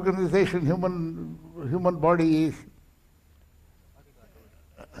organization human body is.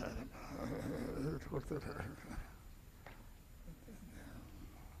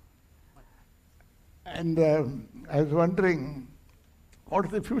 And I was wondering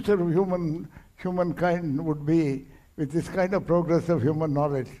what the future of humankind would be with this kind of progress of human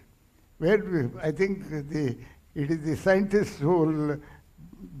knowledge. I think it is the scientists who will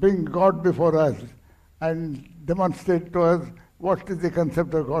bring God before us and demonstrate to us what is the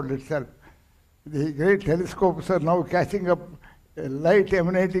concept of God itself. The great telescopes are now catching up light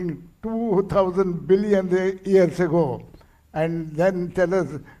emanating 2,000 billion years ago, and then tell us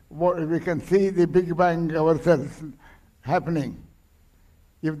what we can see the Big Bang ourselves happening.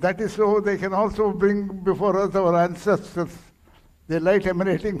 If that is so, they can also bring before us our ancestors. The light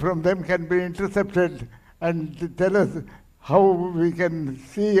emanating from them can be intercepted and tell us how we can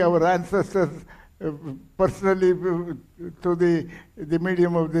see our ancestors personally to the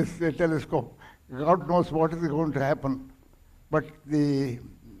medium of this telescope. God knows what is going to happen. But the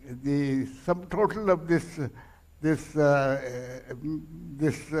sum total of this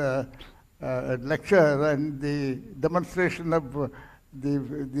lecture and the demonstration of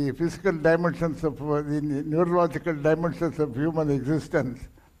the physical dimensions of the neurological dimensions of human existence,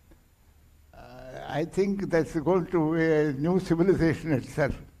 I think that's going to be a new civilization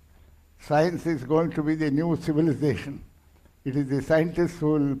itself. science is going to be the new civilization. It is the scientists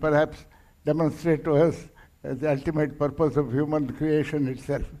who will perhaps demonstrate to us the ultimate purpose of human creation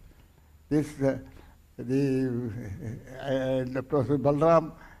itself. This, Professor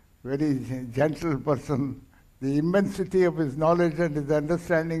Balaram, very gentle person, the immensity of his knowledge and his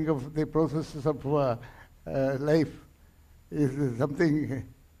understanding of the processes of life is something,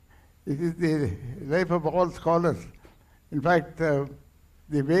 it is the life of all scholars. In fact, the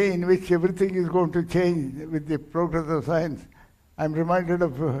way in which everything is going to change with the progress of science, I'm reminded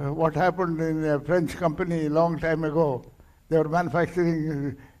of what happened in a French company a long time ago. They were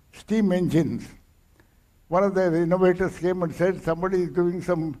manufacturing steam engines. One of their innovators came and said, somebody is doing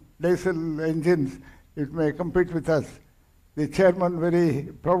some diesel engines, it may compete with us. The chairman very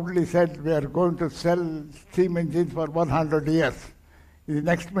proudly said, we are going to sell steam engines for 100 years. In the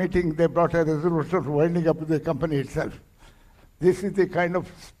next meeting, they brought a resolution winding up the company itself. This is the kind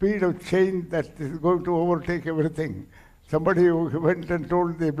of speed of change that is going to overtake everything. Somebody who went and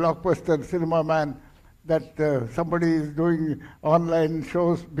told the blockbuster cinema man that somebody is doing online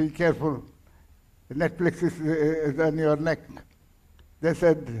shows, be careful. Netflix is on your neck. They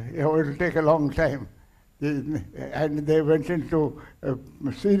said, it will take a long time. And they went into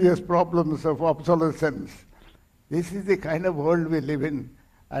serious problems of obsolescence. This is the kind of world we live in.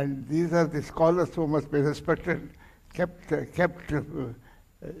 And these are the scholars who must be respected, kept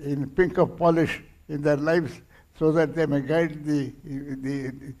in pink of polish in their lives, so that they may guide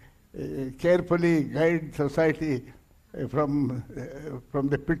carefully guide society from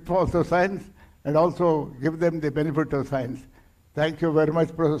the pitfalls of science, and also give them the benefit of science. Thank you very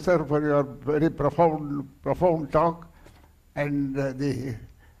much, Professor, for your very profound talk. And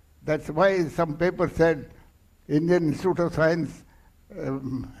that's why some paper said Indian Institute of Science,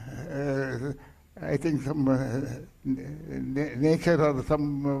 I think some Nature or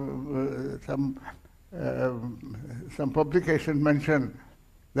some publication mentioned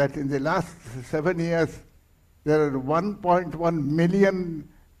that in the last 7 years, there are 1.1 million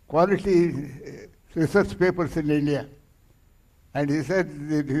quality research papers in India. And he said,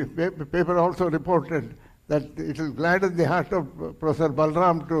 the paper also reported that it will gladden the heart of Professor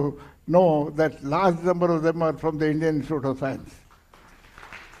Balaram to know that large number of them are from the Indian Institute of Science.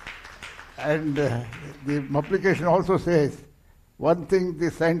 And the publication also says, one thing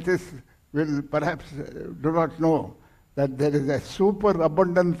the scientists will perhaps do not know, that there is a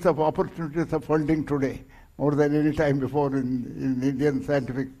superabundance of opportunities of funding today, more than any time before in Indian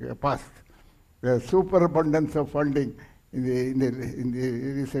scientific past. There is superabundance of funding in the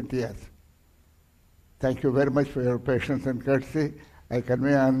recent years. Thank you very much for your patience and courtesy. I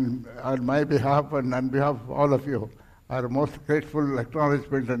convey on my behalf and on behalf of all of you our most grateful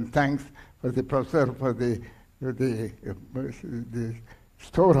acknowledgement and thanks for the professor for the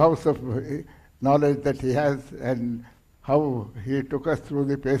storehouse of knowledge that he has, and how he took us through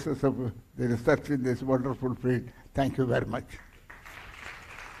the paces of the research in this wonderful field. Thank you very much.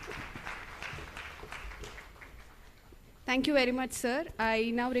 Thank you very much, sir.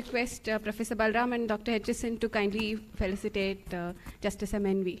 I now request Professor Balaram and Dr. Hitchison to kindly felicitate Justice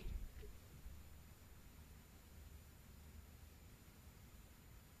MNV.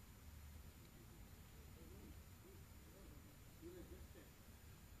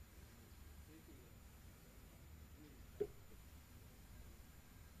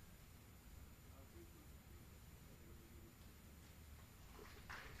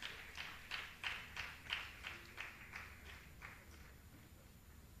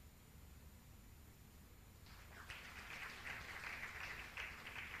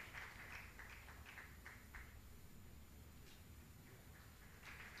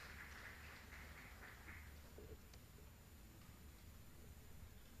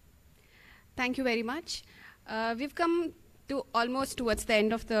 Thank you very much. We've come to almost towards the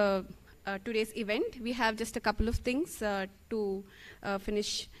end of the today's event. We have just a couple of things to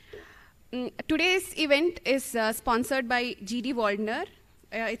finish. Today's event is sponsored by GD Waldner.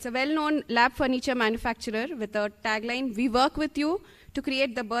 It's a well-known lab furniture manufacturer with a tagline, "We work with you to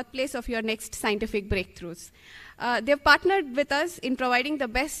create the birthplace of your next scientific breakthroughs." They've partnered with us in providing the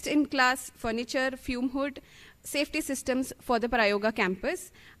best-in-class furniture, fume hood, safety systems for the Prayoga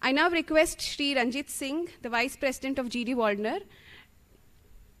campus. I now request Shri Ranjit Singh, the Vice President of GD Waldner,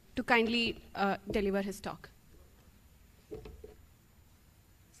 to kindly deliver his talk.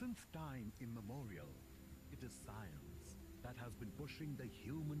 Since time immemorial, it is science that has been pushing the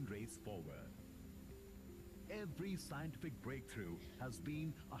human race forward. Every scientific breakthrough has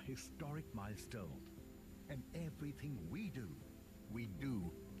been a historic milestone, and everything we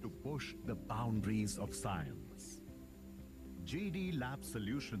do to push the boundaries of science. GD Lab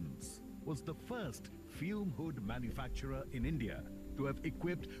Solutions was the first fume hood manufacturer in India to have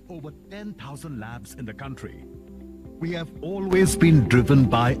equipped over 10,000 labs in the country. We have always been driven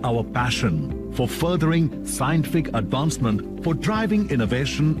by our passion for furthering scientific advancement, for driving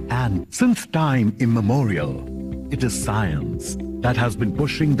innovation, and since time immemorial, it is science that has been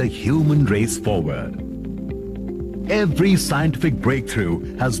pushing the human race forward. Every scientific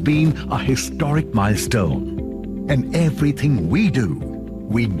breakthrough has been a historic milestone, and everything we do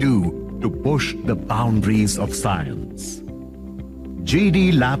to push the boundaries of science.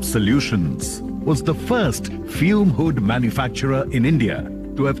 GD Lab Solutions was the first fume hood manufacturer in India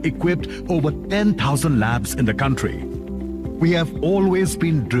to have equipped over 10,000 labs in the country. We have always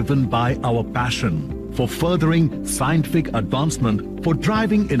been driven by our passion for furthering scientific advancement, for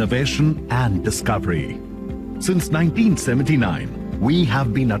driving innovation and discovery. Since 1979, we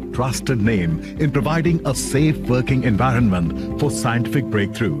have been a trusted name in providing a safe working environment for scientific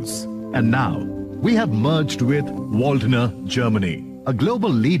breakthroughs. And now, we have merged with Waldner, Germany, a global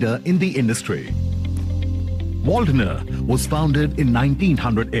leader in the industry. Waldner was founded in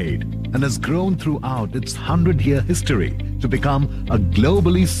 1908 and has grown throughout its 100-year history to become a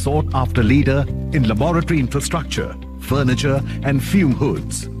globally sought-after leader in laboratory infrastructure, furniture, and fume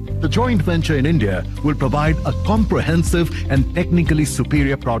hoods. The joint venture in India will provide a comprehensive and technically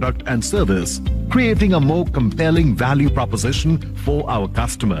superior product and service, creating a more compelling value proposition for our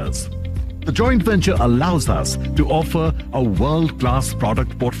customers. The joint venture allows us to offer a world-class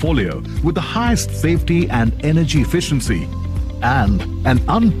product portfolio with the highest safety and energy efficiency, and an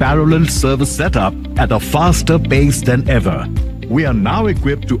unparalleled service setup at a faster pace than ever. We are now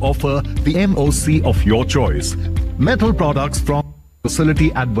equipped to offer the MOC of your choice, metal products from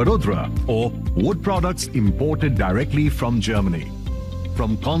facility at Vadodara, or wood products imported directly from Germany.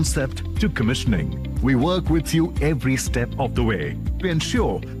 From concept to commissioning, we work with you every step of the way to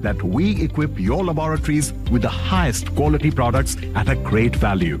ensure that we equip your laboratories with the highest quality products at a great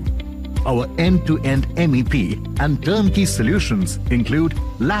value. Our end-to-end MEP and turnkey solutions include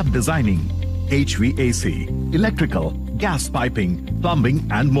lab designing, HVAC, electrical, gas piping, plumbing,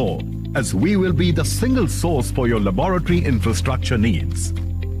 and more, as we will be the single source for your laboratory infrastructure needs.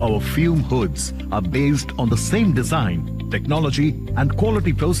 Our fume hoods are based on the same design, technology, and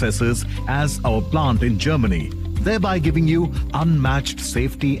quality processes as our plant in Germany, thereby giving you unmatched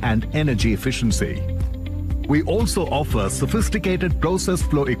safety and energy efficiency. We also offer sophisticated process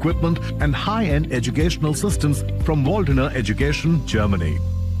flow equipment and high-end educational systems from Waldner Education, Germany.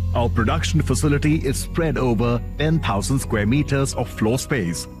 Our production facility is spread over 10,000 square meters of floor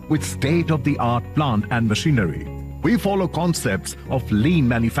space with state-of-the-art plant and machinery. We follow concepts of lean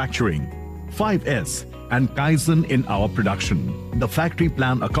manufacturing, 5S, and Kaizen in our production. The factory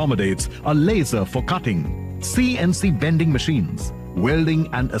plan accommodates a laser for cutting, CNC bending machines, welding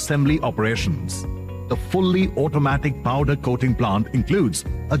and assembly operations. The fully automatic powder coating plant includes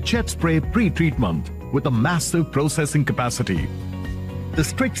a jet spray pre-treatment with a massive processing capacity. The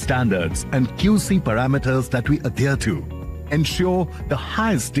strict standards and QC parameters that we adhere to ensure the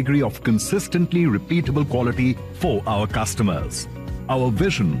highest degree of consistently repeatable quality for our customers. Our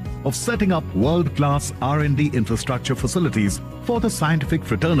vision of setting up world-class R&D infrastructure facilities for the scientific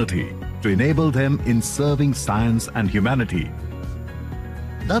fraternity to enable them in serving science and humanity.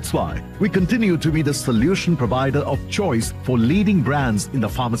 That's why we continue to be the solution provider of choice for leading brands in the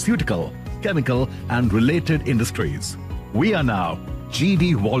pharmaceutical, chemical, and related industries. We are now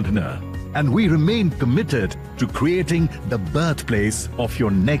GD Waldner, and we remain committed to creating the birthplace of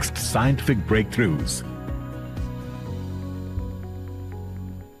your next scientific breakthroughs.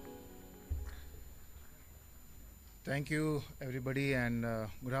 Thank you, everybody, and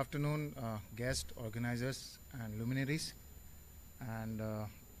good afternoon, guests, organizers, and luminaries. And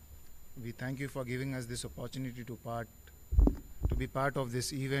we thank you for giving us this opportunity to be part of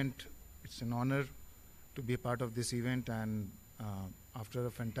this event. It's an honor to be a part of this event, and after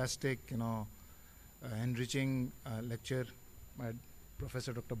a fantastic, enriching lecture by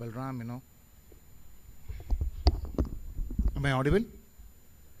Professor Dr. Balaram, Am I audible?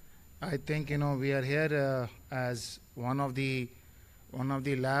 I think we are here as one of the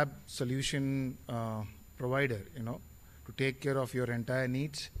lab solution provider, to take care of your entire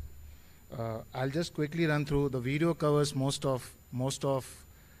needs. I'll just quickly run through. The video covers most of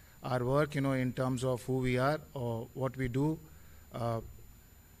our work, in terms of who we are or what we do.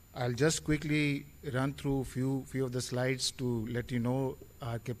 I'll just quickly run through few of the slides to let you know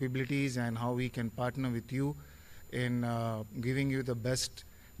our capabilities and how we can partner with you in giving you the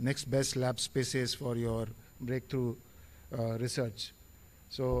next best lab spaces for your breakthrough research.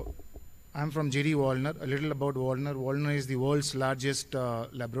 So I'm from GD Wallner. A little about Wallner. Wallner is the world's largest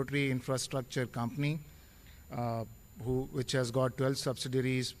laboratory infrastructure company, which has got 12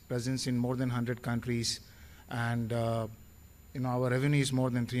 subsidiaries, presence in more than 100 countries, and our revenue is more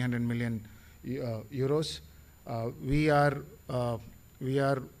than 300 million euros. We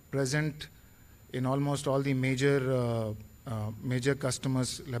are present in almost all the major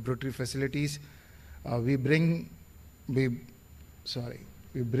customers' laboratory facilities. We bring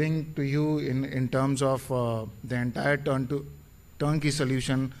to you in terms of the entire turnkey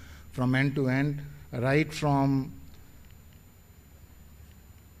solution from end to end, right from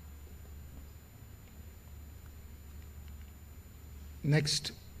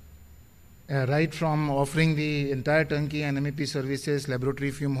right from offering the entire turnkey and MEP services,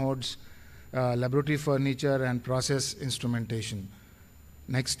 laboratory fume hoods, laboratory furniture, and process instrumentation.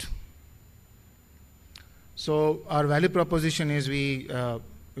 Next. So our value proposition is we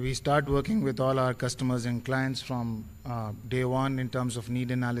start working with all our customers and clients from day one in terms of need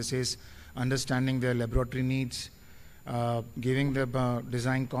analysis, understanding their laboratory needs, giving them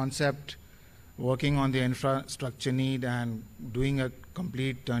design concept, working on the infrastructure need, and doing a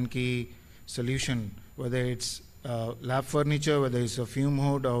complete turnkey solution, whether it's lab furniture, whether it's a fume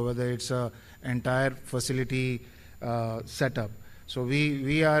hood, or whether it's an entire facility setup. So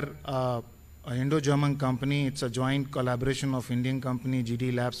we are an Indo-German company. It's a joint collaboration of Indian company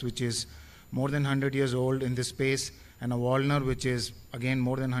GD Labs, which is more than 100 years old in this space, and a Wallner, which is again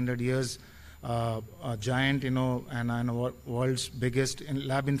more than 100 years, a giant, and a world's biggest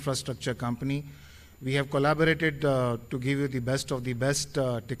lab infrastructure company. We have collaborated to give you the best of the best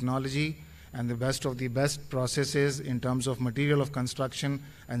technology and the best of the best processes in terms of material of construction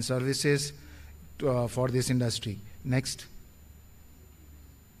and services for this industry. Next.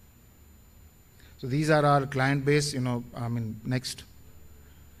 So these are our client base, next.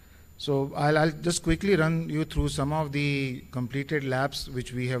 So I'll just quickly run you through some of the completed labs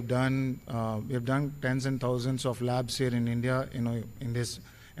which we have done. We have done tens and thousands of labs here in India, in this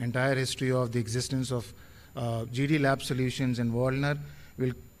entire history of the existence of GD Lab Solutions and Wallner.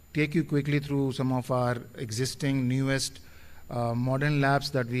 We'll take you quickly through some of our existing, newest, modern labs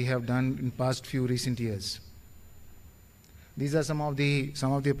that we have done in past few recent years. These are some of the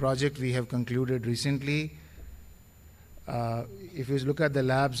projects we have concluded recently. If you look at the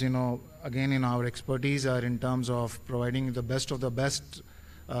labs, again, our expertise are in terms of providing the best of the best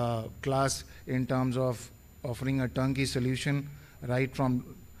class in terms of offering a turnkey solution, right from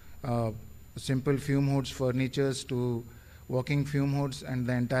simple fume hoods, furnitures, to working fume hoods, and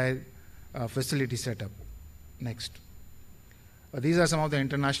the entire facility setup. Next. These are some of the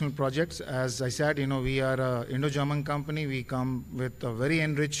international projects. As I said, we are an Indo-German company. We come with a very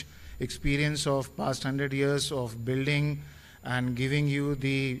enriched experience of past 100 years of building and giving you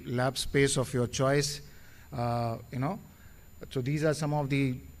the lab space of your choice. So these are some of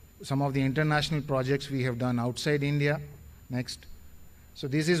the international projects we have done outside India. Next. So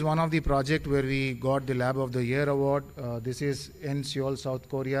this is one of the projects where we got the Lab of the Year award. This is in Seoul, South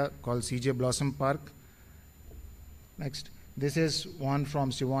Korea, called CJ Blossom Park. Next. This is one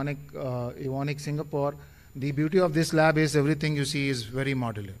from Evonik, Singapore. The beauty of this lab is everything you see is very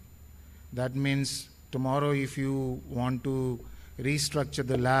modular. That means tomorrow if you want to restructure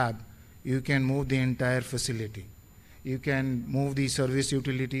the lab, you can move the entire facility. You can move the service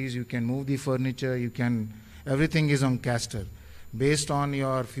utilities, you can move the furniture, everything is on caster. Based on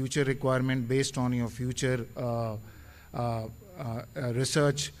your future requirement, based on your future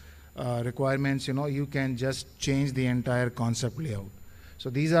research requirements, you can just change the entire concept layout. So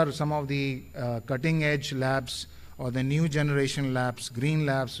these are some of the cutting edge labs, or the new generation labs, green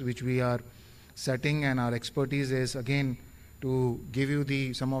labs, which we are setting, and our expertise is again to give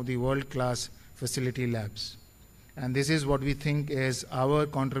you some of the world class facility labs. And this is what we think is our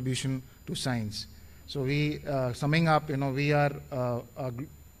contribution to science. So summing up, we are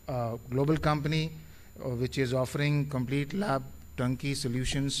a global company which is offering complete lab turnkey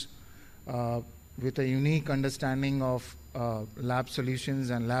solutions with a unique understanding of lab solutions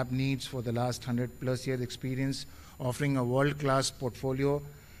and lab needs for the last 100+ years experience, offering a world-class portfolio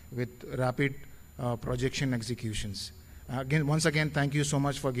with rapid projection executions. Once again, thank you so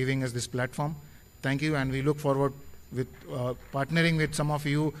much for giving us this platform. Thank you, and we look forward with partnering with some of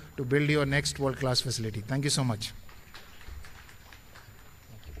you to build your next world-class facility. Thank you so much.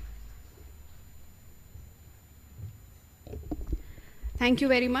 Thank you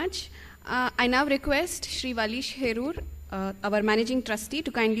very much. I now request Shri Valish Herur, our Managing Trustee,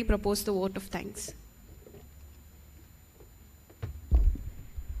 to kindly propose the vote of thanks.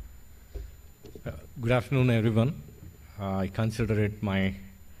 Good afternoon, everyone. I consider it my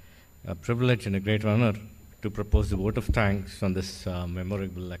a privilege and a great honor to propose the vote of thanks on this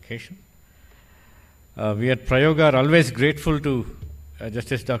memorable occasion. We at Prayoga are always grateful to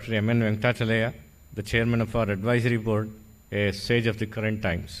Justice Dr. M.N. Venkatachalaya, the chairman of our advisory board, a sage of the current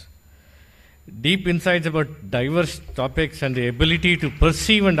times. Deep insights about diverse topics and the ability to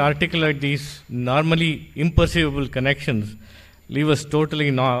perceive and articulate these normally imperceivable connections leave us totally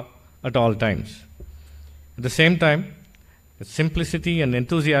in awe at all times. At the same time, the simplicity and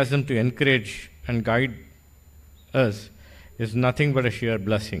enthusiasm to encourage and guide us is nothing but a sheer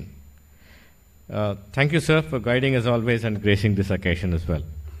blessing. Thank you, sir, for guiding us always and gracing this occasion as well.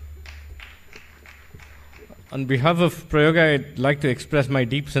 On behalf of Prayoga, I'd like to express my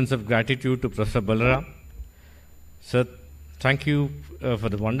deep sense of gratitude to Professor Balaram. Sir, thank you for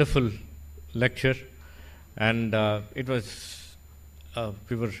the wonderful lecture, and it was,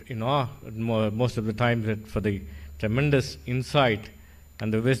 we were in awe most of the time for the tremendous insight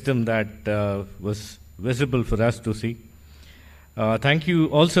and the wisdom that was visible for us to see. Thank you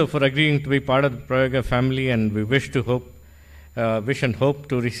also for agreeing to be part of the Prayoga family, and we wish and hope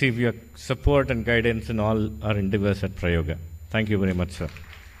to receive your support and guidance in all our endeavors at Prayoga. Thank you very much, sir.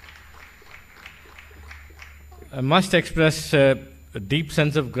 I must express a deep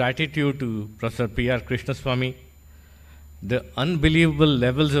sense of gratitude to Professor P.R. Krishnaswamy. The unbelievable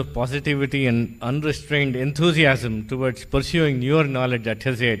levels of positivity and unrestrained enthusiasm towards pursuing newer knowledge at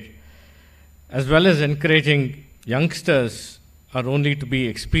his age, as well as encouraging youngsters, are only to be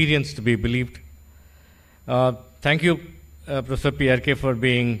experienced, to be believed. Thank you, Professor PRK,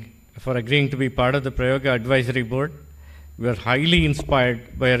 for agreeing to be part of the Prayoga Advisory Board. We are highly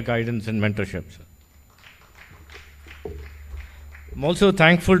inspired by your guidance and mentorship, sir. I'm also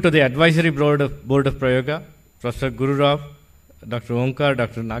thankful to the Advisory Board of Prayoga, Professor Guru Rao, Dr. Onkar,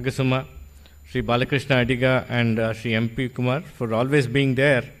 Dr. Nagasuma, Sri Balakrishna Adiga, and Sri MP Kumar for always being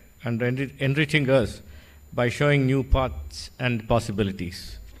there and enriching us by showing new paths and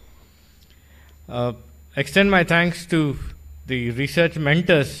possibilities. Extend my thanks to the research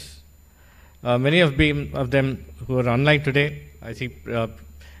mentors, many of them who are online today. I see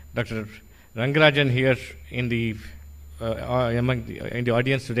Dr. Rangarajan here in the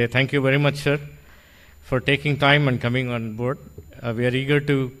audience today. Thank you very much, sir, for taking time and coming on board. We are eager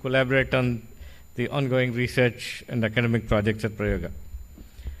to collaborate on the ongoing research and academic projects at Prayoga.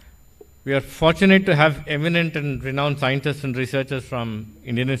 We are fortunate to have eminent and renowned scientists and researchers from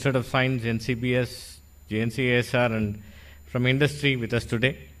Indian Institute of Science, NCBS, JNCASR, and from industry with us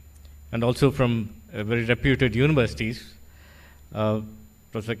today, and also from very reputed universities,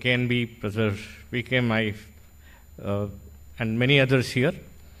 Professor KNB, Professor VK, and many others here.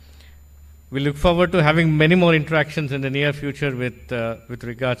 We look forward to having many more interactions in the near future with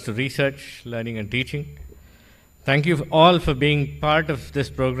regards to research, learning, and teaching. Thank you all for being part of this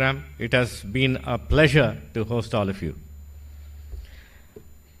program. It has been a pleasure to host all of you.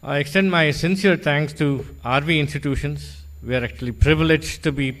 I extend my sincere thanks to RV institutions. We are actually privileged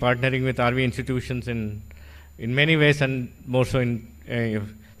to be partnering with RV institutions in many ways, and more so in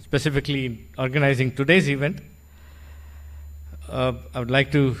specifically organizing today's event. I would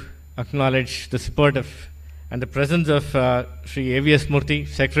like to acknowledge the support of and the presence of Sri A.V.S. Murthy,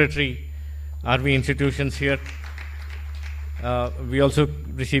 Secretary, RV institutions here. We also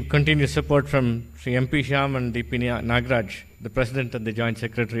receive continuous support from Sri MP Shyam and DP Nagraj, the President and the Joint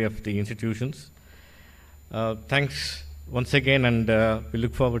Secretary of the institutions. Thanks once again, and we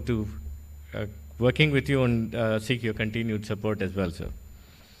look forward to working with you and seek your continued support as well, sir.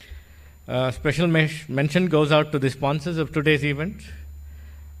 Special mention goes out to the sponsors of today's event,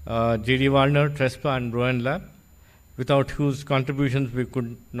 G.D. Warner, Trespa, and Rowan Lab, without whose contributions we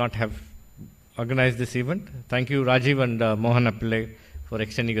could not have organized this event. Thank you, Rajiv and Mohan Pillai, for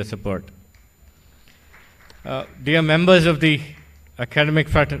extending your support. Dear members of the academic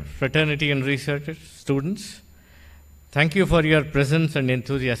fraternity and researchers, students, thank you for your presence and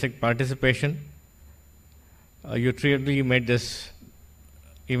enthusiastic participation. You truly made this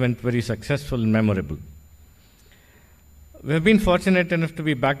event very successful and memorable. We have been fortunate enough to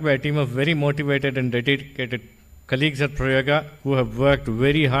be backed by a team of very motivated and dedicated colleagues at Prayoga who have worked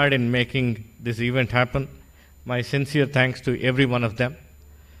very hard in making this event happen. My sincere thanks to every one of them.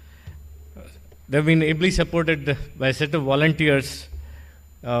 They've been ably supported by a set of volunteers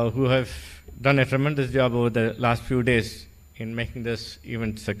who have done a tremendous job over the last few days in making this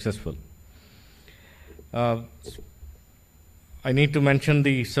event successful. I need to mention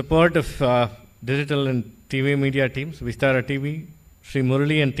the support of digital and TV media teams, Vistara TV, Sri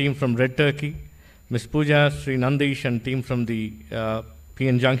Murali and team from Red Turkey, Ms. Pooja, Sri Nandish and team from the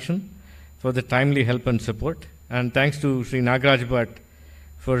PN Junction for the timely help and support. And thanks to Sri Nagraj Bhatt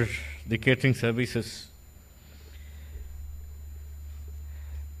for the catering services.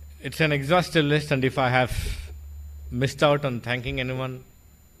 It's an exhaustive list, and if I have missed out on thanking anyone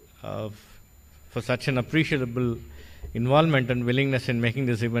for such an appreciable involvement and willingness in making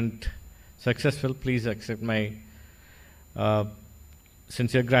this event successful, please accept my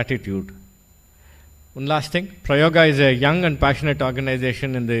sincere gratitude. One last thing, Prayoga is a young and passionate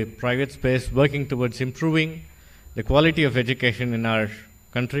organization in the private space working towards improving the quality of education in our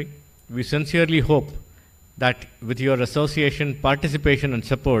country. We sincerely hope that with your association, participation and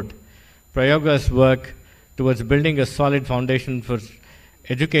support, Prayoga's work towards building a solid foundation for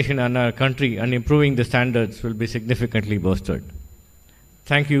education in our country and improving the standards will be significantly boosted.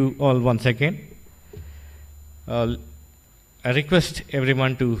 Thank you all once again. I request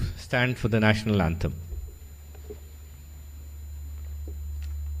everyone to stand for the national anthem.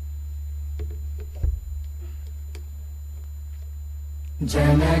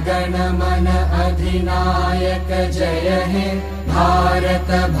 जनगण मन अधिनायक जय हे भारत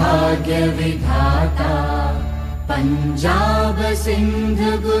भाग्य विधाता पंजाब सिंध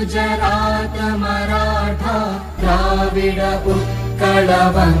गुजरात मराठा द्राविड उत्कल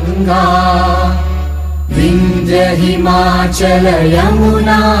बंगा विंध्य हिमाचल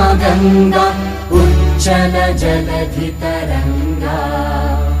यमुना गंगा उच्चल जलधि तरंगा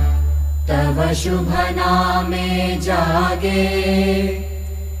तव शुभ नामे जागे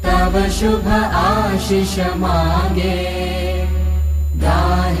तव शुभ आशीष मांगे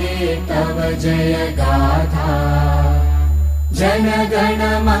गाहे तव जय गाथा जन गण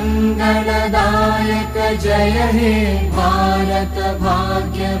मंगलदायक जय हे भारत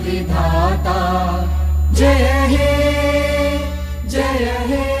भाग्य विधाता जय हे जय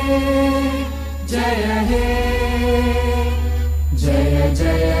हे जय हे जय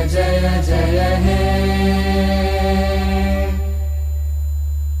जय जय जय हे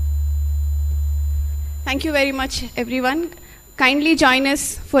Thank you very much, everyone. Kindly join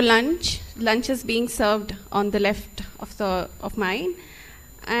us for lunch. Lunch is being served on the left of mine.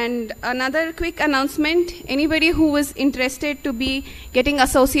 And another quick announcement, anybody who is interested to be getting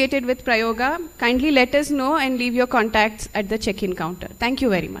associated with Prayoga, kindly let us know and leave your contacts at the check-in counter. Thank you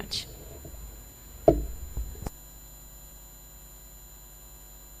very much.